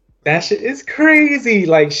crazy. That shit is crazy.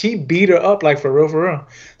 Like, she beat her up, like, for real.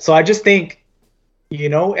 So I just think,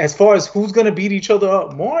 as far as who's gonna beat each other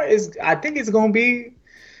up more, I think it's gonna be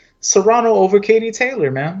Serrano over Katie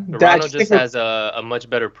Taylor, man. Serrano just has a much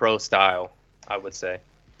better pro style, I would say.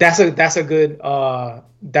 That's a good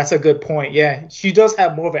point. Yeah, she does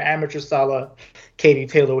have more of an amateur style of Katie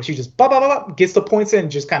Taylor, where she just gets the points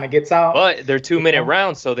in, just kind of gets out. But they're 2-minute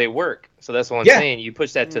rounds, so they work. So that's what I'm saying. You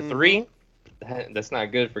push that to 3, that's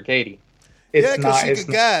not good for Katie. Because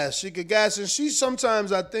she could gas, and she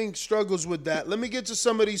sometimes, I think, struggles with that. Let me get to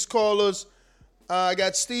some of these callers. I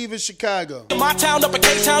got Steve in Chicago. My town up in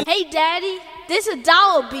K-Town. Hey, Daddy, this a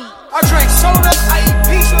dollar beat. I drink soda, I eat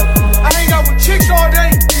pizza, I hang out with chicks all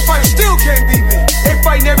day. These fighters still can't beat me. They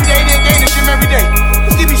fighting every day, they in the gym every day.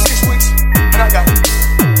 Just give me 6 weeks, and I got it.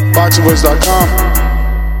 BoxingVoice.com.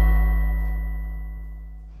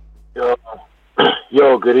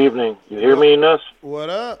 Yo, good evening. You hear me in this? What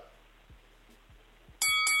up?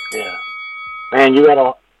 Yeah, man, you got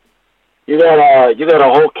a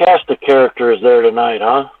whole cast of characters there tonight,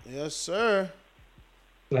 huh? Yes, sir.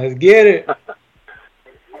 Let's get it.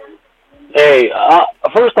 Hey,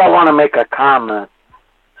 first I want to make a comment.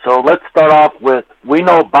 So let's start off with, we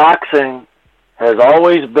know boxing has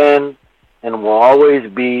always been and will always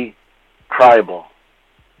be tribal.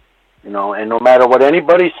 And no matter what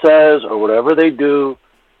anybody says or whatever they do,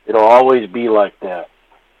 it'll always be like that.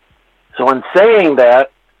 So in saying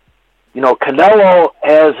that, Canelo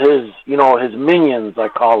has his minions, I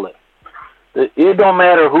call it. It don't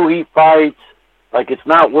matter who he fights. Like, it's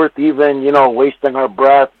not worth even, wasting our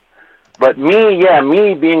breath. But me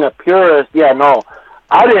being a purist, I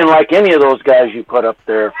didn't like any of those guys you put up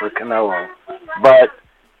there for Canelo. But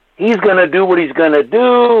he's going to do what he's going to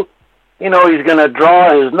do. He's going to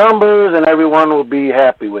draw his numbers, and everyone will be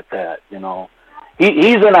happy with that,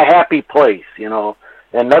 He's in a happy place, and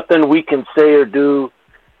nothing we can say or do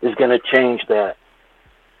is going to change that.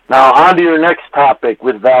 Now, on to your next topic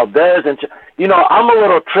with Valdez. And, I'm a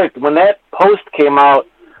little tricked. When that post came out,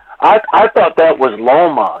 I thought that was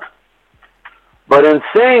Loma. But in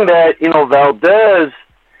saying that, Valdez,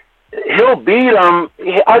 he'll beat him.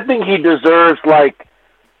 I think he deserves, to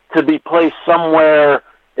be placed somewhere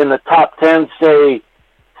in the top 10, say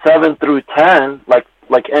 7 through 10, like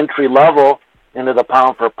entry level into the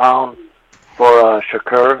pound for pound for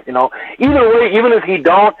Shakur. Either way, even if he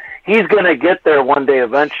don't, he's gonna get there one day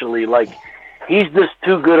eventually. Like, he's just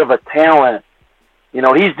too good of a talent You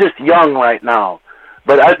know, he's just young right now.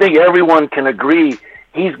 But I think everyone can agree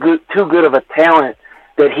he's too good of a talent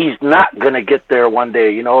that he's not going to get there one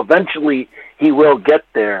day. You know, eventually he will get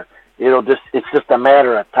there. It's just a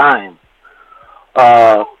matter of time.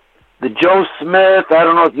 The Joe Smith, I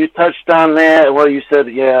don't know if you touched on that. Well, you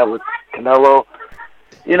said, yeah, with Canelo.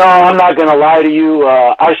 You know, I'm not going to lie to you.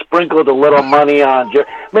 I sprinkled a little money on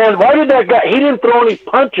Man, why did that guy... He didn't throw any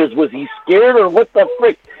punches. Was he scared or what the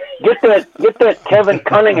frick? Get that Kevin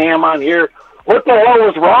Cunningham on here. What the hell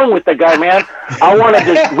was wrong with the guy, man? I wanted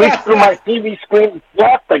to reach through my TV screen and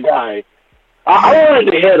slap the guy. I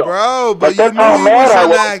wanted to hit him. Bro, but that's you knew how he mad was I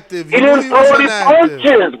was. inactive. He didn't throw any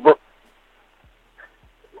punches, bro.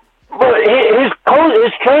 But his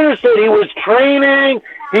trainer said he was training,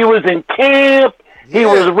 he was in camp, he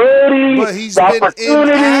was ready. But he's been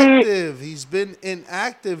inactive. He's been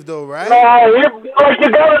inactive, though, right? Like you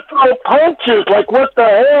gotta throw punches. Like what the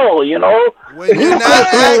hell, you know? When you're not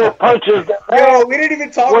throwing punches. Yo, we didn't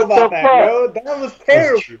even talk about that, yo. That was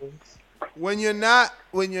terrible. When you're not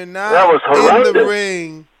in horrendous. the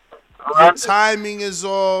ring, your timing is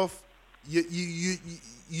off. You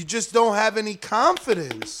just don't have any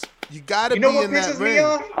confidence. You gotta be in that ring.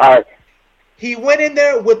 All right. He went in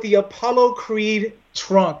there with the Apollo Creed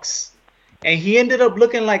trunks, and he ended up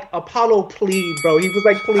looking like Apollo Plead, bro. He was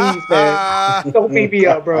like, please, man, don't beat me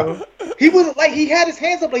up, bro. He was like, he had his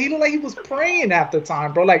hands up, like he looked like he was praying half the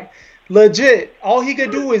time, bro. Like legit, all he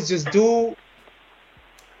could do is just do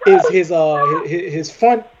his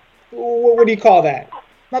front. What do you call that?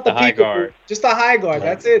 Not the high guard. Just the high guard.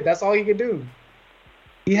 That's it. That's all he could do.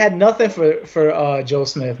 He had nothing for Joe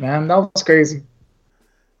Smith, man. That was crazy.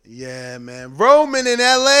 Yeah, man. Roman in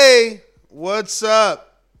LA. What's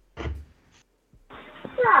up?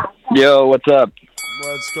 Yo, what's up?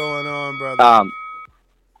 What's going on, brother?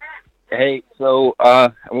 Hey, so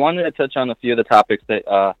I wanted to touch on a few of the topics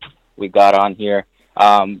that we got on here.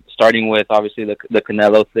 Starting with obviously the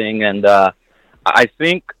Canelo thing, and I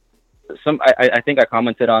think I think I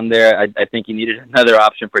commented on there. I think he needed another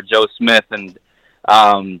option for Joe Smith, and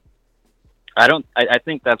I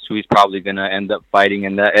think that's who he's probably gonna end up fighting,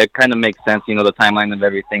 and that it kind of makes sense, you know, the timeline of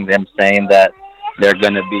everything. Them saying that they're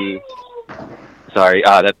gonna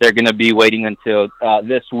be waiting until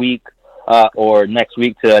this week or next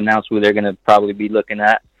week to announce who they're gonna probably be looking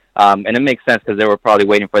at. And it makes sense because they were probably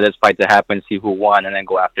waiting for this fight to happen, see who won, and then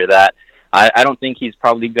go after that. I don't think he's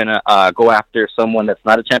probably gonna go after someone that's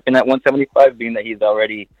not a champion at 175, being that he's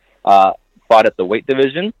already fought at the weight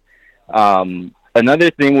division.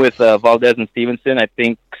 Another thing with Valdez and Stevenson, I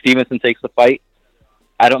think Stevenson takes the fight.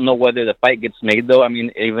 I don't know whether the fight gets made, though. I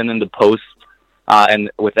mean, even in the post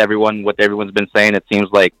and with what everyone's been saying, it seems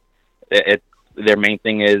like their main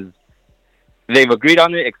thing is they've agreed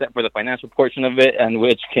on it, except for the financial portion of it, and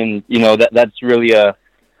which can, you know, that's really a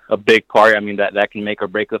big part. I mean, that can make or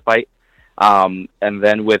break the fight. And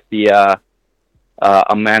then with the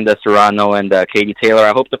Amanda Serrano and Katie Taylor,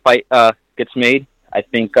 I hope the fight gets made. I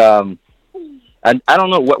think I don't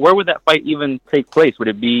know where would that fight even take place. Would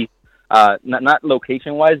it be not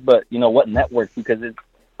location wise, but you know what network? Because it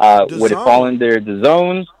would it fall under the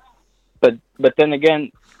zone? But then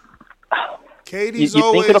again, Katie's you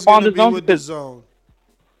always think it upon gonna the zone be with the zone.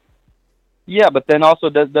 Yeah, but then also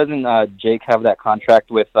doesn't Jake have that contract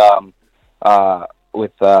with Showtime?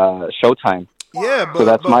 Yeah, but so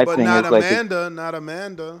that's my but thing. not is Amanda, not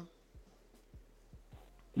Amanda.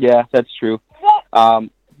 Yeah, that's true.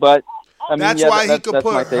 But I mean, that's yeah, why he could that's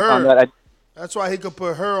my put take on her. that. That's why he could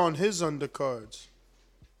put her on his undercards.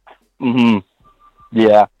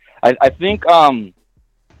 Yeah, I think I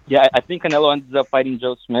think Canelo ends up fighting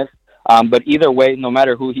Joe Smith. But either way, no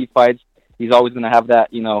matter who he fights, he's always going to have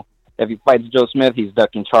that, you know, if he fights Joe Smith, he's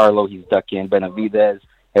ducking Charlo, he's ducking Benavidez,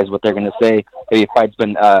 is what they're going to say. If he fights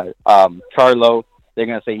Charlo, they're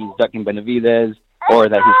going to say he's ducking Benavidez, or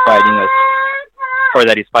that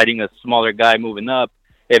he's fighting a smaller guy moving up.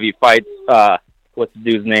 If he fights, what's the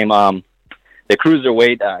dude's name? The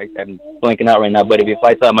cruiserweight, I'm blanking out right now, but if he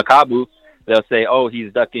fights Makabu, they'll say, oh,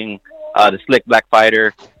 he's ducking the slick black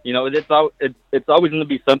fighter. You know, it's always going to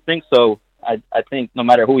be something. So I think no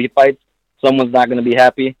matter who he fights, someone's not going to be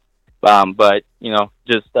happy. But you know,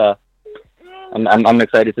 just I'm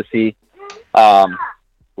excited to see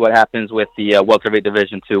what happens with the welterweight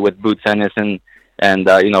division too, with Boots Ennis and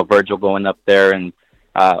you know, Virgil going up there, and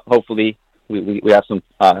hopefully we have some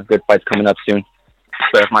good fights coming up soon.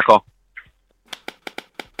 So that's my call.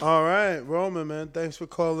 All right, Roman, man, thanks for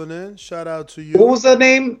calling in. Shout out to you. What was the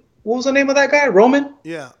name of that guy? Roman?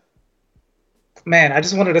 Yeah. Man, I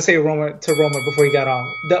just wanted to say Roman before he got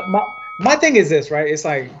on. My thing is this, right? It's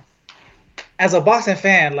like, as a boxing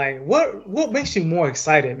fan, like what makes you more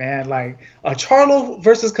excited, man? Like a Charlo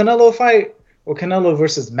versus Canelo fight or Canelo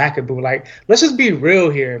versus Makabu? Like, let's just be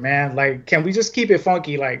real here, man. Like, can we just keep it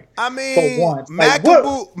funky? Like, I mean, for once,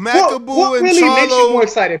 Makabu what and really Charlo makes you more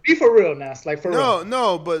excited? Be for real, Nas. Like, for real.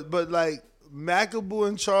 No, but like Makabu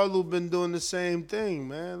and Charlo been doing the same thing,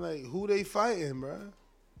 man. Like, who they fighting, bro?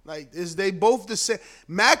 Like, is they both the same?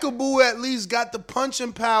 Makabu at least got the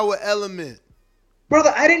punching power element.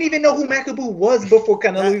 Brother, I didn't even know who Makabu was before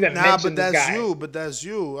Canelo even mentioned this guy. But that's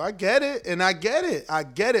you. I get it, and I get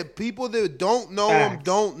it. People that don't know him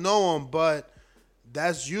don't know him, but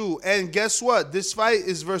that's you. And guess what? This fight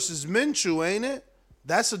is versus Minshew, ain't it?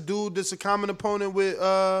 That's a dude that's a common opponent with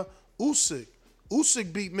Usyk.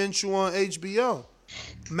 Usyk beat Minshew on HBO.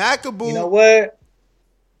 Makabu. You know what?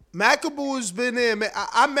 Makabu has been there.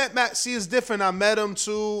 I met Mac. See, it's different. I met him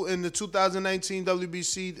too in the 2019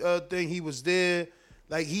 WBC thing. He was there.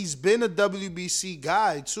 Like, he's been a WBC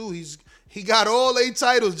guy too. He got all 8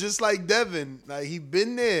 titles just like Devin. Like, he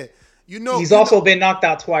been there. You know, he's also been knocked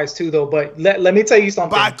out twice too, though. But let me tell you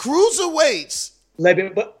something. By cruiserweights.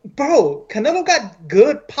 But bro, Canelo got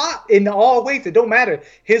good pop in all weights. It don't matter.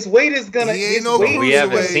 His weight is gonna. He ain't no cruiserweight. We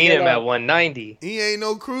haven't seen him at 190. He ain't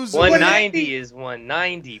no cruiserweight. 190 is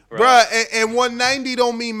 190, bro. Bruh, and 190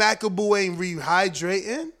 don't mean Makabu ain't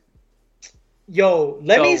rehydrating. Yo,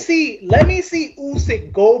 let me see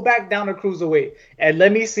Usyk go back down to cruiserweight, and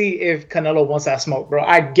let me see if Canelo wants that smoke, bro.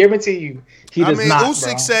 I guarantee you, he does not.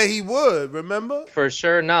 Usyk said he would. Remember? For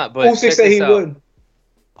sure not. But Usyk said he would.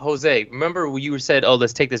 Jose, remember when you said, "Oh,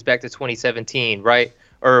 let's take this back to 2017," right?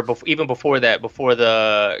 Or even before that, before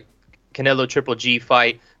the Canelo Triple G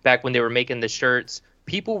fight, back when they were making the shirts,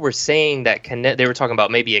 people were saying that they were talking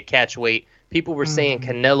about maybe a catch weight. People were saying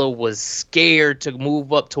Canelo was scared to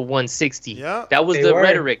move up to 160. Yeah, that was the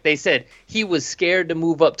rhetoric. They said he was scared to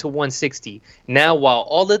move up to 160. Now, while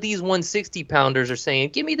all of these 160 pounders are saying,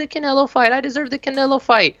 "Give me the Canelo fight. I deserve the Canelo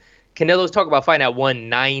fight," Canelo's talking about fighting at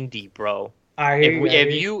 190, bro.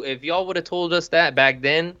 If y'all would have told us that back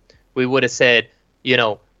then, we would have said,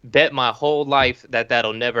 bet my whole life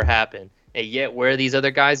that'll never happen. And yet, where are these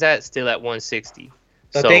other guys at? Still at 160.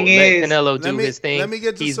 The thing is, let Canelo do his thing.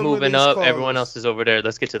 He's moving up. Callers. Everyone else is over there.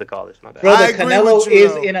 Let's get to the callers. My bad. Brother, Canelo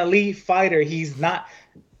is an elite fighter. He's not.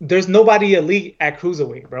 There's nobody elite at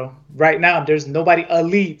cruiserweight, bro. Right now, there's nobody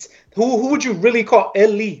elite. Who would you really call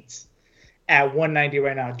elite at 190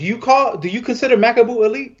 right now? Do you consider Makabu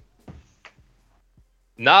elite?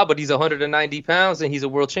 Nah, but he's 190 pounds and he's a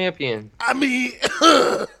world champion. I mean,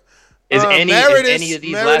 is any of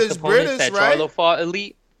these last opponents British, that right? Charlo fought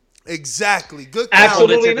elite? Exactly. Good.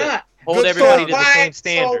 Absolutely not. Hold everybody to the same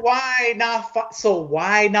standard. So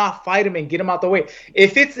why not fight him and get him out the way?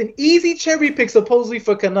 If it's an easy cherry pick supposedly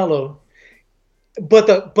for Canelo, but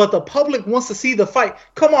the public wants to see the fight.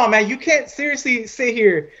 Come on, man. You can't seriously sit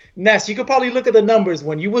here, Ness. You could probably look at the numbers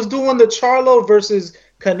when you was doing the Charlo versus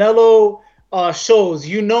Canelo shows.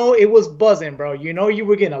 It was buzzing, bro. You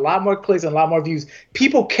were getting a lot more clicks and a lot more views.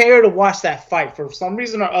 People care to watch that fight for some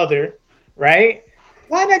reason or other, right?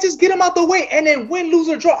 Why not just get him out the way and then win, lose,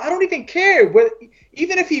 or draw? I don't even care.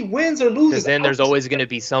 Even if he wins or loses. Because then there's always going to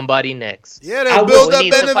be somebody next. Yeah, they build up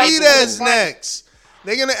Benavidez next.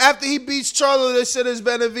 They're going to, after he beats Charlo, they said it's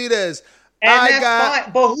Benavidez. And that's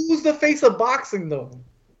fine. But who's the face of boxing, though?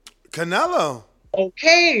 Canelo.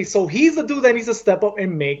 Okay, so he's the dude that needs to step up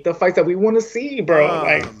and make the fights that we want to see, bro.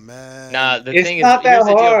 Man. Nah, the thing is, not that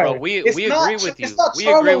hard. Deal, bro. We agree with you.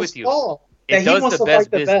 We agree with you. It does the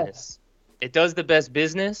best business. It does the best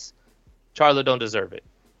business. Charlo don't deserve it.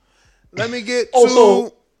 Let me get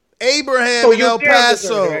to Abraham in El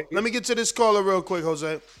Paso. Right? Let me get to this caller real quick,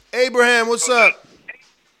 Jose. Abraham, what's up?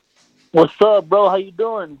 What's up, bro? How you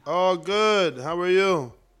doing? All good. How are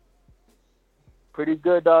you? Pretty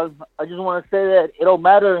good, dog. I just want to say that it don't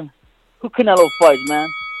matter who Canelo fights, man.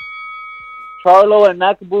 Charlo and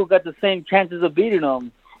Makabu got the same chances of beating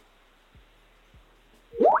him.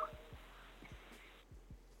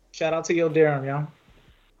 Shout out to Yo Durham, yo.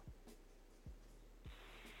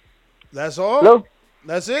 That's all? Hello?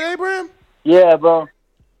 That's it, Abraham? Yeah, bro.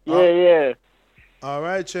 Yeah. All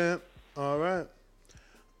right, champ. All right.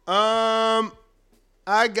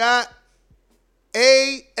 I got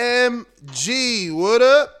AMG. What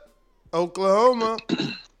up? Oklahoma.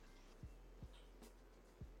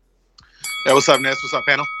 Yeah, what's up, Ness? What's up,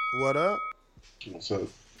 panel? What up? What's up?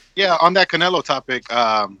 Yeah, on that Canelo topic,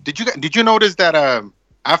 did you notice that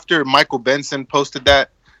after Michael Benson posted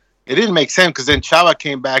that, it didn't make sense because then Chava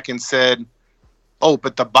came back and said, "Oh,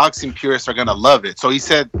 but the boxing purists are gonna love it." So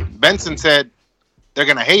Benson said they're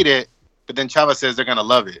gonna hate it, but then Chava says they're gonna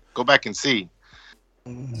love it. Go back and see.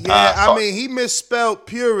 Yeah, I mean, he misspelled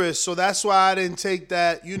purist, so that's why I didn't take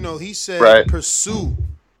that. You know, he said Right. pursuit.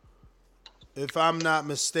 If I'm not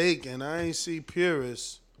mistaken, I ain't see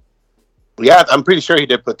purist. Yeah, I'm pretty sure he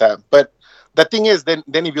did put that. But the thing is, then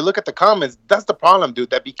if you look at the comments, that's the problem, dude.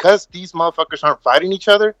 That because these motherfuckers aren't fighting each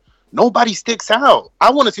other, nobody sticks out. I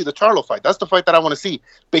want to see the Charlo fight. That's the fight that I want to see.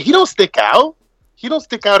 But he don't stick out. He don't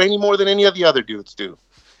stick out any more than any of the other dudes do.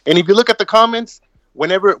 And if you look at the comments,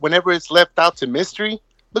 whenever it's left out to mystery,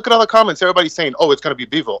 look at all the comments. Everybody's saying, "Oh, it's gonna be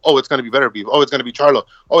Bivol. Oh, it's gonna be better Bivol. Oh, it's gonna be Charlo.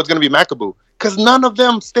 Oh, it's gonna be Makabu." Because none of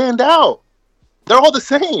them stand out. They're all the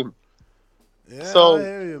same. Yeah, So I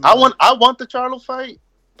hear you, man. I want the Charlo fight,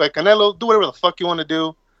 but Canelo, do whatever the fuck you want to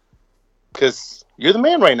do, because you're the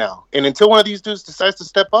man right now. And until one of these dudes decides to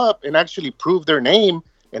step up and actually prove their name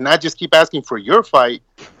and not just keep asking for your fight,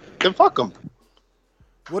 then fuck them.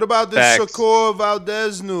 What about the Facts. Shakur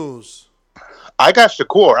Valdez news? I got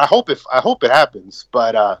Shakur. I hope it happens,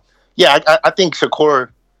 but yeah, I think Shakur.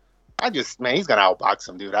 He's gonna outbox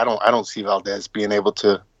him, dude. I don't see Valdez being able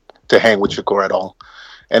to hang with Shakur at all.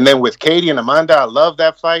 And then with Katie and Amanda, I love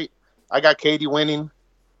that fight. I got Katie winning,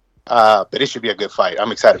 but it should be a good fight.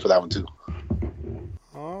 I'm excited for that one too.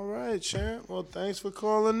 All right, champ. Well, thanks for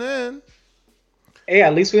calling in. Hey,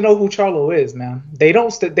 at least we know who Charlo is, man. They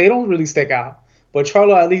don't really stick out. But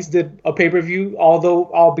Charlo at least did a pay-per-view,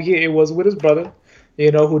 albeit it was with his brother,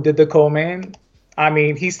 who did the co-man. I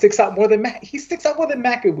mean, he sticks out more than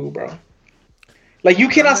Makabu, bro. Like, you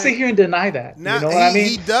cannot sit here and deny that. Nah, you know what I mean?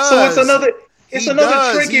 he does. So it's He another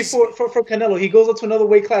does. trinket for Canelo. He goes up to another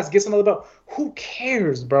weight class, gets another belt. Who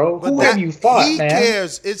cares, bro? Who have you fought, he man?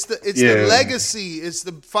 cares. It's the legacy. It's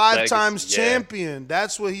the 5 times Legacy, yeah. champion.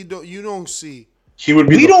 That's what you don't see.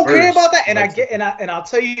 We don't care about that, and I'll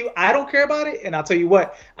tell you, I don't care about it, and I'll tell you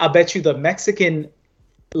what, I bet you the Mexican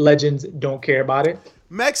legends don't care about it.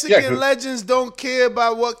 Mexican legends don't care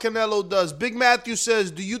about what Canelo does. Big Matthew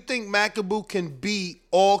says, do you think Makabu can beat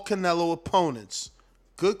all Canelo opponents?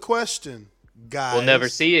 Good question, guys. We'll never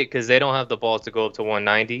see it because they don't have the balls to go up to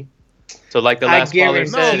 190. So like the last caller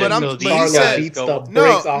said,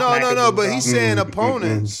 but he's saying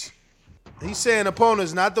opponents. He's saying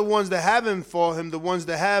opponents, not the ones that haven't fought him, the ones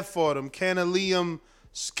that have fought him. Callum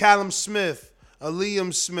Smith, a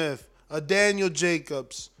Liam Smith, a Daniel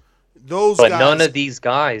Jacobs. Those but guys. none of these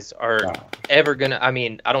guys are ever gonna. I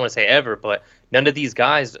mean, I don't want to say ever, but none of these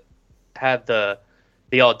guys have the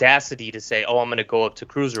audacity to say, "Oh, I'm gonna go up to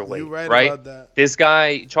cruiserweight." You're right about that. This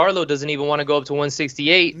guy Charlo doesn't even want to go up to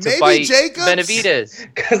 168 to Maybe fight Jacobs? Benavidez.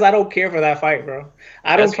 Because I don't care for that fight, bro.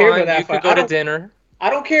 I That's don't care fine. for that You fight. could go to dinner. I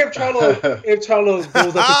don't care if Charlo goes up to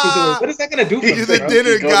cruiserweight. What is that gonna do for You're me, the bro?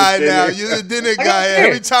 dinner guy now. You're the dinner I don't guy. care.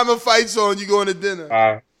 Every time a fight's on, you going to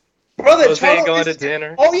dinner. Brother, Jose Charlo going is- to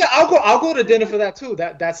dinner. Oh yeah, I'll go to dinner for that too.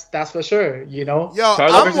 That's for sure. Yo, Charlo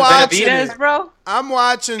I'm versus watching Benavidez, it. bro. I'm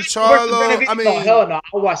watching Charlo. I mean, no, hell no,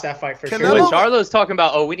 I'll watch that fight for But sure. Charlo's talking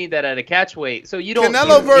about, oh, we need that at a catch weight. So you don't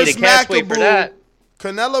Canelo need versus a catch weight for that.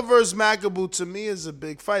 Canelo versus Makabu to me is a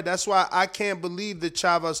big fight. That's why I can't believe that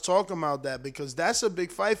Chava's talking about that, because that's a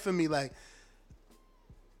big fight for me. Like,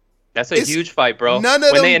 That's a huge fight, bro. None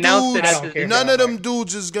of when them they announced dudes, it, none of them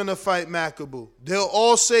dudes is gonna fight Makabu. They'll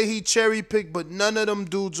all say he cherry picked, but none of them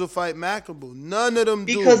dudes will fight Makabu. None of them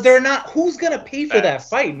Because dudes. they're not. Who's gonna pay for that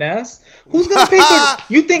fight, Ness? Who's gonna pay for?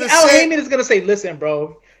 You think The Al same- Heyman is gonna say, "Listen,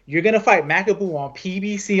 bro, you're gonna fight Makabu on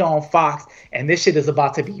PBC on Fox, and this shit is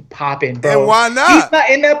about to be popping, bro." And why not? He's not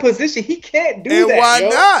in that position. He can't do And that. why yo.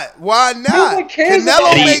 not? Why not? one cares Canelo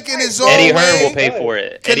about making his own Eddie way. Hearn will pay for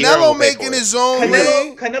it. Eddie Hearn Canelo will pay making for it. his own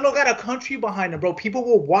way. Canelo got a country behind him, bro. People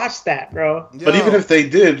will watch that, bro. But even if they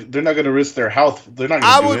did, they're not going to risk their health. They're not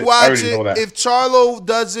going I to do would it. I watch already know it. that. If Charlo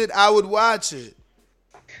does it, I would watch it.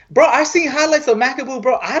 Bro, I seen highlights of Makabu,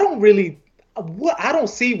 bro. I don't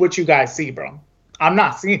see what you guys see, bro. I'm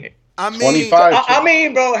not seeing it. I mean, 25. I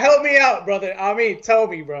mean, bro, help me out, brother. I mean, tell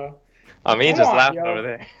me, bro. I mean, Come just on, laughing yo. over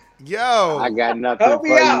there. Yo, I got nothing Help for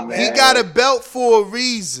me you, out, man. he got a belt for a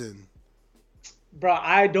reason. Bro,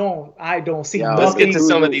 I don't see Yo, nothing. Let's get to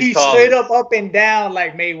some of these He's callers. straight up and down,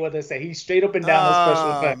 like Mayweather said. He's straight up and down with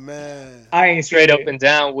special effect. Man. I ain't Straight seen up it. and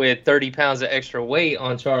down with 30 pounds of extra weight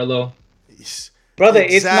on Charlo. Brother,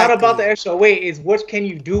 it's not Exactly. about the extra weight. It's what can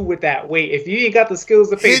you do with that weight. If you ain't got the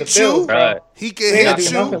skills to pay Hit the bills, you. bro. Right. He can They ain't hit do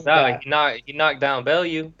you. nothing with that. He knocked down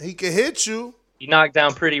Bellew. He can hit you. He knocked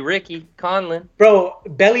down Pretty Ricky Conlon. Bro,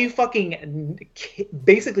 Belly fucking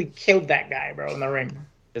basically killed that guy, bro, in the ring.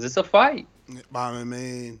 Because it's a fight. I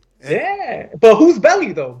mean, Yeah, but who's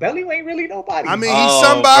Belly though? Belly ain't really nobody. I mean, Oh, he's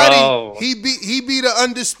somebody. bro. He beat the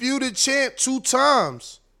undisputed champ 2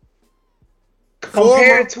 times.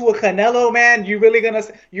 compared to a Canelo, man, you really gonna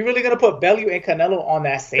put Bellew and Canelo on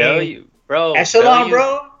that same Bellew, bro. echelon,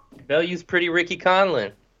 bro? Bellew's pretty Ricky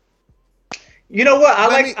Conlon. You know what?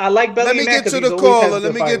 I like Bellew. Let me get to the caller.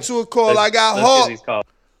 Let me get to a call. I got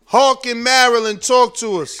Hawk in Maryland. Talk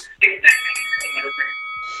to us.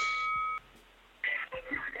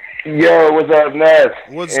 Yo, what's up, Ness?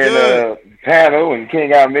 What's good? Panel and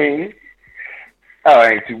King Amin. Oh,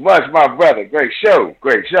 ain't too much, my brother. Great show.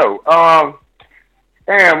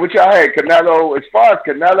 Damn, what y'all had? Canelo, as far as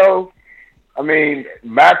Canelo, I mean,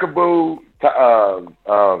 Macaboo,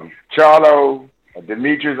 Charlo,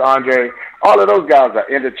 Demetrius, Andre, all of those guys are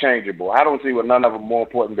interchangeable. I don't see what none of them more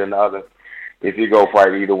important than the other if you go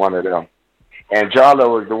fight either one of them. And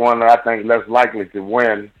Charlo is the one that I think less likely to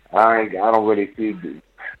win. I don't really see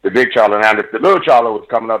the big Charlo. Now, if the little Charlo was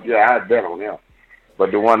coming up, yeah, I'd bet on him.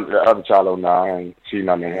 But the other Charlo, no, I ain't seen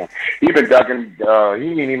nothing in him. He been ducking. He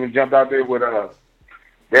ain't even jumped out there with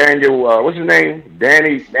Daniel. What's his name?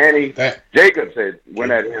 Danny Jacobs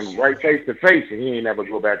went at him right face to face, and he ain't never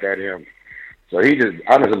go back at him. So he just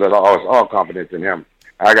honestly lost all confidence in him.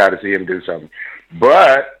 I got to see him do something.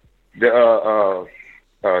 But the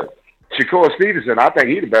Shakur Stevenson, I think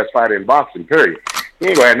he's the best fighter in boxing. Period. He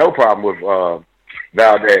ain't gonna have no problem with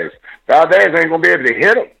Valdez. Valdez ain't gonna be able to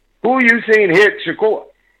hit him. Who you seen hit Shakur?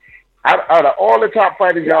 Out of all the top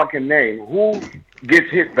fighters y'all can name, who gets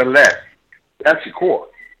hit the less? That's Shakur.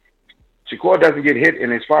 Shakur doesn't get hit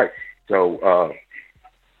in his fight. So,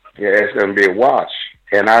 yeah, it's going to be a wash.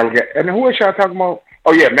 And who is y'all talking about?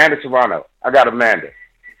 Oh, yeah, Amanda Serrano. I got Amanda.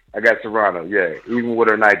 I got Serrano, yeah, even with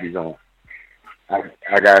her Nikes on.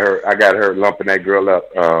 I got her lumping that girl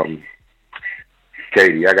up.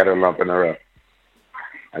 Katie, I got her lumping her up.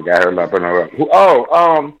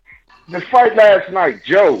 The fight last night,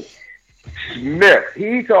 Joe Smith.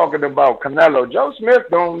 He talking about Canelo. Joe Smith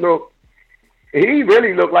he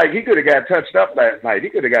really looked like he could have got touched up last night. He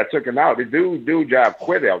could have got taken out. The dude job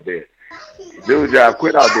quit out there.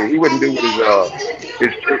 He wouldn't do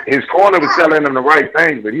his corner was telling him the right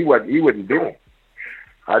thing, but he wouldn't do them.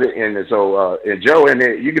 And Joe in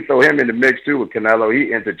there, you can throw him in the mix too with Canelo.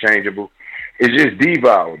 He interchangeable. It's just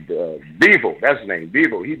Bevo, that's his name,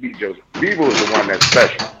 Bevo. He beat Joseph. Bevo is the one that's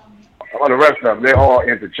special. All the rest of them, they're all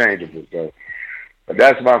interchangeable. So, but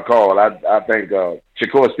that's my call. I think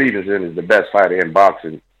Shakur Stevenson is the best fighter in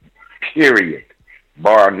boxing, period,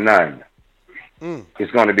 bar none.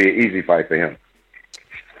 It's going to be an easy fight for him.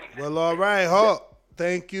 Well, all right, Hawk.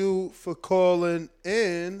 Thank you for calling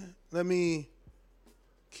in. Let me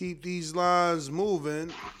keep these lines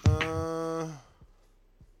moving.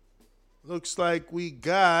 Looks like we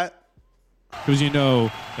got... Because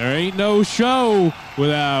there ain't no show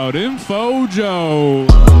without Info Joe.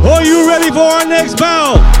 Are you ready for our next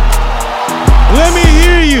bout? Let me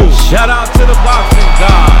hear you. Shout out to the boxing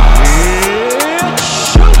god.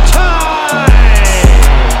 It's showtime.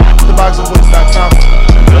 TheBoxingVoice.com.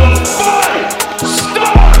 The fight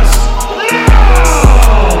starts now.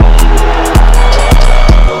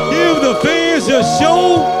 Give the fans a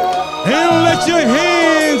show and let your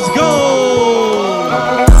hands go.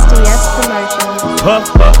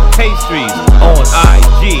 Puff Pastries on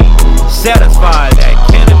IG. Satisfy that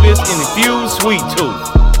cannabis-infused sweet tooth.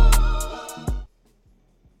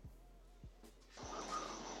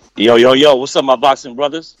 Yo, what's up, my boxing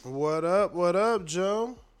brothers? What up,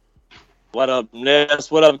 Joe? What up,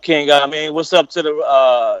 Ness? What up, King? What's up to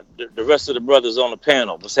the rest of the brothers on the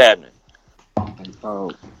panel? What's happening?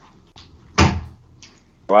 Oh.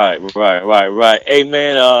 Right. Hey,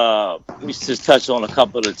 man, let me just touch on a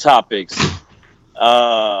couple of the topics.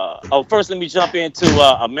 First, let me jump into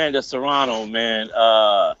Amanda Serrano, man.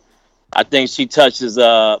 I think she touches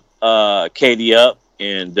Katie up,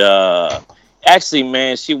 and actually,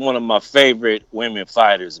 man, she one of my favorite women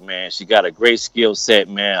fighters, man. She got a great skill set,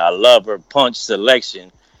 man. I love her punch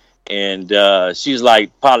selection, and she's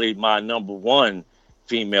like probably my number one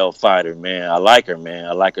female fighter, man. I like her, man.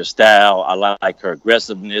 I like her style. I like her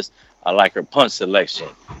aggressiveness. I like her punch selection.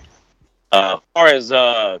 As far as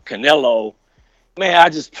Canelo, man, I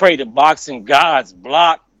just pray the boxing gods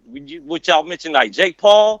block, what y'all mentioned, like Jake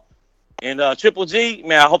Paul and Triple G.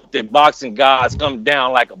 Man, I hope the boxing gods come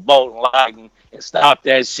down like a bolt of lightning and stop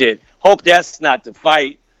that shit. Hope that's not the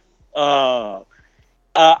fight. Out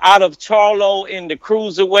of Charlo in the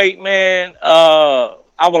cruiserweight, man,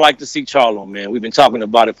 I would like to see Charlo, man. We've been talking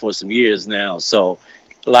about it for some years now. So,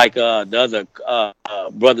 like the other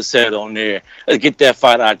brother said on there, let's get that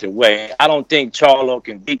fight out the way. I don't think Charlo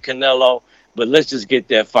can beat Canelo, but let's just get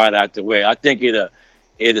that fight out the way. I think it'll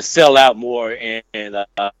sell out more, and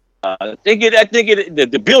I think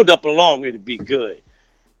the build up along it'll be good.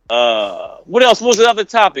 What else was the other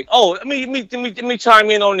topic? Oh, let me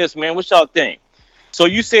chime in on this, man. What y'all think? So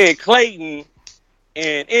you said Clayton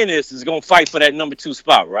and Ennis is gonna fight for that number 2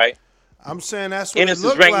 spot, right? I'm saying that's what Ennis it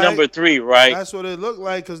looked is ranked like. number 3, right? That's what it looked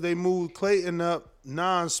like because they moved Clayton up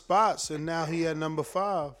 9 spots, and now he at number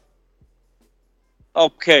 5.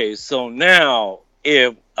 Okay, so now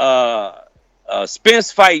if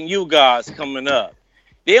Spence fighting you guys coming up,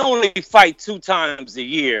 they only fight 2 times a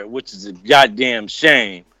year, which is a goddamn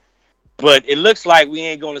shame. But it looks like we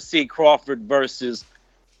ain't gonna see Crawford versus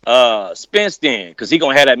Spence then, because he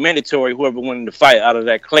gonna have that mandatory whoever won the fight out of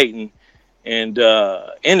that Clayton and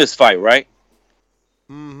in this fight, right?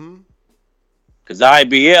 Mm-hmm. Because the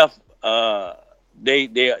IBF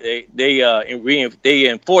they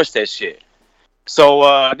enforce that shit.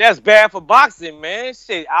 So that's bad for boxing, man.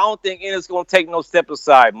 Shit, I don't think Ennis gonna take no step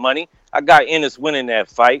aside money. I got Ennis winning that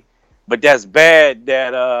fight, but that's bad.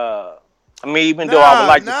 That even though I would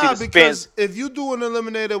like to see the because Spence. if you do an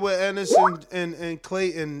eliminator with Ennis and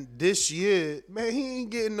Clayton this year, man, he ain't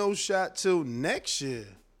getting no shot till next year.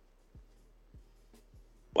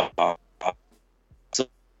 Where'd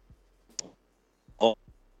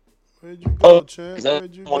you go, champ?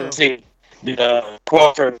 Where'd you go? See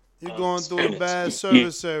Crawford. You're going through a bad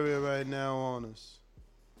service area right now on us.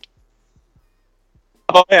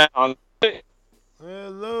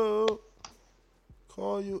 Hello.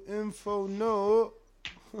 Call you info no.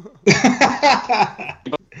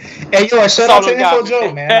 Hey, yo, shout out to Info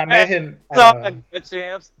Joe, man. I met him.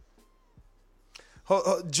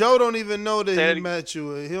 Joe don't even know that he met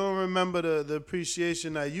you. He don't remember the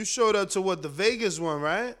appreciation night. You showed up to what, the Vegas one,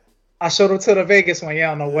 right? I showed up to the Vegas one,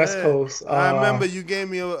 on the West Coast. I remember you gave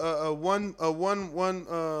me a one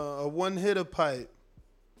hitter pipe.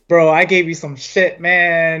 Bro, I gave you some shit,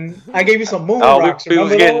 man. I gave you some moon rocks. We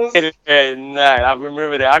was Remember those? getting at night. I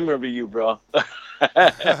remember that. I remember you, bro.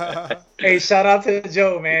 Hey, shout out to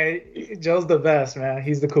Joe, man. Joe's the best, man.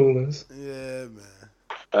 He's the coolest. Yeah,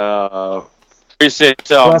 man. Appreciate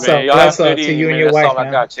y'all, man. Y'all have a good to evening, you and man. your That's wife, all man.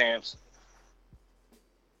 I got, champs.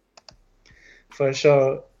 For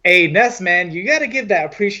sure. Hey, Ness, man, you got to give that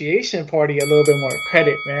appreciation party a little bit more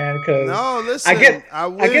credit, man. Cause no, listen, I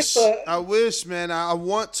wish, man. I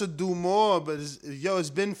want to do more, but it's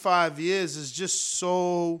been 5 years. It's just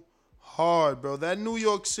so hard, bro. That New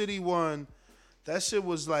York City one, that shit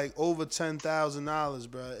was like over $10,000,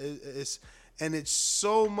 bro. It's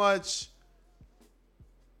so much.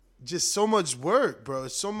 Just so much work, bro.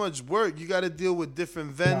 It's so much work. You got to deal with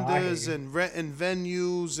different vendors and renting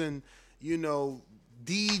venues and,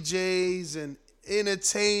 DJs and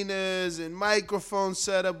entertainers and microphone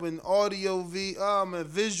setup and audio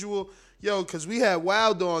visual. Because we had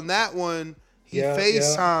Wilder on that one. He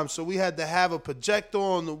FaceTime, so we had to have a projector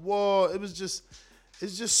on the wall. It's just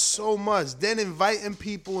so much. Then inviting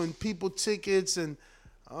people and people tickets and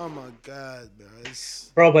oh my God, bro.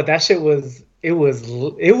 Bro, but that shit was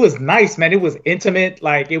nice, man. It was intimate.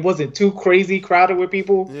 Like, it wasn't too crazy crowded with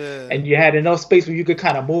people. Yeah. And you had enough space where you could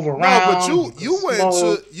kind of move around. No, but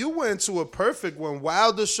you went to a perfect one.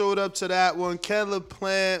 Wilder showed up to that one. Caleb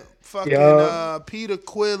Plant, Peter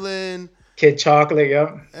Quillen. Kid Chocolate,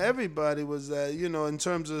 Everybody was there. In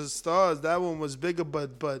terms of stars, that one was bigger.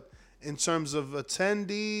 But in terms of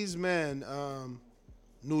attendees, man,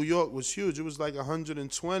 New York was huge. It was like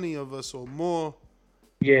 120 of us or more.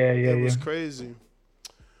 Yeah. It was crazy.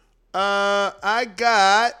 I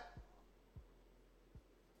got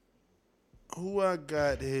who I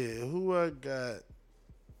got here.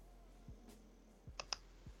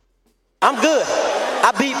 I'm good.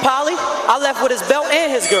 I beat Polly. I left with his belt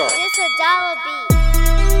and his girl. This a dollar beat.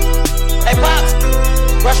 Hey, Pops,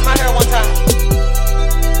 brush my hair one time.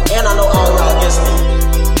 And I know all y'all against me.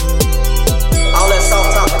 All that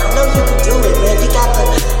soft talking. I know you can do it, man. You got to.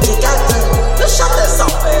 Just shut that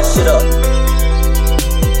soft ass shit up.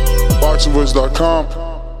 BoxingVoice.com.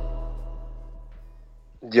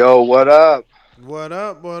 Yo, what up? What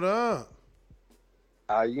up?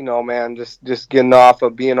 Man, just getting off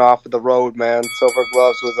of being off of the road, man. Silver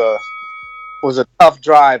Gloves was a tough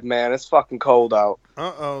drive, man. It's fucking cold out.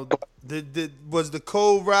 Was the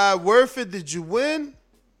cold ride worth it? Did you win?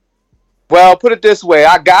 Well, put it this way.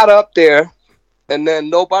 I got up there, and then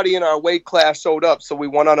nobody in our weight class showed up, so we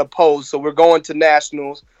went unopposed. So we're going to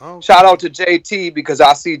Nationals. Okay. Shout out to JT, because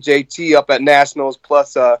I see JT up at Nationals,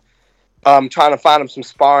 plus trying to find him some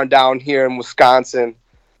sparring down here in Wisconsin.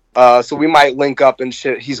 So we might link up and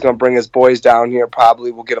shit. He's going to bring his boys down here.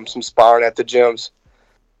 Probably we'll get him some sparring at the gyms.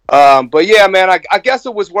 But yeah, man, I guess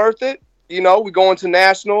it was worth it. We're going to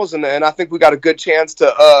Nationals, and I think we got a good chance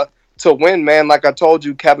to win, man. Like I told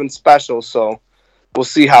you, Kevin's special. So we'll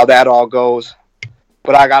see how that all goes.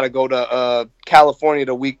 but I got to go to California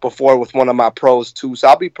the week before with one of my pros too. So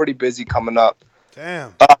I'll be pretty busy coming up.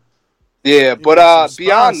 Damn. Yeah, but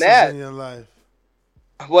beyond that, in your life.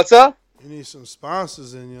 What's up? You need some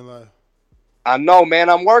sponsors in your life. I know, man.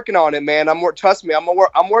 I'm working on it, man. Trust me, I'm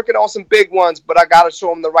working on some big ones, but I gotta show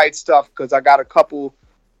them the right stuff because I got a couple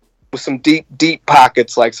with some deep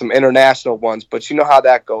pockets, like some international ones. But you know how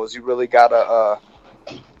that goes. You really gotta,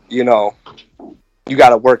 you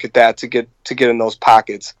gotta work at that to get in those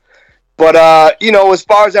pockets. But as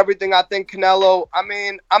far as everything, I think Canelo. I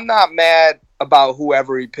mean, I'm not mad about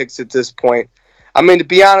whoever he picks at this point. I mean, to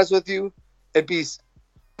be honest with you, it'd be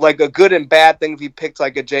like a good and bad thing if he picked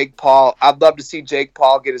like a Jake Paul. I'd love to see Jake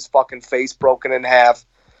Paul get his fucking face broken in half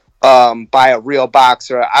by a real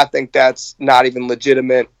boxer. I think that's not even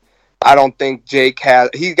legitimate. I don't think Jake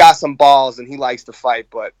he's got some balls and he likes to fight,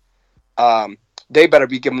 but they better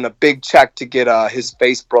be giving a big check to get his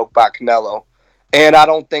face broke by Canelo. And I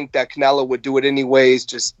don't think that Canelo would do it anyways,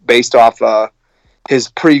 just based off his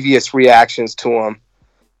previous reactions to him.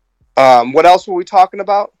 What else were we talking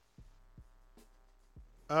about?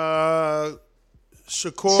 Shakur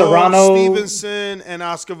Serrano. Stevenson and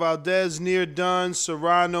Oscar Valdez near done.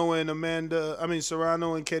 Serrano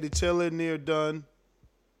and Katie Taylor near done.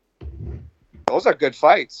 Those are good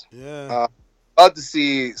fights. Yeah. Love to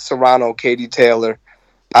see Serrano, Katie Taylor.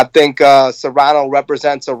 I think Serrano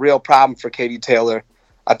represents a real problem for Katie Taylor.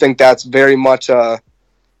 I think that's very much a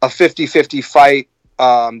 50-50 fight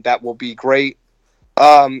that will be great.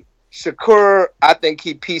 Shakur, I think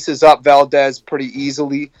he pieces up Valdez pretty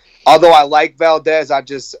easily. Although I like Valdez, I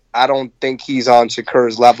don't think he's on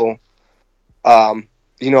Shakur's level.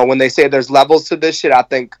 When they say there's levels to this shit, I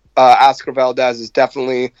think Oscar Valdez is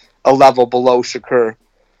definitely a level below Shakur.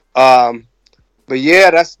 But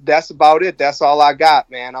yeah, that's about it. That's all I got,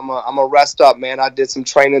 man. I'm a rest up, man. I did some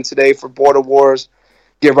training today for Border Wars.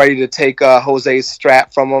 Get ready to take Jose's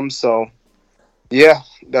strap from him. So yeah,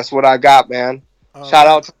 that's what I got, man. Shout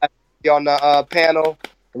out to you on the panel,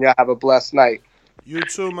 and y'all have a blessed night. You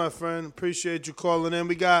too, my friend. Appreciate you calling in.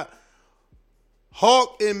 We got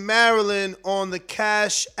Hawk in Maryland on the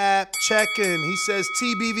Cash App check-in. He says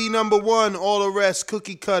TBV #1, all the rest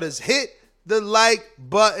cookie cutters. Hit the like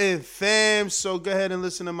button, fam. So go ahead and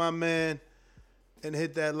listen to my man and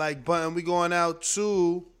hit that like button. We going out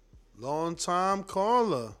to long time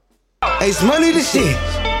caller. Ace Money the shit.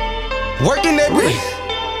 Working that brick.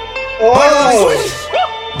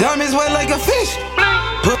 Diamonds wet like a fish.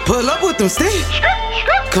 Pull up with them sticks.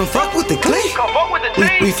 Come fuck with the clique.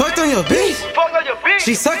 We fucked on your bitch.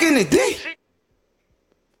 She sucking the dick.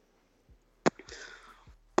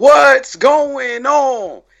 What's going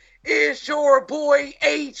on? It's your boy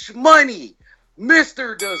H Money,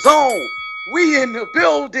 Mr. DAZN. We in the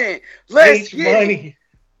building. Let's get it.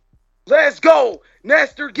 Let's go.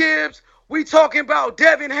 Nestor Gibbs. We talking about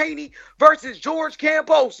Devin Haney versus George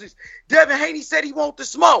Kambosos. Devin Haney said he want the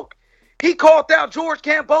smoke. He called out George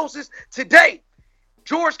Kambosos today.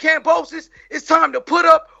 George Kambosos, it's time to put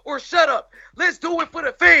up or shut up. Let's do it for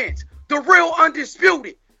the fans. The real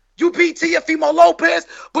undisputed. You beat Teofimo Lopez,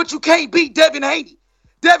 but you can't beat Devin Haney.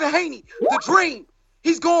 Devin Haney, the dream.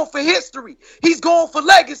 He's going for history. He's going for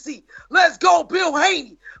legacy. Let's go, Bill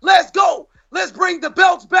Haney. Let's go. Let's bring the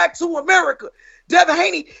belts back to America. Devin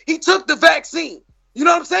Haney, he took the vaccine. You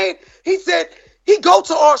know what I'm saying? He said he go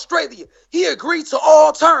to Australia. He agreed to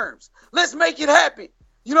all terms. Let's make it happen.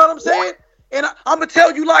 You know what I'm saying? And I'm going to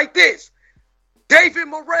tell you like this. David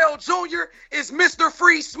Morrell Jr. is Mr.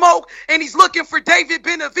 Free Smoke, and he's looking for David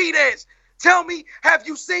Benavidez. Tell me, have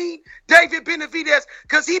you seen David Benavidez?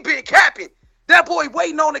 Because he been capping. That boy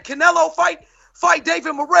waiting on the Canelo fight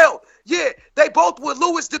David Morrell. Yeah, they both with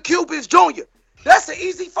Louis the Cubans Jr. That's an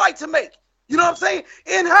easy fight to make. You know what I'm saying?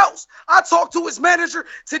 In-house. I talked to his manager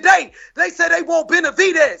today. They said they want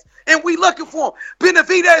Benavidez, and we looking for him.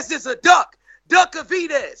 Benavidez is a duck.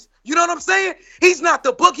 Duck-a-Videz. You know what I'm saying? He's not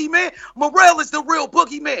the boogeyman. Morrell is the real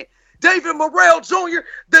boogeyman. David Morrell Jr.,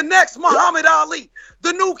 the next Muhammad Ali,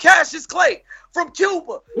 the new Cassius Clay from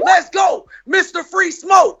Cuba. Let's go. Mr. Free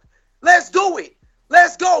Smoke. Let's do it.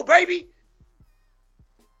 Let's go, baby.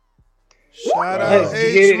 Shout out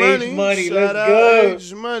H Money. Shout out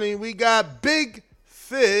H Money. We got Big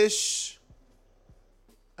Fish.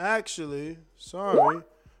 Actually, sorry.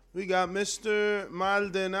 We got Mr.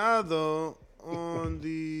 Maldonado on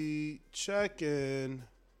the check-in.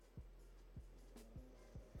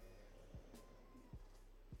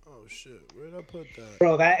 Oh shit, where'd I put that?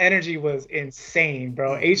 Bro, that energy was insane,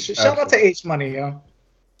 bro. Shout out to H Money, yo.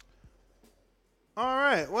 All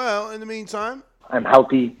right. Well, in the meantime, I'm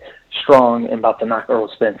healthy, strong, and about to knock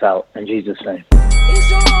Earl Spence out in Jesus' name.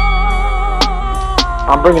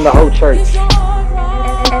 I'm bringing the whole church.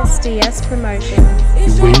 SDS Promotion.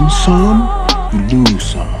 You win some, you lose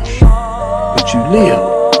some. But you live.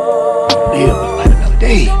 You live to fight another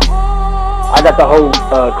day. I got the whole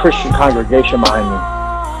Christian congregation behind me.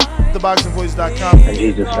 TheBoxingVoice.com. In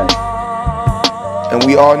Jesus' name. And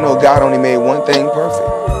we all know God only made one thing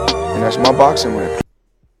perfect, and that's my boxing ring.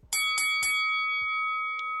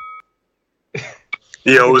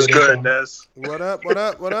 Yo, what's good, Ness? What up? What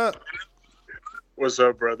up? What up? What's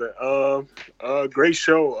up, brother? Great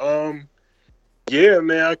show. Yeah,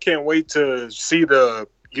 man, I can't wait to see the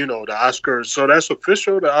Oscar. So that's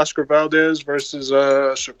official, the Oscar Valdez versus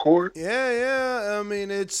Shakur. Yeah. I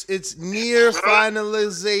mean, it's near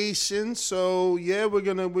finalization. So yeah, we're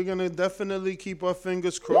gonna definitely keep our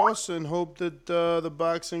fingers crossed and hope that the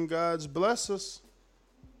boxing gods bless us.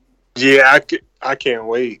 Yeah, I can't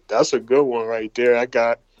wait. That's a good one right there.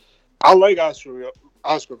 I like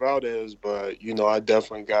Oscar Valdez, but I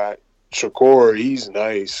definitely got Shakur. He's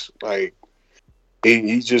nice. Like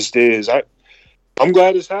he just is. I'm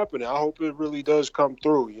glad it's happening. I hope it really does come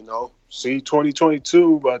through. See,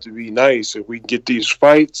 2022 about to be nice if we get these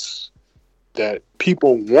fights that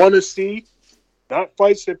people want to see, not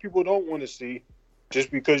fights that people don't want to see. Just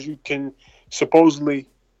because you can supposedly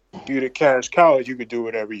do the cash cow, you could do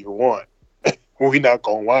whatever you want. We're not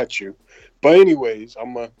gonna watch you. But anyways,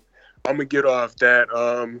 I'm gonna get off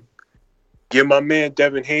that. Get my man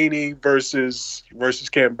Devin Haney versus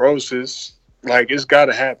Kambosos. Like, it's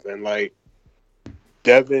gotta happen. Like,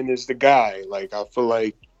 Devin is the guy. Like, I feel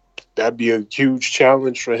like that'd be a huge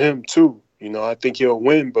challenge for him too. I think he'll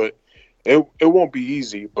win, but it won't be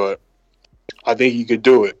easy. But I think he could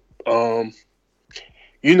do it. Other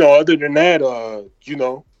than that,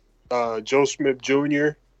 Joe Smith Jr.,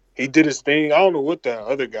 he did his thing. I don't know what that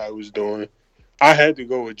other guy was doing. I had to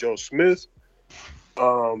go with Joe Smith.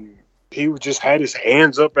 He just had his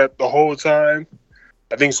hands up at the whole time.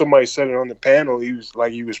 I think somebody said it on the panel. He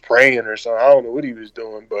was praying or something. I don't know what he was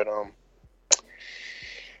doing, but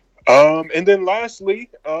and then lastly,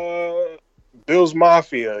 Bills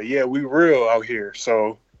Mafia. Yeah, we real out here.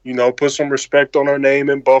 So, put some respect on our name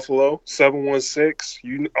in Buffalo. 716.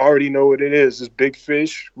 You already know what it is. It's big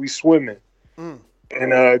fish. We swimming.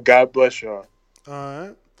 And God bless y'all. All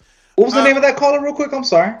right. What was the name of that caller real quick? I'm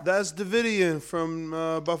sorry. That's Davidian from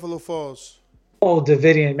Buffalo Falls. Oh,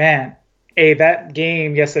 Davidian, man. Hey, that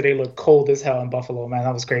game yesterday looked cold as hell in Buffalo, man.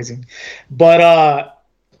 That was crazy. But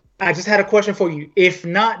I just had a question for you. If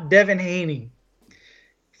not Devin Haney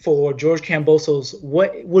for George Kambosos,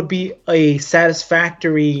 what would be a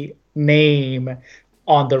satisfactory name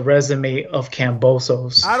on the resume of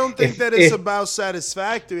Kambosos? I don't think it's about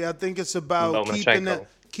satisfactory. I think it's about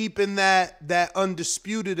keeping that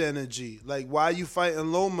undisputed energy. Like, why are you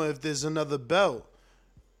fighting Loma if there's another belt?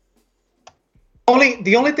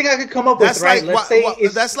 The only thing I could come up with, that's right?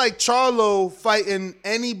 That's like Charlo fighting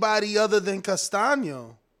anybody other than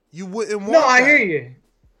Castaño. You wouldn't want. No, I hear you,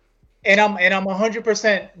 and I'm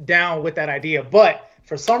 100% down with that idea. But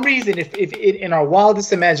for some reason, if in our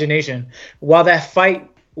wildest imagination, why that fight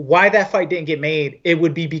didn't get made, it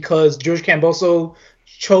would be because George Kambosos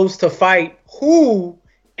chose to fight who,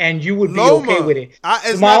 and you would be Loma. okay with it.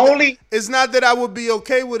 It's not that I would be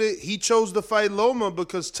okay with it. He chose to fight Loma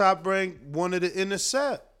because Top Rank wanted to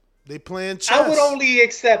intercept. They playing chess. I would only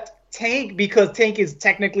accept Tank because Tank is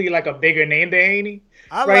technically like a bigger name than Haney.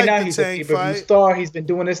 Right now, he's a pay-per-view star. He's been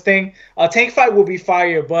doing his thing. Tank fight will be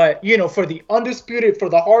fire, but for the undisputed, for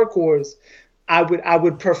the hardcores, I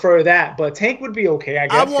would prefer that. But Tank would be okay, I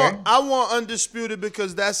guess. I want undisputed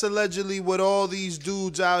because that's allegedly what all these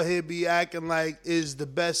dudes out here be acting like is the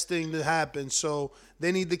best thing to happen. So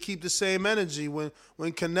they need to keep the same energy. When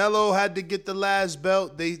Canelo had to get the last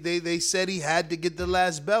belt, they said he had to get the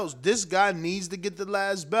last belts. This guy needs to get the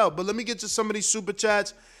last belt. But let me get to some of these super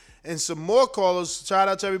chats and some more callers. Shout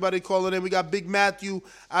out to everybody calling in. We got Big Matthew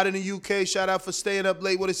out in the UK. Shout out for staying up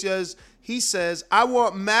late. What it says, he says, I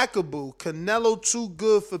want Macaboo. Canelo too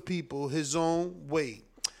good for people his own way.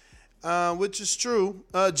 Which is true.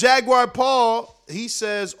 Jaguar Paul, he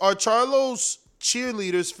says, are Charlo's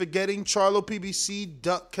cheerleaders forgetting Charlo PBC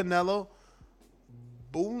duck Canelo?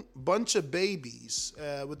 Bunch of babies.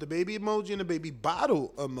 With the baby emoji and the baby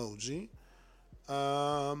bottle emoji.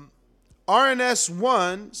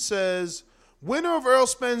 RNS1 says, winner of Earl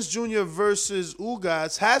Spence Jr. versus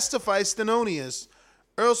Ugas has to fight Stenonius.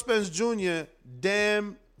 Earl Spence Jr.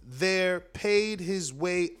 damn there paid his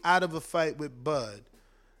way out of a fight with Bud.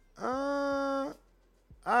 I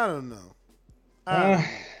don't know.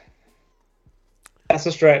 That's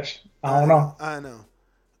a stretch. I don't know. I know.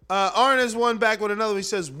 Arnes won back with another. He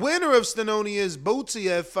says, winner of Stanonius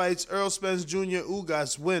Butiev fights Earl Spence Jr.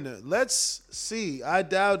 Ugas winner. Let's see. I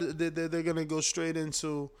doubt that they're going to go straight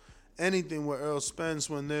into anything with Earl Spence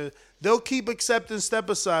when they'll keep accepting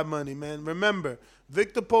step-aside money, man. Remember,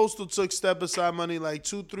 Victor Postal took step-aside money like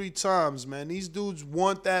 2-3 times, man. These dudes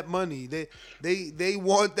want that money. They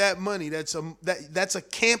want that money. That's a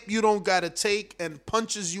camp you don't got to take and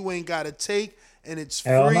punches you ain't got to take, and it's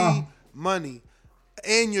free money.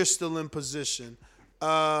 And you're still in position.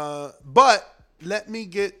 But let me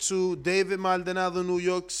get to David Maldonado, New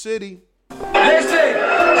York City. Listen,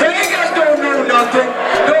 niggas don't know nothing.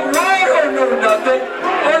 The world don't know nothing.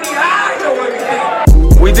 Only I know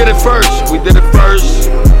everything. We did it first,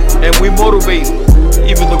 and we motivate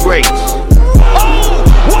even the greats. Oh,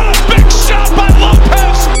 what a big shot by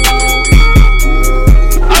Lopez!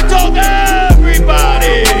 I told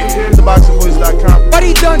everybody. TheBoxingVoice.com. What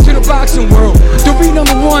he done to the boxing world to be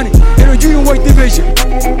number one in a junior weight division?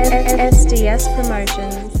 SDS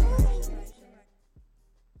Promotions.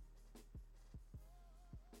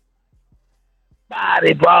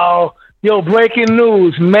 Body, bro. Yo, breaking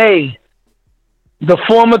news. May, the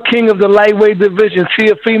former king of the lightweight division,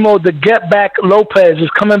 Teofimo the Get Back Lopez, is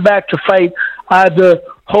coming back to fight either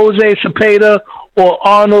Jose Cepeda or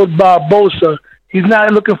Arnold Barbosa. He's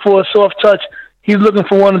not looking for a soft touch. He's looking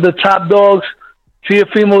for one of the top dogs.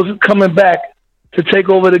 Teofimo's coming back to take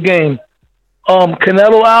over the game.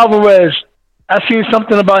 Canelo Alvarez, I seen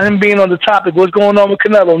something about him being on the topic. What's going on with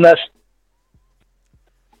Canelo, Ness?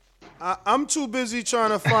 I'm too busy trying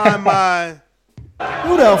to find my...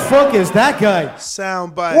 Who the fuck is that guy?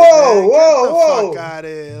 Soundbite. Whoa, man. whoa, Get the whoa. fuck out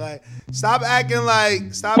of here. Like, stop acting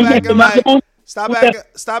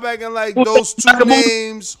like those two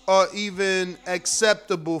names are even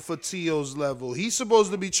acceptable for Tio's level. He's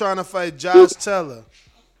supposed to be trying to fight Josh Taylor.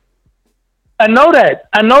 I know that,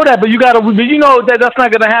 but you know that that's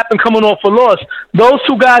not gonna happen coming off a loss. Those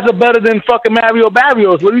two guys are better than fucking Mario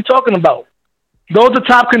Barrios. What are you talking about? Those are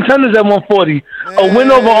top contenders at 140. Man. A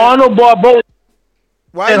win over Arnold Barbosa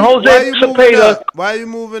and Jose Cepeda. Why are you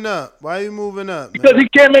moving up? Because he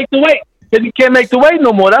can't make the weight. He can't make the weight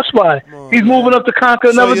no more. That's why. He's moving up to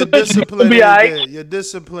conquer another division. Your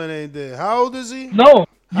discipline ain't there. How old is he? No.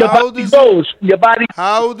 Your body goes. Your body.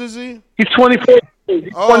 How old is he? He's 24.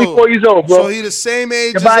 He's 24 years old, bro. So he's the same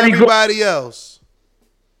age as everybody else.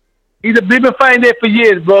 He's been fighting there for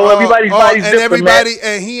years, bro. Everybody's body's different, man.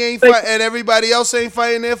 And he ain't fight, and everybody else ain't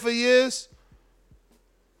fighting there for years.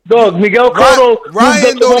 Dog, Miguel Cotto.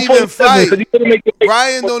 Ryan don't even fight.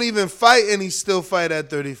 Ryan don't even fight, and he still fight at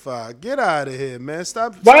 35. Get out of here, man.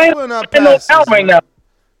 Stop putting up passes. Right now.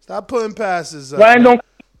 Stop putting passes up.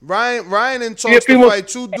 Ryan and talks to fight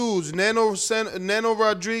two dudes: Neno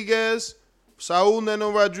Rodriguez, Saul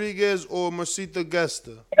Neno Rodriguez, or Marcito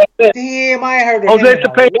Gesta. Damn, I heard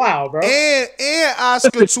it. Wow, bro. And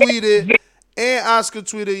Oscar tweeted. And Oscar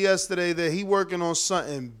tweeted yesterday that he working on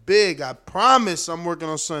something big. I promise I'm working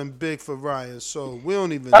on something big for Ryan. So we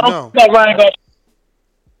don't even know.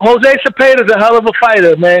 Jose Cepeda is a hell of a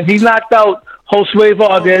fighter, man. He knocked out Josue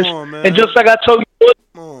Vargas. And just like I told you,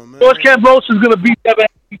 George Cambros is going to beat that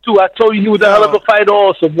too. I told you he was a hell of a fighter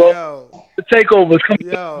also, bro. The takeover is coming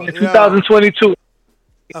in 2022.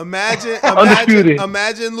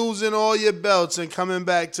 Imagine losing all your belts and coming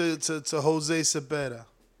back to Jose Cepeda.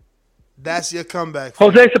 That's your comeback.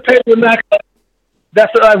 Jose Cepeda,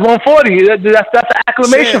 that's 140. That's an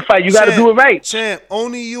acclamation fight. You got to do it right. Champ,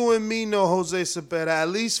 only you and me know Jose Cepeda. At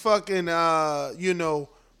least fucking,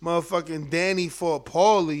 motherfucking Danny fought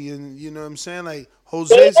Paulie, and you know what I'm saying? Like,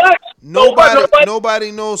 Jose,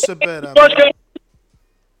 nobody knows Cepeda.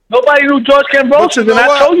 Nobody knew George Cambros, and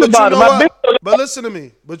I told you about him. But listen to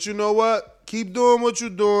me. But you know what? Keep doing what you're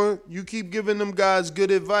doing. You keep giving them guys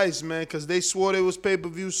good advice, man, because they swore they was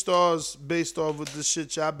pay-per-view stars based off of the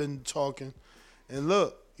shit y'all been talking. And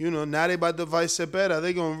look, now they about to fight Cepeda.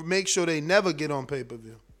 They going to make sure they never get on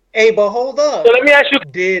pay-per-view. Hey, but hold up. So let me ask you.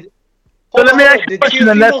 Did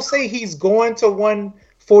Teofimo say he's going to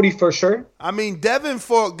 140 for sure? I mean, Devin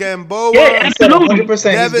fought Gamboa. Yeah, absolutely.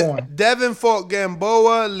 100% Devin fought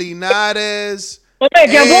Gamboa, Linares.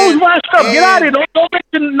 Man, Gamboa's washed up. Get out of here. Don't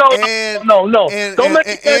mention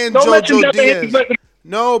Jojo Diaz.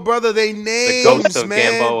 No, brother, they names,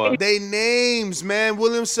 man. They names, man.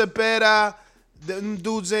 William Cepeda. Them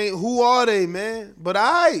dudes ain't. Who are they, man? But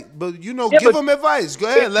give him advice. Go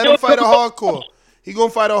ahead, let him fight a hardcore. He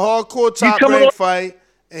gonna fight a hardcore top rank fight,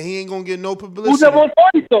 and he ain't gonna get no publicity. Who's at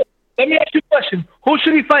 140 though? Let me ask you a question. Who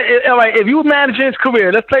should he fight? All right, if you manage his career,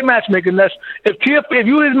 let's play matchmaking. If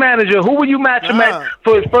you his manager, who would you match him at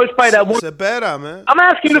for his first fight at 140? Cepeda, man. I'm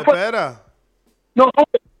asking you the question. Cepeda. No,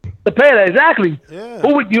 Cepeda, exactly. Yeah.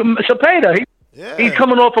 Who would you? Cepeda. He's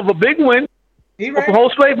coming off of a big win. He right.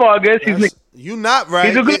 Jose Vargas. You not right.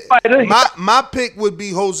 He's a good fighter. My pick would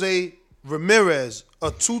be Jose Ramirez,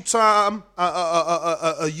 a two-time,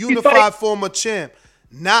 a unified former champ,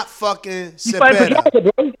 not fucking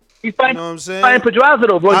Cepeda. He's fighting, you know what I'm saying? Fighting Pedraza,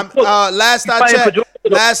 though, bro. Last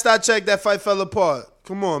I checked, that fight fell apart.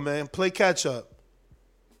 Come on, man. Play catch up.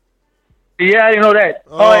 Yeah, I didn't know that.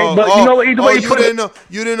 You know what? Either way,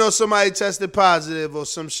 you didn't know somebody tested positive or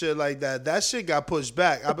some shit like that. That shit got pushed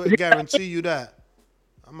back. I guarantee you that.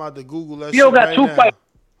 I'm about to Google that Still shit got right two now. fights.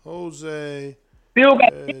 Jose. Still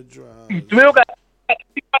got two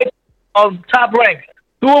fights on top rank.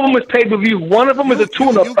 Two of them is pay-per-view. One of them is a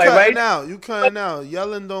tune-up fight, right? You cutting out.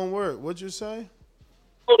 Yelling don't work. What'd you say?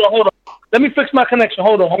 Hold on. Let me fix my connection.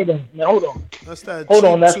 Hold on. That's that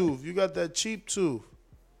cheap tooth. You got that cheap tooth.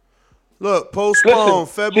 Look, postpone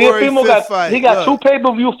February 5th fight. He got two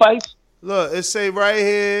pay-per-view fights. Look, it say right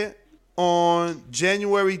here on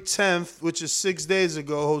January 10th, which is 6 days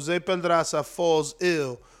ago, Jose Pedraza falls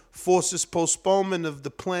ill, forces postponement of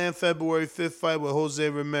the planned February 5th fight with Jose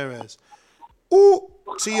Ramirez. Ooh,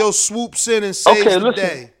 Tio swoops in and saves the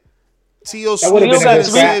day. Tio swoops in and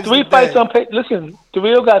saves three the fights day. on pay. Listen,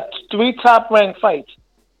 Tio got three top-ranked fights.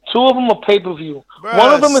 Two of them are pay-per-view. Bruh,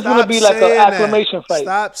 one of them is going to be like an acclamation fight.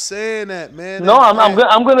 Stop saying that, man. No,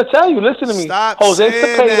 I'm going to tell you. Listen to me. Stop Jose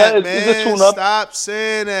saying Cepeda that, is a tune-up. Stop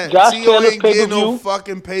saying that. Josh Tio Taylor's ain't getting no pay-per-view.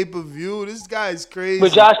 fucking pay-per-view. This guy's crazy.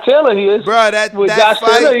 With Josh Taylor, he is. Bruh, that Josh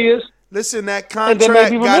fight, Taylor, he is. Listen, that And then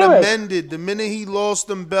contract maybe got Ramirez. amended. The minute he lost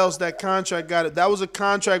them belts, that contract got it. That was a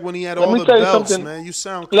contract when he had Let all me the tell you belts, something. man. You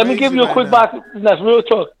sound crazy. Let me give you a right quick now. That's real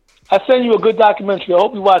talk. I sent you a good documentary. I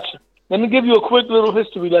hope you watch it. Let me give you a quick little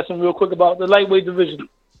history lesson real quick about the lightweight division.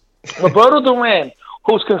 Roberto Duran,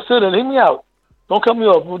 who's considered, hear me out, don't cut me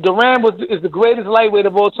off. Duran is the greatest lightweight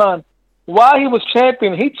of all time. While he was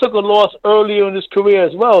champion, he took a loss earlier in his career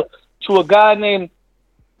as well to a guy named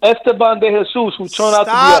Esteban de Jesus, who turned out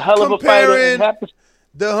to be a hell of a fighter. And happens.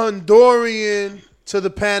 The Honduran to the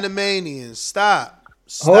Panamanians. Stop.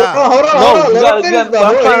 Hold on.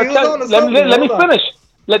 Let me finish.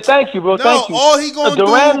 Thank you, bro. No, thank you. all he gonna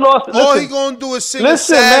do is sing a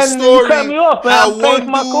sad man, story. You cut me off, man. I'm paying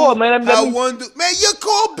for my call, man. Man, your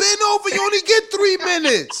call been over. You only get 3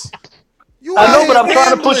 minutes. I know, but I'm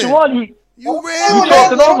trying to put you on. You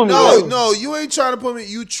talking over me. No, you ain't trying to put me.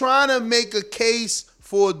 You trying to make a case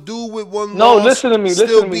for a dude with one No, loss. listen to me.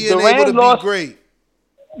 Still being able to be great.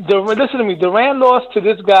 Listen to me. Duran lost to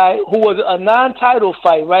this guy who was a non-title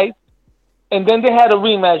fight, right? And then they had a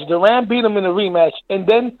rematch. Duran beat him in a rematch. And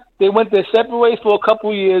then they went their separate ways for a couple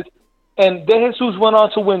of years. And De Jesus went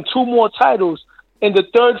on to win 2 more titles. In the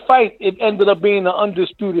third fight, it ended up being an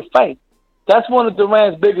undisputed fight. That's one of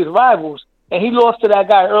Duran's biggest rivals. And he lost to that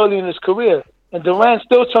guy early in his career. And Duran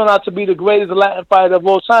still turned out to be the greatest Latin fighter of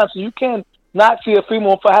all time. So you can't not see a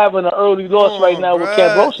female for having an early loss right now with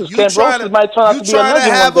Cambrosas. Cambrosas might turn out to be a legend. You trying to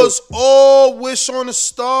have us all wish on a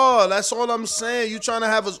star. That's all I'm saying. You trying to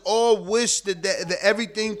have us all wish that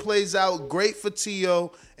everything plays out great for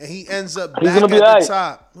Tio and he ends up back at the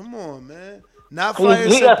top. Come on, man. Not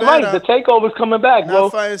fighting Cepeda. That's right. The takeover's coming back, bro.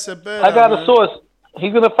 Not fighting Cepeda. I got a source.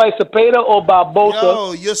 He's gonna fight Cepeda or Barbosa.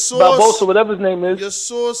 Yo, your source, Barbosa, whatever his name is. Your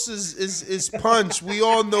source is Punch. We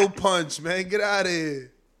all know Punch, man. Get out of here.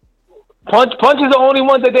 Punch is the only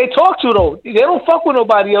one that they talk to, though. They don't fuck with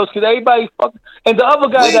nobody else because everybody fuck. And the other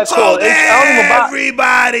guy that called,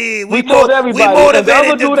 everybody. We told everybody. We motivated and the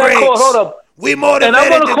other dude that called, hold up. We motivated and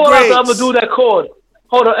I'm gonna call out the other dude that called.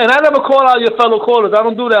 Hold on. And I never call out your fellow callers. I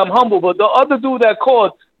don't do that. I'm humble. But the other dude that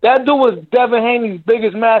called, that dude was Devin Haney's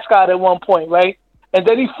biggest mascot at one point, right? And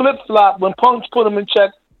then he flip-flopped when Punch put him in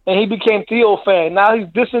check, and he became Tio fan. Now he's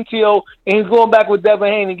dissing Tio, and he's going back with Devin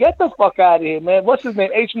Haney. Get the fuck out of here, man. What's his name?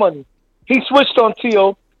 H Money. He switched on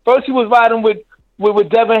Tio. First he was riding with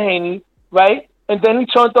Devin Haney, right? And then he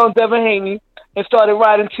turned on Devin Haney and started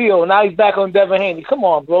riding Tio. Now he's back on Devin Haney. Come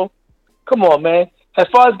on, bro. Come on, man. As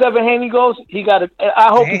far as Devin Haney goes, I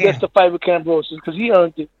hope he gets to fight with Cambrosas because he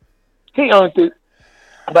earned it. He earned it.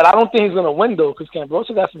 But I don't think he's going to win, though, because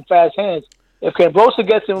Cambrosas got some fast hands. If Cambrosa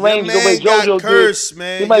gets in range the way JoJo curse, did,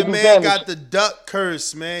 man. he might Your do man damage. got the duck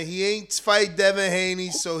curse, man. He ain't fight Devin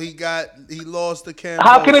Haney, so he lost the Cambrosa.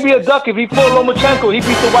 How can it be a duck if he fought Lomachenko? He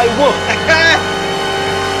beat the White Wolf.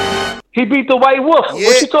 He beat the White Wolf. Yeah,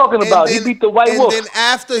 what you talking about? He beat the White Wolf. And then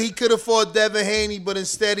after he could have fought Devin Haney, but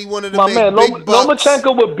instead he wanted to My make man, big bucks.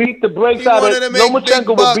 Lomachenko would beat the brakes out of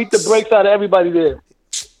Lomachenko would beat the brakes out of everybody there.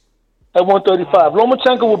 at 135.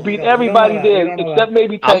 Lomachenko will beat everybody there except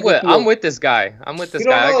maybe Tyson Fury. I'm with this guy.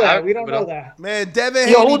 We don't know that. Man, Devin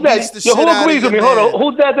Yo, Haney who's that? beats the Yo, shit who out agrees of with me? you, Hold man. on.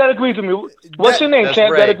 Who's that agrees with me? What's your name,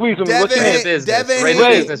 champ? That agrees with me. What's your name? Ray the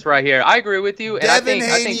business right here. I agree with you. And Devin I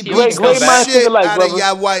Haney think beats the shit out of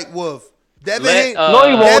y'all White Wolf. Devin Haney. No,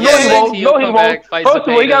 he won't. No, he won't. First of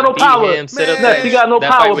all, he got no power. He got no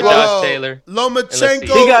power, bro. Lomachenko.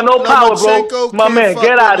 He got no power, bro. My man,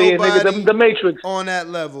 get out of here, nigga. The Matrix. On that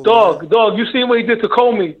level. Dog. You see what he did to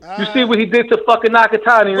Comey. You see what he did to fucking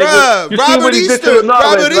Nakatani, nigga. You see what Robert he did Easter. to Linares,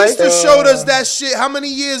 Robert right? Easter showed us that shit how many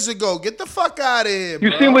years ago? Get the fuck out of here, bro.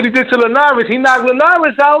 You see what he did to Linares. He knocked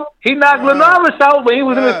Linares out. Linares when he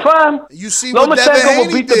was in his prime. You see what Devin Lomachenko Haney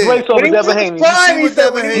will beat the did. brakes off of Devin Haney.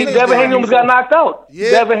 Devin Haney almost got knocked out.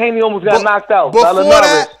 Devin Haney almost got knocked out.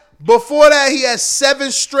 Before that, he had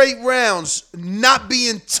 7 straight rounds not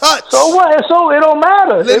being touched. So what? So it don't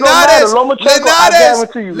matter. It don't matter. Lomachenko, I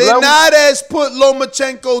guarantee you. Linares put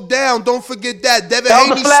Lomachenko down. Don't forget that. Devin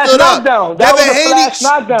Haney stood up.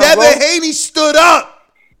 Devin Haney stood up.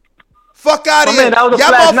 Fuck out of here. Y'all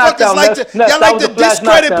motherfuckers like to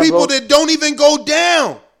discredit people that don't even go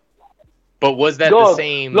down. But was that the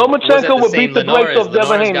same? Lomachenko would beat the brakes off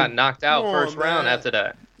Devin Haney. Got knocked out first round after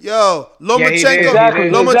that. Yo, Lomachenko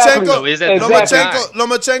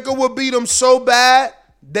would beat him so bad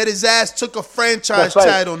that his ass took a franchise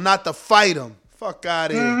title not to fight him. Fuck out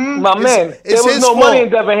of here. My man, there was no money in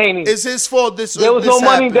Devin Haney. It's his fault. There was no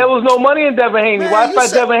money in Devin Haney. Why fight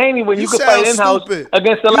Devin Haney when you could fight in-house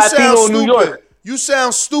against the Latino in New York? You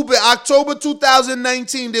sound stupid. October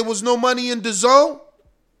 2019, there was no money in DAZN.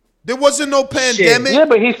 There wasn't no pandemic. Yeah,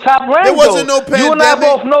 but he's top ranked. There wasn't no pandemic. You and I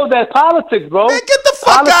both know that politics, bro. Man, get the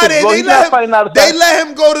fuck out of here. They let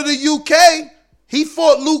him go to the UK. He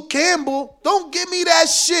fought Luke Campbell. Don't give me that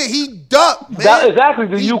shit. He ducked, man. Exactly,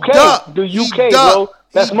 the UK. The UK, bro.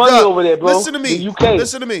 That's money over there, bro. Listen to me. The UK.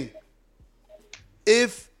 Listen to me.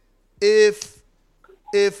 If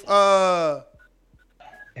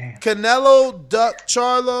Canelo ducked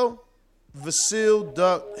Charlo, Vasil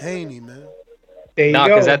ducked Haney, man.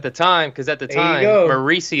 Because at the time,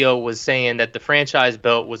 Mauricio was saying that the franchise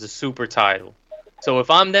belt was a super title. So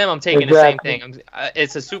if I'm them, I'm taking the same thing.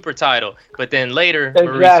 It's a super title. But then later,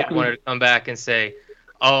 Mauricio wanted to come back and say,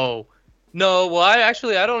 "Oh, no, well, I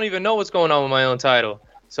don't even know what's going on with my own title."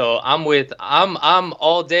 So I'm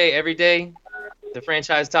all day, every day. The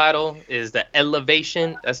franchise title is the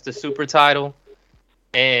elevation. That's the super title,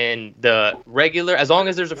 and the regular. As long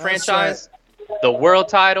as there's a franchise. Right. The world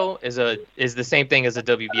title is the same thing as a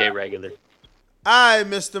WBA regular. All right,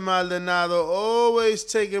 Mr. Maldonado, always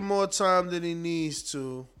taking more time than he needs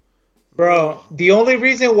to. Bro, the only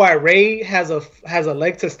reason why Ray has a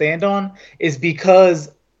leg to stand on is because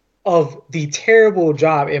of the terrible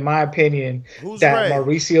job, in my opinion, that Ray?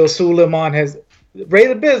 Mauricio Suleiman has. Ray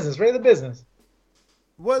the business.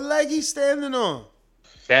 What leg he standing on?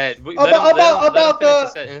 About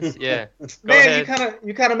the yeah. Man,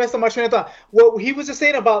 you kind of messed up my train of thought. What he was just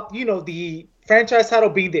saying about the franchise title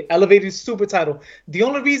being the elevated super title. The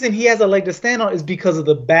only reason he has a leg to stand on is because of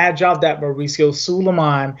the bad job that Mauricio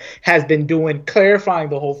Suleiman has been doing clarifying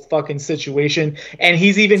the whole fucking situation, and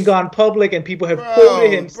he's even gone public and people have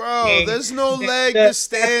quoted him. Bro, there's no leg to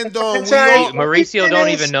stand on. Mauricio don't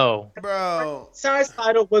even know. Bro, franchise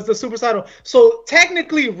title was the super title, so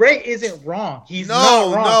technically Ray isn't wrong. He's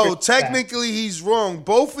not wrong. No, technically he's wrong.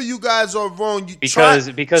 Both of you guys are wrong. Because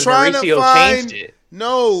Mauricio changed it.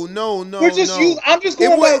 No. I'm just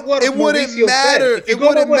going by what it wouldn't matter. It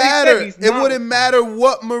wouldn't matter. It wouldn't matter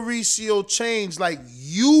what Mauricio changed. Like,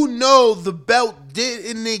 the belt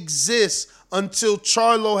didn't exist until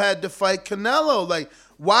Charlo had to fight Canelo. Like,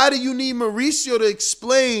 why do you need Mauricio to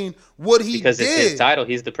explain what he did? Because it's his title.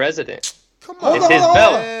 He's the president. Come on, it's his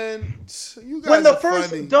belt. Man. When the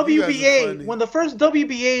first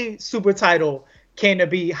WBA super title came to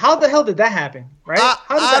be, how the hell did that happen? Right?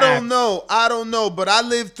 I don't know, but I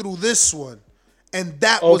lived through this one, and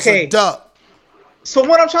that was a duck. So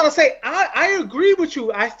what I'm trying to say, I agree with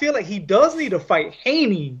you. I feel like he does need to fight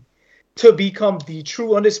Haney to become the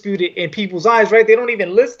true undisputed in people's eyes, right? They don't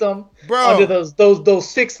even list them under those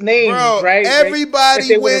 6 names, right?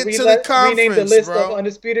 Everybody went to the conference, rename the list of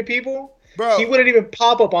undisputed people. Bro, he wouldn't even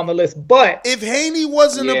pop up on the list. But if Haney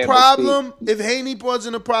wasn't a problem,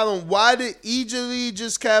 why did Ejali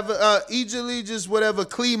just whatever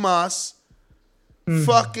Klimas,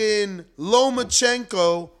 fucking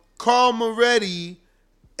Lomachenko, Carl Moretti,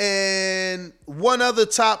 and one other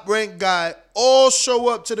top ranked guy all show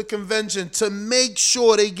up to the convention to make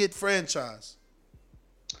sure they get franchised?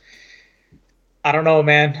 I don't know,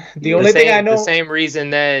 man. The only thing I know, the same reason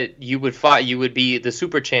that you would fight, you would be the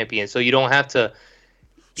super champion, so you don't have to.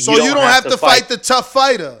 So you don't have to fight the tough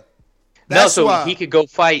fighter. That's no, so why. he could go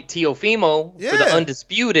fight Teofimo for the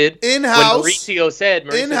undisputed. In-house. When Mauricio said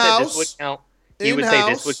this would count. He would say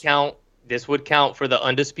this would count. This would count for the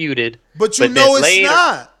undisputed. But you know it's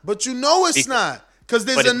not. But you know it's not. Because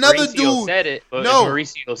there's another dude. Said it, but if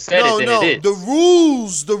Mauricio said it, then it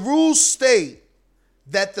is. The rules state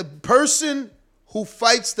that the person who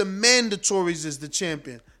fights the mandatories is the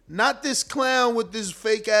champion, not this clown with this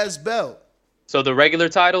fake ass belt. So the regular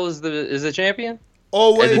title is the champion?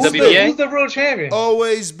 Always who's the real champion?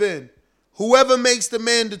 Always been. Whoever makes the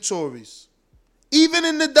mandatories. Even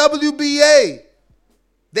in the WBA.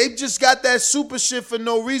 They just got that super shit for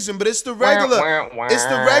no reason, but it's the regular. It's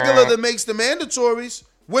the regular that makes the mandatories.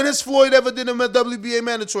 When has Floyd ever did a WBA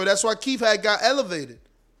mandatory? That's why Keith had got elevated.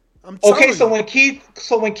 Okay, so when Keith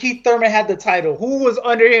Thurman had the title, who was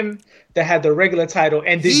under him that had the regular title,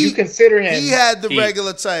 and did you consider him? He had the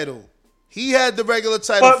regular title. He had the regular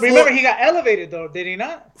title. But remember, he got elevated though, did he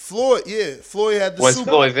not? Floyd had the when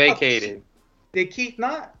super. Floyd vacated. Did Keith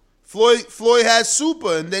not? Floyd had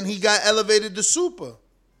super, and then he got elevated to super.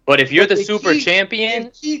 But if you're the super champion,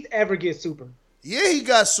 did Keith ever get super? Yeah, he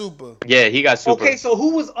got super. Yeah, he got super. Okay, so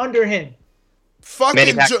who was under him? Fucking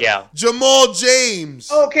Manny Pacquiao. Jamal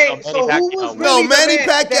James. Okay, so who was really Manny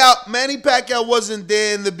Pacquiao? Manny Pacquiao wasn't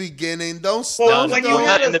there in the beginning. Don't stop.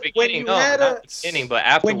 Not in the beginning, but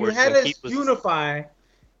afterwards. When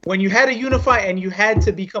you had to unify, and you had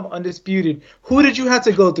to become undisputed, who did you have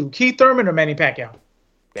to go through? Keith Thurman or Manny Pacquiao?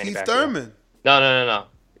 Keith Thurman. No.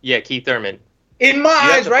 Yeah, Keith Thurman. In my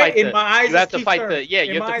eyes, right? In my eyes, you have to fight the. Yeah,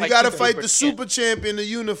 you have to fight. You got to fight the super champion to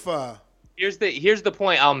unify. Here's the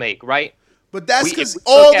point I'll make, right? But that's because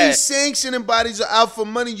all these sanctioning bodies are out for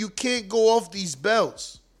money. You can't go off these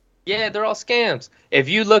belts. Yeah, they're all scams. If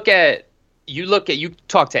you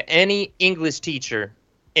talk to any English teacher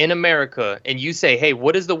in America and you say, hey,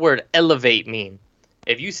 what does the word elevate mean?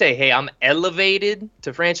 If you say, hey, I'm elevated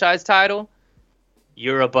to franchise title,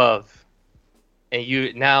 you're above.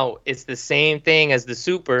 And now it's the same thing as the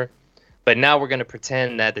super, but now we're going to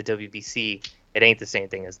pretend that the WBC, it ain't the same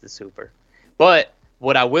thing as the super. But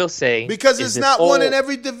what I will say, because it's not one in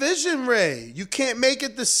every division, Ray. You can't make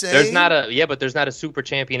it the same. But there's not a super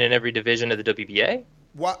champion in every division of the WBA.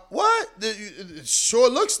 What? It sure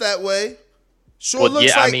looks that way.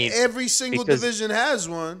 Looks like every single division has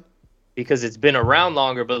one. Because it's been around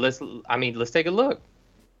longer, but let's take a look.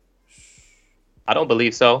 I don't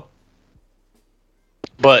believe so.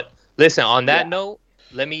 But listen, on that note,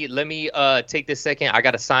 let me take this second. I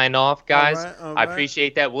got to sign off, guys. All right. I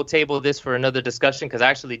appreciate that. We'll table this for another discussion because I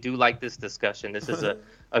actually do like this discussion. This is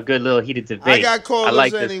a good little heated debate. I got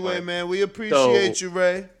callers anyway, man. We appreciate you,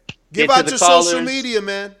 Ray. Give out your social media,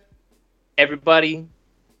 man. Everybody,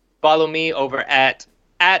 follow me over at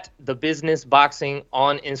The Business Boxing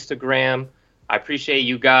on Instagram. I appreciate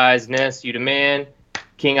you guys. Ness, you the man.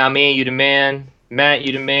 King Amin, you the man. Matt,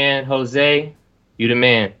 you the man. Jose, you the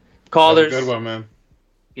man. Callers. Good one, man.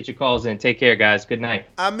 Get your calls in. Take care, guys. Good night.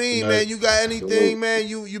 Man, you got anything, man?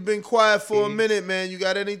 You've been quiet for a minute, man. You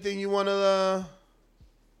got anything you want to...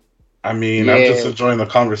 I'm just enjoying the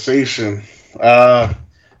conversation. A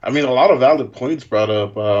lot of valid points brought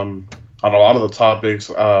up on a lot of the topics.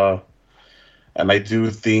 And I do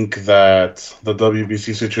think that the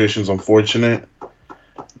WBC situation is unfortunate.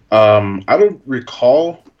 I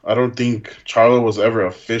don't think Charlo was ever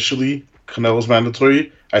officially Canelo's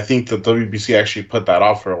mandatory. I think the WBC actually put that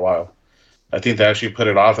off for a while. I think they actually put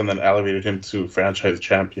it off and then elevated him to franchise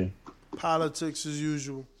champion. Politics as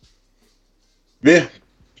usual. Yeah,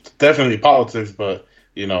 definitely politics, but,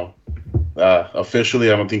 officially,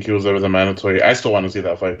 I don't think he was ever the mandatory. I still want to see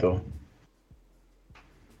that fight, though.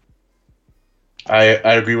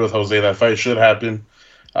 I agree with Jose. That fight should happen.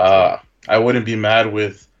 I wouldn't be mad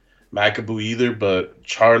with Makabu either, but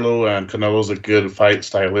Charlo and Canelo's a good fight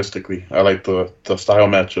stylistically. I like the style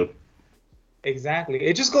matchup. Exactly.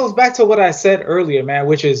 It just goes back to what I said earlier, man,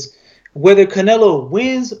 which is whether Canelo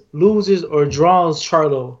wins, loses, or draws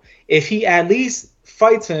Charlo, if he at least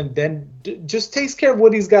fights him, then just takes care of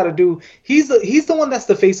what he's got to do. He's the one that's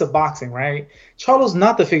the face of boxing, right? Charlo's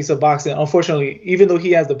not the face of boxing, unfortunately, even though he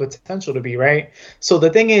has the potential to be, right? So the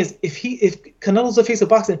thing is, if Canelo's the face of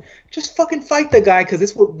boxing, just fucking fight the guy, because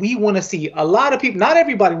it's what we want to see. A lot of people, not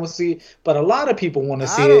everybody wants to see it, but a lot of people want to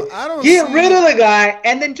see it. Get rid of the guy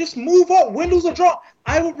and then just move up, win, lose, or draw.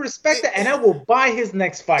 I would respect that, and I will buy his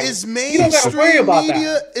next fight. Is mainstream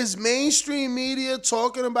media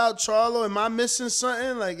talking about Charlo? Am I missing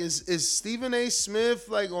something? Like, is Stephen A. Smith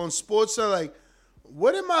like on Sports like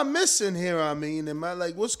What am I missing here? I mean, am I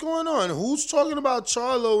like, what's going on? Who's talking about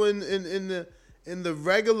Charlo in the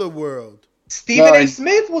regular world? Stephen A.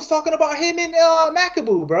 Smith was talking about him in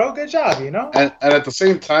Makabu, bro. Good job, you know. And at the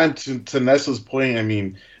same time, to Nessa's point, I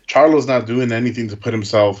mean, Charlo's not doing anything to put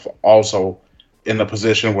himself also in a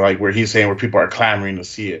position where he's saying where people are clamoring to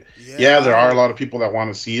see it. Yeah, there are a lot of people that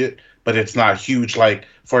want to see it, but it's not huge. Like,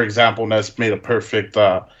 for example, Ness made a perfect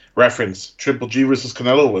reference. Triple G versus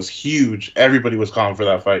Canelo was huge. Everybody was calling for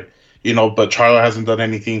that fight, you know, but Charlo hasn't done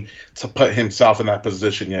anything to put himself in that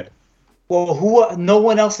position yet. Well, no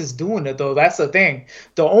one else is doing it though. That's the thing.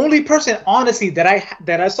 The only person, honestly, that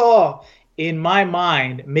I saw in my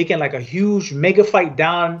mind making like a huge mega fight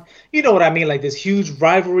down, you know what I mean, like this huge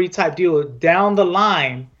rivalry type deal down the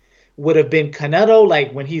line would have been Canelo,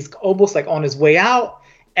 like when he's almost like on his way out.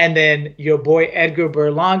 And then your boy Edgar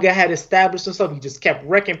Berlanga had established himself. He just kept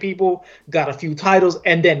wrecking people, got a few titles,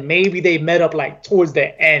 and then maybe they met up like towards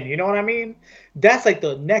the end. You know what I mean? That's like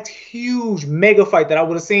the next huge mega fight that I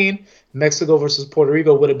would have seen. Mexico versus Puerto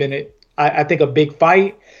Rico would have been, I think, a big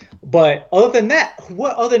fight. But other than that,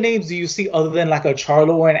 what other names do you see other than like a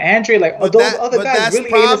Charlo or an Andre? Like, are those other guys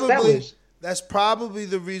really ain't established? That's probably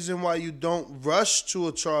the reason why you don't rush to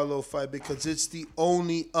a Charlo fight, because it's the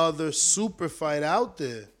only other super fight out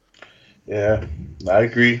there. Yeah, I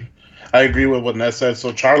agree. I agree with what Ness said.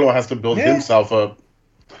 So Charlo has to build himself up.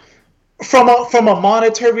 From a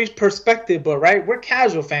monetary perspective, but right, we're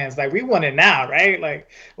casual fans. Like, we want it now, right? Like,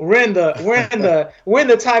 we're in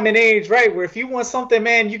the time and age, right, where if you want something,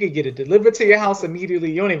 man, you can get it delivered to your house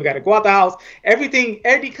immediately. You don't even got to go out the house.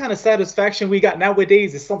 Any kind of satisfaction we got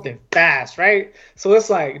nowadays is something fast, right? So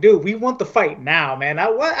it's like, dude, we want the fight now, man. I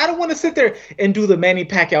don't want to sit there and do the Manny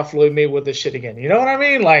Pacquiao Floyd Mayweather shit again. You know what I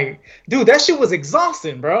mean? Like, dude, that shit was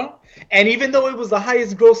exhausting, bro. And even though it was the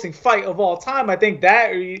highest grossing fight of all time, I think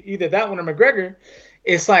that, or either that one or McGregor,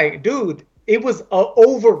 it's like, dude, it was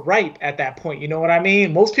overripe at that point. You know what I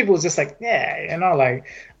mean? Most people was just like, yeah, you know, like,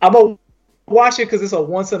 I'm going to watch it because it's a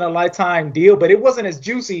once in a lifetime deal, but it wasn't as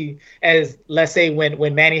juicy as, let's say,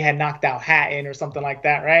 when Manny had knocked out Hatton or something like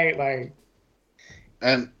that, right? Like,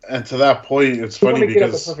 and to that point, it's funny because get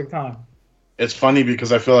up the perfect time. It's funny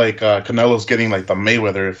because I feel like Canelo's getting like the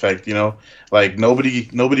Mayweather effect, you know? Like nobody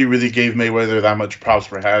really gave Mayweather that much props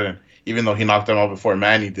for Hatton, even though he knocked him out before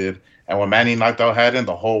Manny did. And when Manny knocked out Hatton,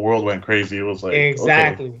 the whole world went crazy. It was like,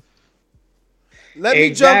 exactly. Okay. Let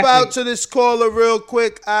me jump out to this caller real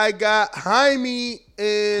quick. I got Jaime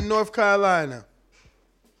in North Carolina.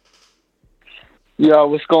 Yo,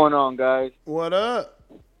 what's going on, guys? What up?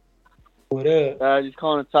 What up? Just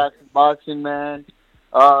calling to talk some boxing, man.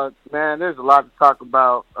 Man, there's a lot to talk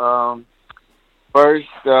about. First,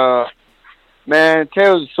 man,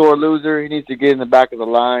 Taylor's a sore loser. He needs to get in the back of the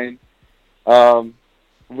line.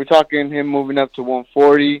 We're talking him moving up to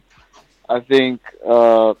 140. I think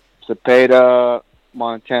Zepeda,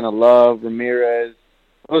 Montana Love, Ramirez,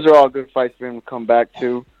 those are all good fights for him to come back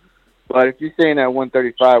to. But if you're saying at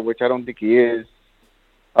 135, which I don't think he is,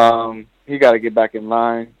 he got to get back in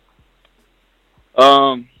line.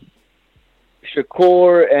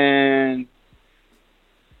 Shakur and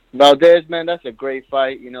Valdez, man, that's a great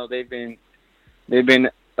fight. You know, they've been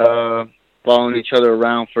following each other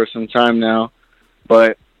around for some time now.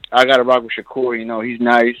 But I got to rock with Shakur. You know, he's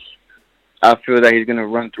nice. I feel that he's going to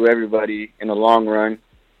run through everybody in the long run.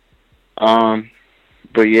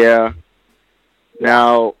 But yeah.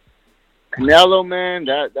 Now, Canelo, man,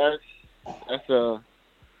 that's a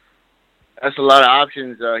lot of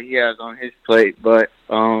options he has on his plate. But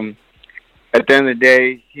at the end of the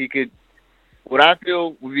day, he could. What I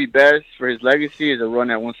feel would be best for his legacy is a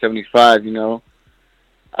run at 175. You know,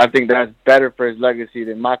 I think that's better for his legacy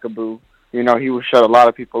than Makabu. You know, he would shut a lot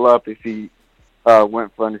of people up if he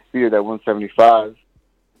went for undisputed at 175.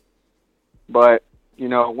 But you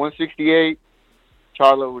know, 168,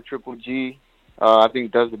 Charlo with Triple G, I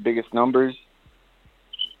think does the biggest numbers.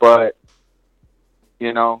 But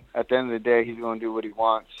you know, at the end of the day, he's going to do what he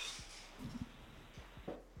wants.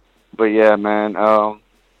 But yeah, man.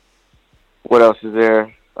 What else is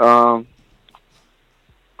there?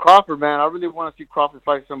 Crawford, man. I really want to see Crawford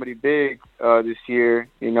fight somebody big this year.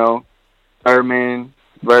 You know, Herman,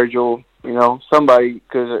 Virgil. You know, somebody,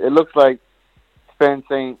 because it looks like Spence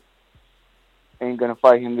ain't gonna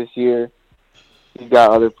fight him this year. He's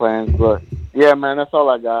got other plans, but yeah, man. That's all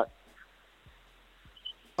I got.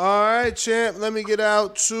 All right, champ. Let me get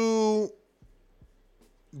out to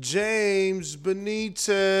James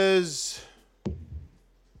Benitez.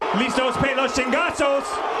 Listos pe los chingazos.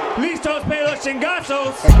 Listos pe los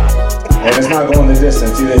chingazos. And it's not going the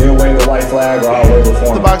distance. Either he'll wave the white flag or I'll wave it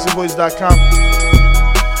for him. TheBoxingVoice.com.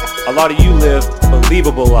 a lot of you live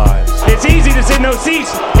believable lives. It's easy to sit in those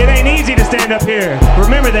seats. It ain't easy to stand up here.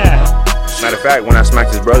 Remember that. Matter of fact, when I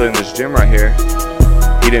smacked his brother in this gym right here,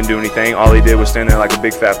 he didn't do anything. All he did was stand there like a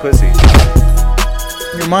big fat pussy.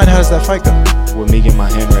 In your mind, how does that fight go? With me getting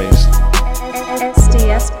my hand raised.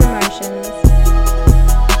 SDS Promotions.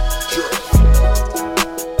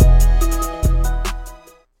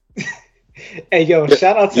 Hey, yo,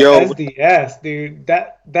 shout out to SDS, dude.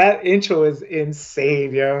 That intro is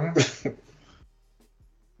insane, yo. What's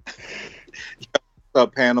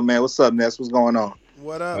up, panel, man? What's up, Ness? What's going on?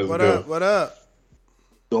 What up? What up?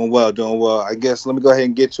 Doing well. I guess let me go ahead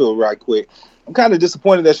and get to it right quick. I'm kind of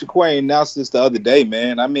disappointed that Shakur announced this the other day,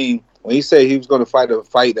 man. I mean, when he said he was going to fight a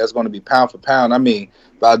fight that's going to be pound for pound, I mean,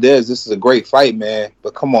 Valdez, this is a great fight, man.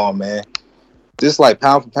 But come on, man. This is like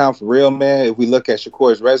pound for pound for real, man. If we look at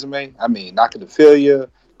Shakur's resume, I mean, Nakadafilia,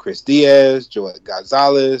 Chris Diaz, Joey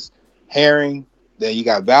Gonzalez, Herring, then you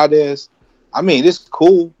got Valdez. I mean, this is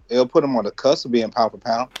cool. It'll put him on the cusp of being pound for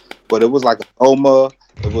pound. But it was like a Oma,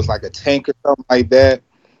 it was like a Tank or something like that,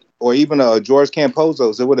 or even a George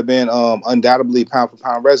Camposos. It would have been undoubtedly pound for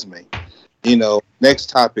pound resume. You know, next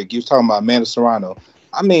topic, you was talking about Amanda Serrano.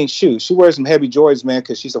 I mean, shoot, she wears some heavy Jordans, man,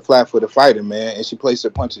 because she's a flat-footed fighter, man, and she plays her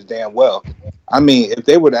punches damn well. I mean, if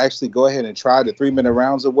they would actually go ahead and try the 3-minute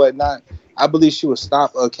rounds or whatnot, I believe she would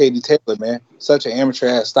stop Katie Taylor, man. Such an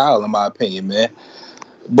amateur-ass style, in my opinion, man.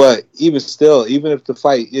 But even still, even if the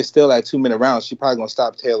fight is still at 2-minute rounds, she's probably going to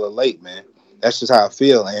stop Taylor late, man. That's just how I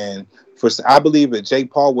feel. And I believe that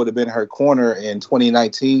Jake Paul would have been in her corner in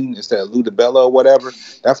 2019 instead of Lou DiBella or whatever,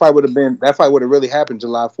 that fight would have really happened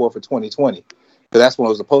July 4th of 2020. Because that's when it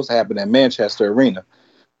was supposed to happen at Manchester Arena.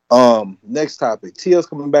 Next topic. Teal's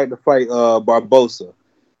coming back to fight Barbosa.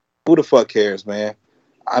 Who the fuck cares, man?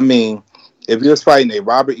 I mean, if he was fighting a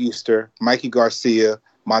Robert Easter, Mikey Garcia,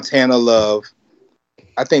 Montana Love,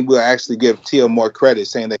 I think we'll actually give Teal more credit,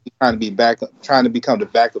 saying that he's trying to become the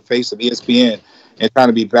back of face of ESPN and trying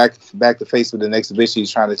to be back the face of the next division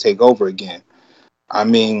he's trying to take over again. I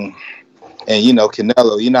mean, and you know,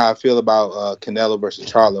 Canelo, you know how I feel about Canelo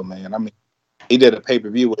versus Charlo, man. I mean, he did a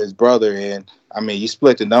pay-per-view with his brother, and I mean, you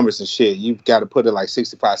split the numbers and shit. You've got to put it like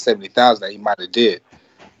 65, 70,000 that he might have did.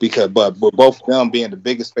 But with both of them being the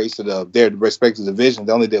biggest face of their respective division,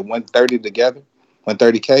 they only did 130 together,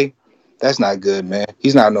 130K. That's not good, man.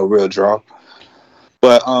 He's not no real draw.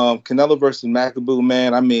 But Canelo versus Makabu,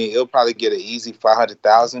 man, I mean, he'll probably get an easy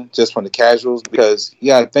 500,000 just from the casuals because you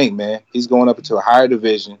got to think, man, he's going up into a higher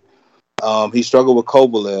division. He struggled with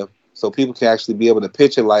Kovalev. So people can actually be able to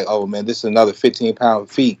picture like, oh, man, this is another 15-pound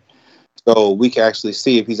feat. So we can actually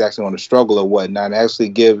see if he's actually going to struggle or whatnot. It actually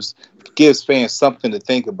gives fans something to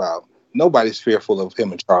think about. Nobody's fearful of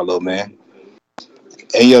him and Charlo, man.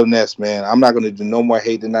 And yo, Ness, man, I'm not going to do no more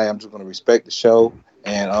hate tonight. I'm just going to respect the show.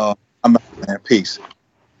 And I'm out, man. Peace.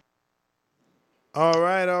 All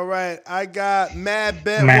right. I got Mad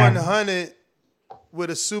Bet 100 with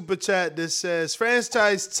a super chat that says,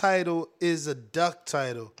 franchise title is a duck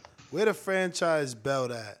title. Where the franchise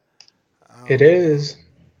belt at? It is.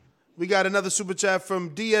 We got another super chat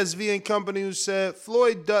from DSV and Company who said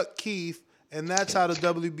Floyd Duck Keith, and that's how the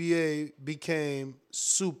WBA became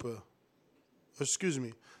super. Excuse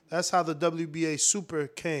me. That's how the WBA super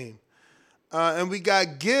came. And we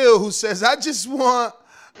got Gil who says, I just want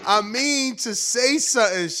Amin to say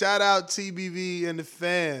something. Shout out TBV and the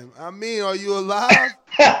fam. Amin, are you alive?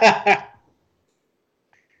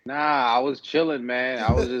 Nah, I was chilling, man.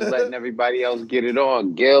 I was just letting everybody else get it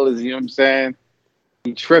on. Gil is, you know what I'm saying?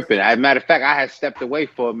 He tripping. As a matter of fact, I had stepped away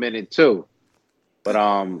for a minute too. But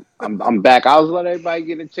I'm back. I was letting everybody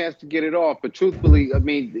get a chance to get it off. But truthfully, I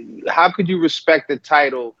mean, how could you respect the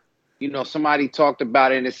title? You know, somebody talked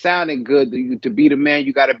about it and it sounded good. To be the man,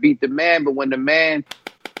 you got to beat the man. But when the man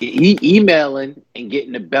emailing and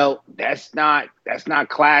getting the belt, that's not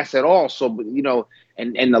class at all. So, you know,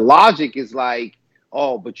 and the logic is like,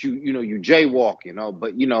 oh, but you jaywalking,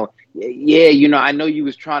 but I know you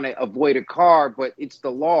was trying to avoid a car, but it's the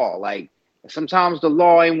law. Like sometimes the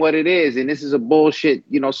law ain't what it is. And this is a bullshit,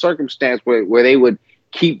 circumstance where they would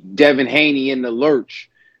keep Devin Haney in the lurch,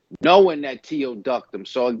 knowing that Tio ducked him.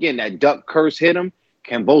 So again, that duck curse hit him.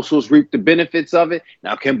 Kambosos reaped the benefits of it.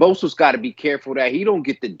 Now Kambosos got to be careful that he don't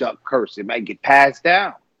get the duck curse. It might get passed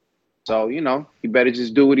down. So, he better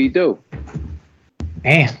just do what he do.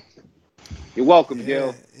 Damn. You're welcome,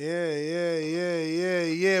 Gil.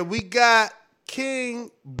 Yeah. We got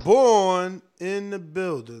King Born in the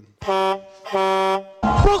building. Brooklyn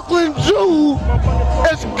Jew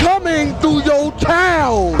is coming through your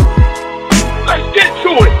town. Let's get to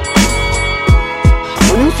it.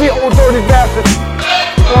 When you see old dirty bastards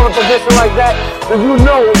in a position like that, Cause you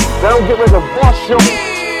know that I'm getting ready to bust your.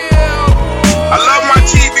 I love my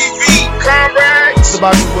TBV comrades.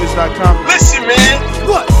 TheBoxingVoice.com. Listen, man.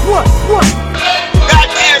 What?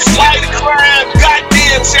 Goddamn Spider Crab,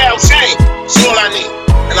 goddamn Shao Shane. That's all I need.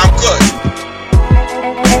 And I'm good.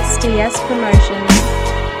 SDS Promotions.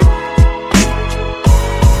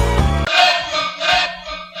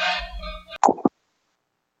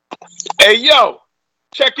 Hey, yo.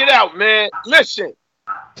 Check it out, man. Listen.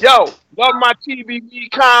 Yo, love my TBV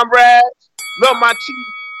comrades. Love my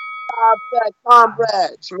TBV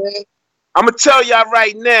comrades, man. I'm going to tell y'all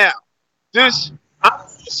right now. I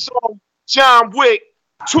saw John Wick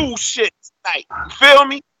 2 shit tonight. You feel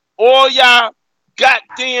me? All y'all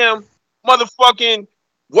goddamn motherfucking,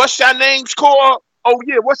 what's your name's called? Oh,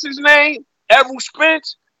 yeah, what's his name? Errol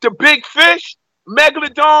Spence, the big fish,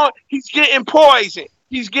 Megalodon, he's getting poisoned.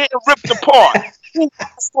 He's getting ripped apart. Who's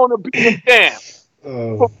going to beat him down?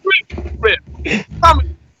 For free.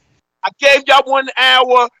 I gave y'all 1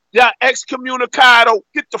 hour. Y'all excommunicado.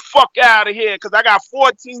 Get the fuck out of here, because I got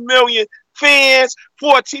 14 million fans,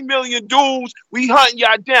 14 million dudes. We hunting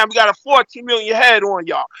y'all down. We got a 14 million head on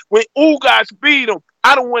y'all. When Ugas beat them,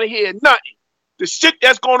 I don't want to hear nothing. The shit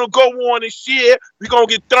that's going to go on this year, we're going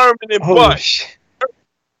to get Thurman and Bush.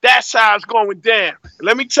 That's how it's going down. And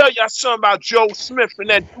let me tell y'all something about Joe Smith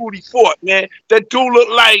and that dude he fought, man. That dude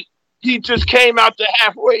looked like he just came out the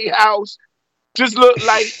halfway house. Just looked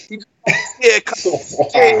like he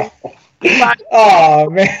oh,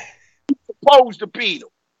 man. He's supposed to beat him.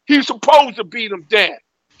 He's supposed to beat him down.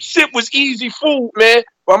 Shit was easy food, man.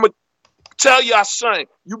 But I'm going to tell y'all something.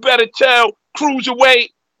 You better tell Cruiserweight,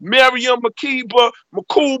 Miriam Makeba,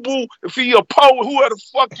 Makubu, if he a poet, whoever the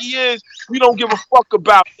fuck he is, we don't give a fuck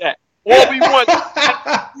about that. All we want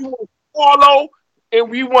Paulo, and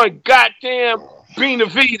we want goddamn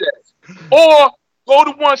Benavidez. Or go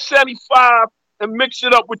to 175 and mix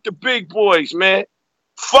it up with the big boys, man.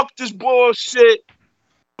 Fuck this bullshit.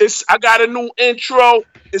 I got a new intro.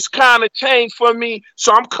 It's kind of changed for me,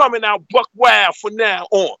 so I'm coming out buck wild from now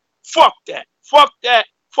on. Fuck that. Fuck that.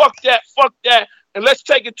 Fuck that. Fuck that. And let's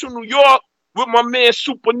take it to New York with my man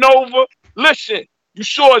Supernova. Listen, you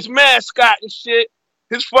saw his mascot and shit.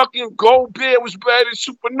 His fucking gold beard was better than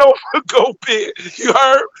Supernova gold beard. You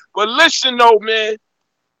heard? But listen though, man.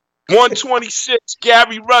 126,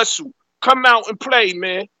 Gary Russell. Come out and play,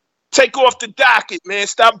 man. Take off the docket, man.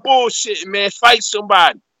 Stop bullshitting, man. Fight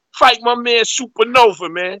somebody. Fight my man Supernova,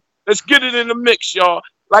 man. Let's get it in the mix, y'all.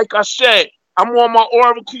 Like I said, I'm on my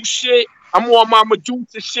Oracle shit. I'm on my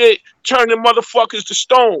Medusa shit, turning motherfuckers to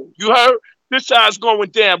stone. You heard? This how it's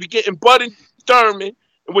going down. We getting Bud and Thurman,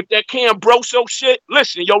 and with that Cambroso shit.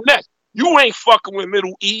 Listen, yo, Ness, you ain't fucking with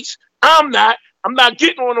Middle East. I'm not. I'm not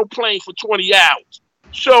getting on no plane for 20 hours.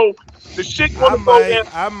 So the shit gonna go down.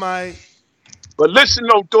 I might. But listen,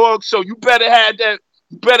 though, dog. So you better have that.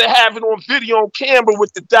 You better have it on video on camera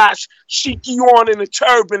with the Dash Shiki on in the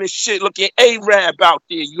turban and shit, looking Arab out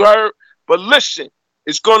there. You heard? But listen.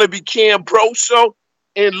 It's gonna be Cambroso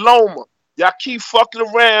and Loma. Y'all keep fucking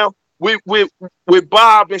around with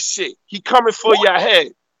Bob and shit. He coming for your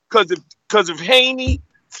head. Cause if Haney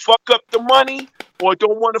fuck up the money or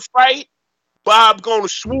don't want to fight, Bob gonna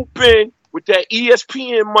swoop in with that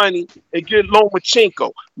ESPN money and get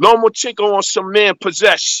Lomachenko. Lomachenko on some man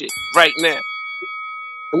possessed shit right now.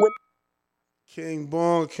 King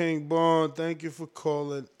Bond, thank you for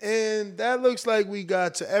calling. And that looks like we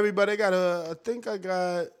got to everybody. I think I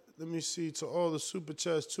got, let me see, to all the super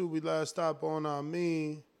chats too. We last stopped on our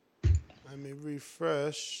me. Let me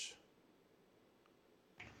refresh.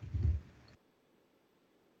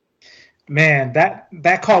 Man,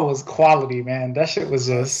 that call was quality, man. That shit was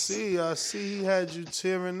just. I see he had you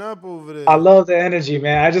tearing up over there. I love the energy,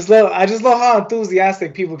 man. I just love how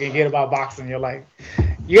enthusiastic people can get about boxing. You're like,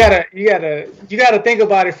 you gotta think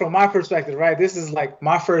about it from my perspective, right? This is like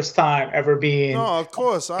my first time ever being. No, of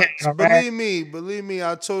course. Believe me,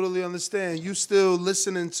 I totally understand. You still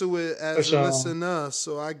listening to it as a listener,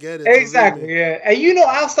 so I get it. Exactly, yeah. And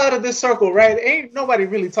outside of this circle, right? Ain't nobody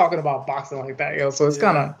really talking about boxing like that, yo. So it's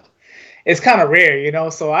kind of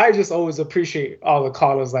rare, So I just always appreciate all the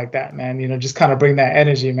callers like that, man. Just kind of bring that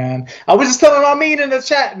energy, man. I was just telling Amin in the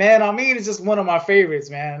chat, man. Amin is just one of my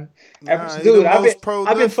favorites, man. Dude, I've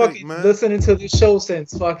been fucking listening to this show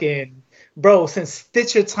since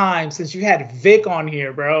Stitcher time, since you had Vic on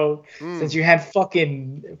here, bro. Since you had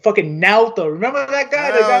fucking Nauta. Remember that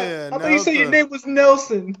guy? I thought you said your name was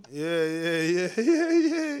Nelson. Yeah.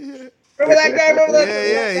 Remember that guy?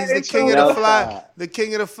 Yeah. He's the king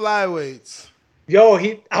of the flyweights. Yo,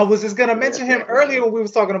 I was just gonna mention him earlier when we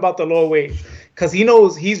was talking about the lower weight, because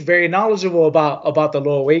he's very knowledgeable about the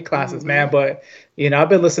lower weight classes, man. But I've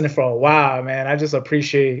been listening for a while, man. I just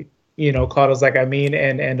appreciate callers like Amin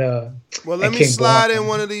and well, let me slide in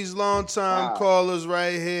one of these long time callers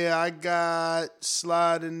right here. I got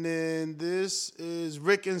sliding in. This is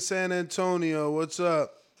Rick in San Antonio. What's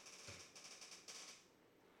up?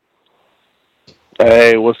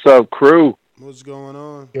 Hey, what's up, crew? What's going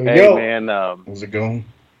on? Hey, man. How's it going?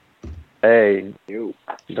 Hey, you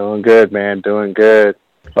doing good, man? Doing good.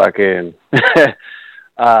 Fucking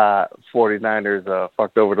 49ers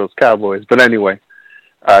fucked over those Cowboys. But anyway,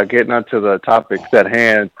 getting onto the topics at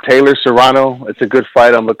hand. Taylor Serrano, it's a good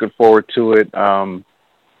fight. I'm looking forward to it. I'm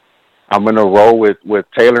gonna roll with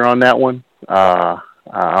Taylor on that one.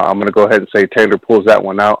 I'm gonna go ahead and say Taylor pulls that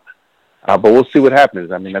one out. But we'll see what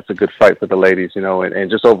happens. I mean, that's a good fight for the ladies,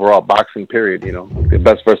 and just overall boxing period, the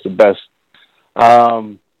best versus the best.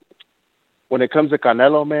 When it comes to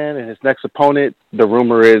Canelo, man, and his next opponent, the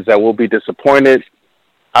rumor is that we'll be disappointed.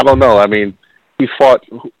 I don't know. I mean, he fought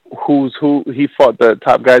he fought the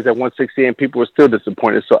top guys at 160 and people were still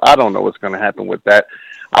disappointed. So I don't know what's going to happen with that.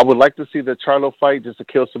 I would like to see the Charlo fight just to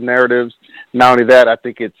kill some narratives. Not only that, I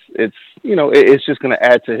think it's just going to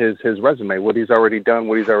add to his resume, what he's already done,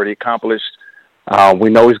 what he's already accomplished. We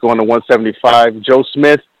know he's going to 175. Joe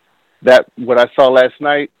Smith, what I saw last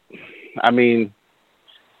night, I mean,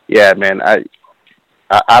 yeah, man, I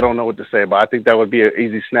don't know what to say, but I think that would be an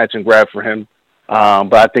easy snatch and grab for him.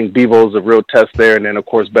 But I think Bivol is a real test there, and then of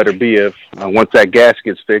course better be if once that gas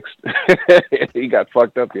gets fixed. He got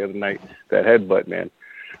fucked up the other night, that headbutt, man.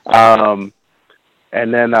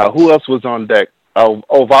 And then who else was on deck?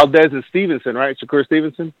 Oh, Valdez and Stevenson, right? Shakur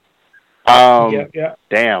Stevenson. Yeah.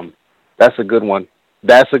 Damn, that's a good one.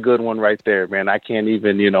 That's a good one right there, man. I can't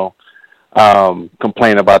even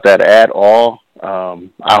complain about that at all.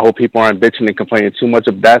 I hope people aren't bitching and complaining too much.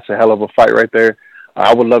 That's a hell of a fight right there.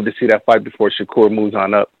 I would love to see that fight before Shakur moves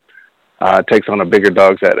on up, takes on the bigger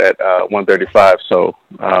dogs at 135. So,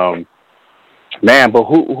 man, but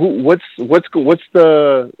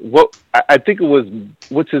I think it was,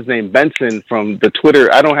 what's his name? Benson from the Twitter.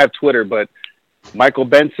 I don't have Twitter, but Michael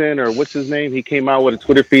Benson, or what's his name? He came out with a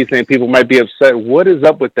Twitter feed saying people might be upset. What is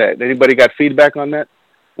up with that? Anybody got feedback on that?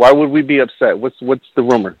 Why would we be upset? What's the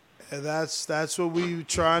rumor? That's what we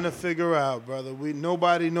trying to figure out, brother.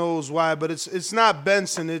 Nobody knows why, but it's not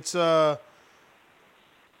Benson. It's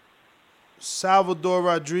Salvador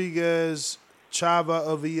Rodriguez Chava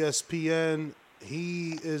of ESPN.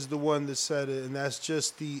 He is the one that said it, and that's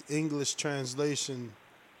just the English translation.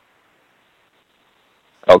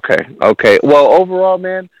 Okay. Well, overall,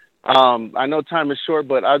 man, I know time is short,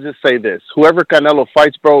 but I'll just say this: whoever Canelo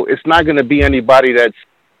fights, bro, it's not going to be anybody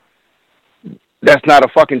that's not a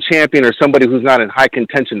fucking champion or somebody who's not in high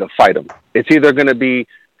contention to fight him. It's either going to be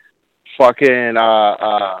fucking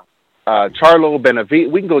Charlo Benavidez.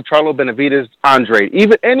 We can go Charlo Benavidez, Andre.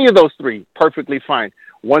 Even any of those three, perfectly fine.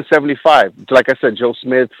 175. Like I said, Joe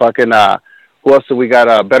Smith, fucking who else do we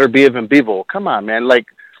got? Better Biev and Bivol. Come on, man. Like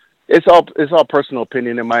it's all personal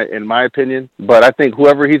opinion in my opinion. But I think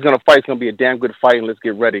whoever he's gonna fight is gonna be a damn good fight, and let's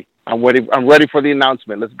get ready. I'm ready for the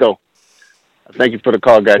announcement. Let's go. Thank you for the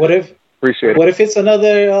call, guys. Appreciate it. What if it's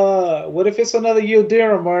another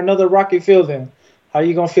Yildirim or another Rocky Fielding? How are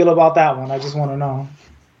you gonna feel about that one? I just want to know.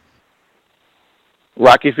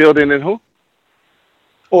 Rocky Fielding and who?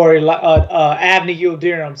 Or Avni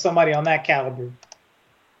Yildirim, somebody on that caliber.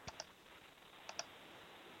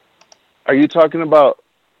 Are you talking about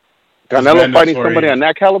Canelo fighting somebody on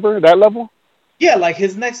that caliber, that level? Yeah, like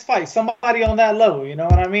his next fight, somebody on that level. You know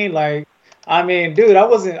what I mean? Like, dude, I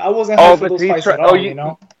wasn't hyped for those fights at all. You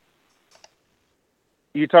know.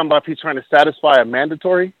 You talking about if he's trying to satisfy a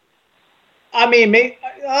mandatory? I mean,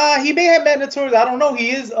 he may have mandatories. I don't know.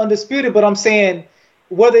 He is undisputed, but I'm saying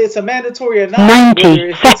whether it's a mandatory or not,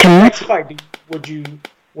 90 seconds. Fight, would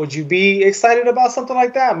you be excited about something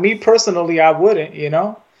like that? Me personally, I wouldn't. You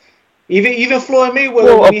know, even Floyd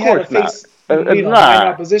Mayweather, when he had to face in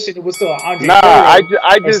opposition, it was still an Andre.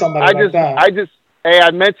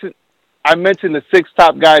 I mentioned the 6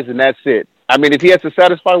 top guys, and that's it. I mean, if he has to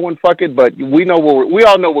satisfy one, fuck it. But we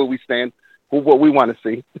all know where we stand, what we want to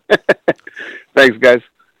see. Thanks, guys.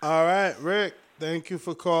 All right, Rick. Thank you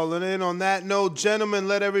for calling in. On that note, gentlemen,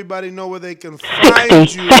 let everybody know where they can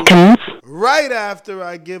find you. Right after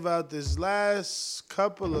I give out this last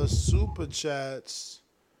couple of super chats.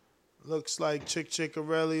 Looks like Chick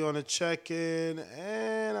Chickarelli on a check-in,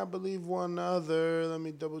 and I believe one other. Let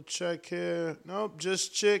me double check here. Nope,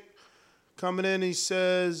 just Chick. Coming in, he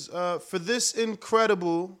says, for this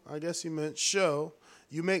incredible, I guess he meant show,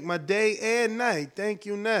 You make my day and night. Thank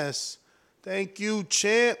you, Ness. Thank you,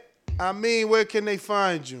 champ. I mean, where can they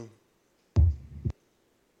find you?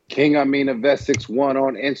 King Amin of Essex 1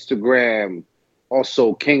 on Instagram.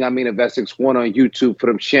 Also, King Amin of Essex 1 on YouTube for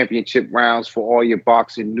them championship rounds for all your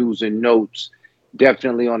boxing news and notes.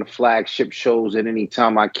 Definitely on the flagship shows at any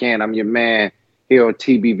time I can. I'm your man here on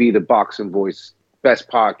TBV, the Boxing Voice. Best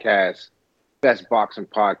podcast, best boxing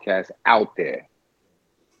podcast out there.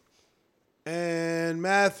 And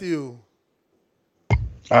Matthew.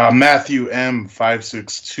 Matthew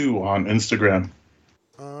M562 on Instagram.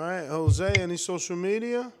 All right, Jose, any social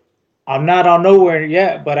media? I'm not on nowhere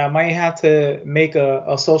yet, but I might have to make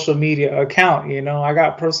a social media account. You know, I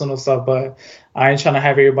got personal stuff, but I ain't trying to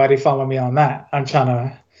have everybody follow me on that. I'm trying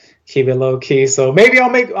to keep it low key. So maybe I'll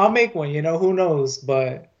make one. You know, who knows?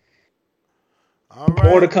 But all right,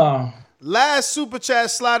 more to come. Last super chat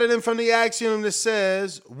slotted in from the Axiom that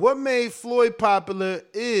says, "What made Floyd popular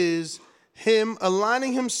is him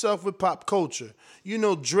aligning himself with pop culture. You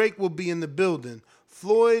know, Drake will be in the building.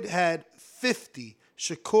 Floyd had 50."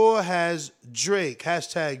 Shakur has Drake.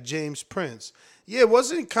 # James Prince. Yeah,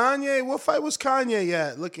 wasn't Kanye? What fight was Kanye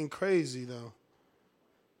at? Looking crazy, though.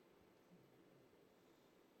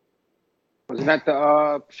 Wasn't that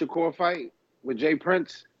the Shakur fight with Jay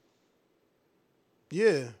Prince?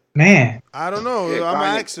 Yeah. Man. I don't know. Yeah, I'm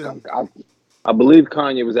asking. I believe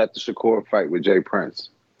Kanye was at the Shakur fight with Jay Prince.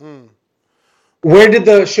 Where did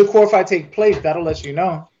the Shakur fight take place? That'll let you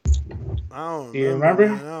know. Do you remember?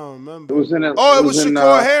 Man, I don't remember. It was in it was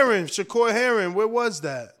Shakur Heron. Shakur Heron. Where was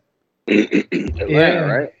that? Atlanta,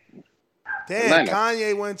 right? Damn,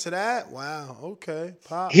 Kanye went to that? Wow, okay.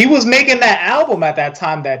 Pop. He was making that album at that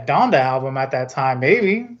time, that Donda album at that time,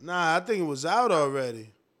 maybe. Nah, I think it was out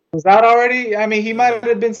already. Was that already? I mean, he might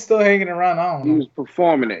have been still hanging around. I don't know. He was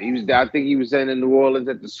performing it. I think he was in New Orleans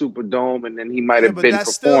at the Superdome, and then he might have but been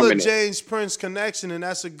that's performing still a it. James Prince connection, and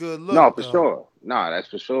that's a good look. No, for sure. No, that's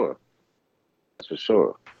for sure. That's for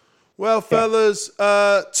sure. Well, fellas,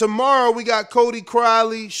 tomorrow we got Cody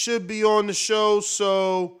Crowley, should be on the show.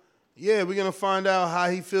 So, yeah, we're going to find out how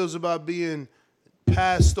he feels about being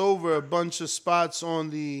passed over a bunch of spots on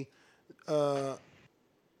the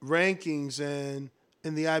rankings and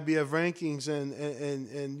in the IBF rankings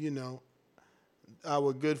and you know,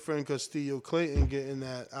 our good friend Castillo Clayton getting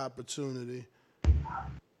that opportunity,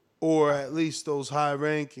 or at least those high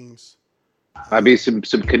rankings. Might be some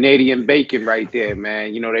Canadian bacon right there,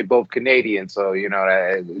 man. You know, they both Canadian, so, you know,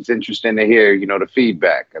 it's interesting to hear, you know, the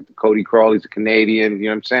feedback. Cody Crowley's a Canadian, you know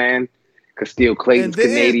what I'm saying? Castillo Clayton's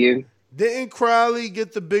Canadian. Didn't Crowley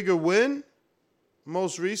get the bigger win?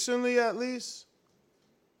 Most recently, at least?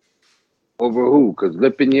 Over who? Because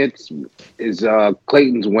Lipinets is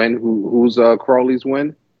Clayton's win. Who's Crowley's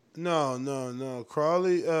win? No.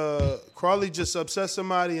 Crowley just upset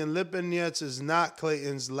somebody, and Lipinets is not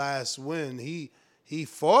Clayton's last win. He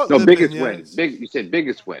fought. No, Lipinets. biggest win. You said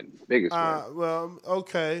biggest win. Biggest win. Well,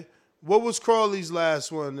 okay. What was Crowley's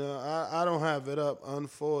last one? I don't have it up,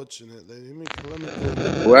 unfortunately. Let me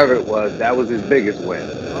Whoever it was, that was his biggest win.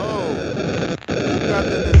 Oh, you got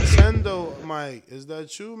the Nintendo mic. Is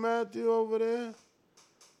that you, Matthew, over there?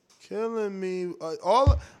 Killing me.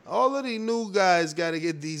 All of these new guys got to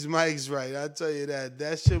get these mics right. I tell you that.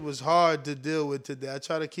 That shit was hard to deal with today. I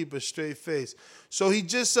try to keep a straight face. So he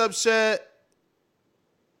just upset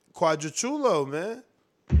Quadratrulo, man.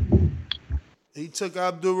 He took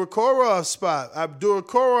Abdurakorov's spot.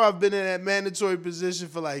 Abdurakorov been in that mandatory position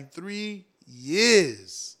for like 3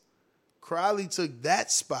 years. Crowley took that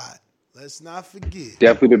spot. Let's not forget.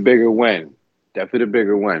 Definitely the bigger win.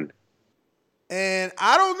 And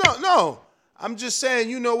I don't know. No, I'm just saying.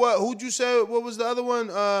 You know what? Who'd you say? What was the other one?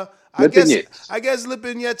 I guess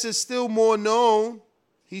Lipinets is still more known.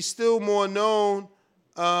 He's still more known.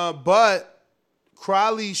 But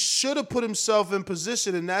Crowley should have put himself in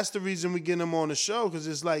position, and that's the reason we get him on the show, because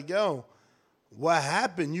it's like, yo, what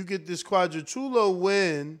happened? You get this Quadratrulo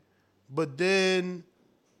win, but then,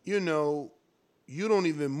 you know, you don't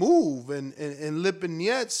even move. And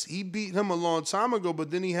Lipinets, he beat him a long time ago,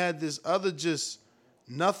 but then he had this other just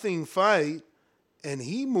nothing fight, and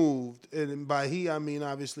he moved. And by he, I mean,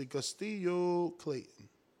 obviously, Castillo Clayton.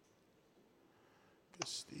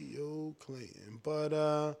 But,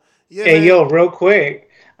 yeah. Hey, man. Yo, real quick.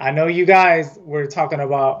 I know you guys were talking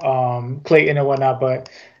about Clayton and whatnot, but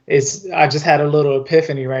I just had a little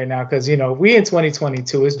epiphany right now because, you know, we in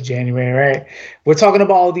 2022, it's January, right? We're talking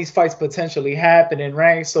about all these fights potentially happening,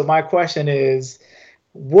 right? So my question is,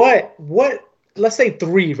 what let's say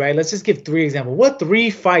 3, right? Let's just give 3 examples. What 3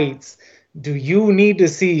 fights do you need to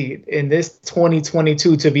see in this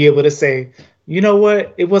 2022 to be able to say, you know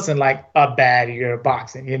what? It wasn't like a bad year of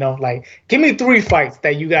boxing, you know? Like, give me 3 fights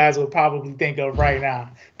that you guys would probably think of right now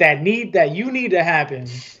that you need to happen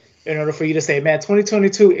in order for you to say, man,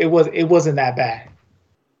 2022, it wasn't that bad.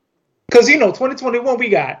 Because, you know, 2021, we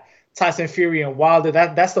got Tyson Fury and Wilder.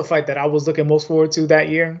 That's the fight that I was looking most forward to that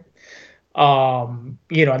year.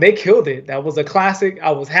 You know, they killed it. That was a classic.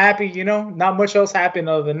 I was happy, you know, not much else happened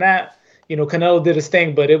other than that. You know, Canelo did his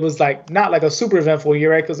thing, but it was like not like a super eventful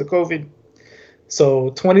year, right? Because of COVID. So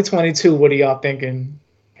 2022, what are y'all thinking?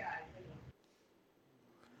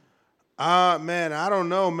 Man, I don't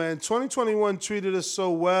know, man. 2021 treated us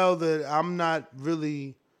so well that I'm not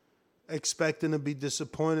really expecting to be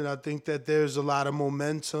disappointed. I think that there's a lot of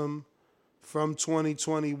momentum from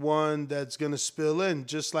 2021 that's going to spill in,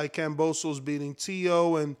 just like Kambosos beating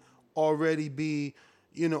Tio and already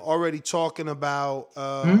talking about,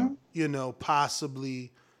 you know,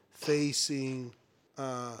 possibly facing,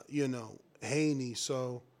 you know, Haney.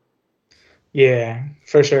 So, yeah,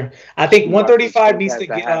 for sure. I think 135 needs to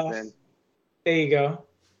get off. There you go.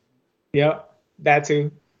 Yep, that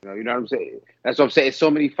too. You know what I'm saying? That's what I'm saying.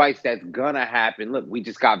 So many fights that's gonna happen. Look, we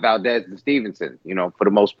just got Valdez and Stevenson, you know, for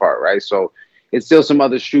the most part, right? So it's still some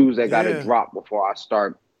other shoes that gotta drop before I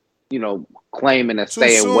start, you know, claiming and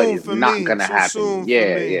saying what is not gonna happen.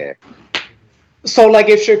 Yeah. So like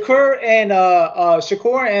if Shakur and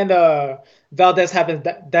Valdez happens,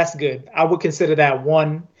 that's good. I would consider that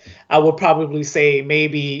one. I would probably say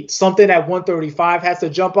maybe something at 135 has to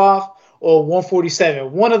jump off, or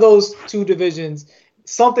 147. One of those two divisions,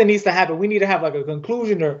 something needs to happen. We need to have like a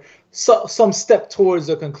conclusion or some step towards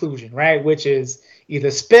a conclusion, right? Which is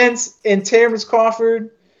either Spence and Terrence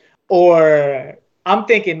Crawford, or I'm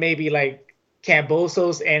thinking maybe like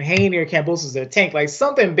Kambosos and Haney, or Kambosos and Tank. Like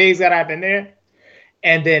something big's got to happen there.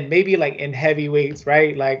 And then maybe like in heavyweights,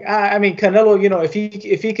 right? Like, I mean, Canelo, you know, if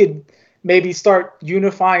he could maybe start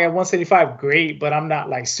unifying at 175, great, but I'm not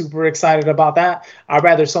like super excited about that. I'd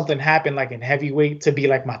rather something happen like in heavyweight to be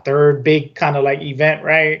like my third big kind of like event,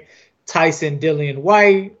 right? Tyson, Dillian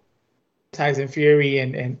White, Tyson Fury,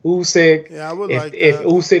 and Usyk. Yeah, I would if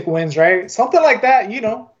Usyk wins, right? Something like that, you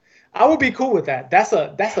know, I would be cool with that. That's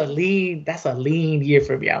a lean year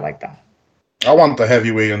for me. I like that. I want the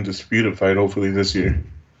heavyweight undisputed fight, hopefully this year.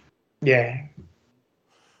 Yeah.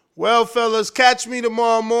 Well, fellas, catch me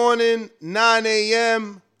tomorrow morning, 9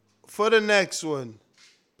 a.m. for the next one.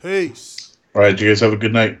 Peace. All right, you guys have a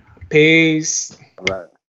good night. Peace. All right.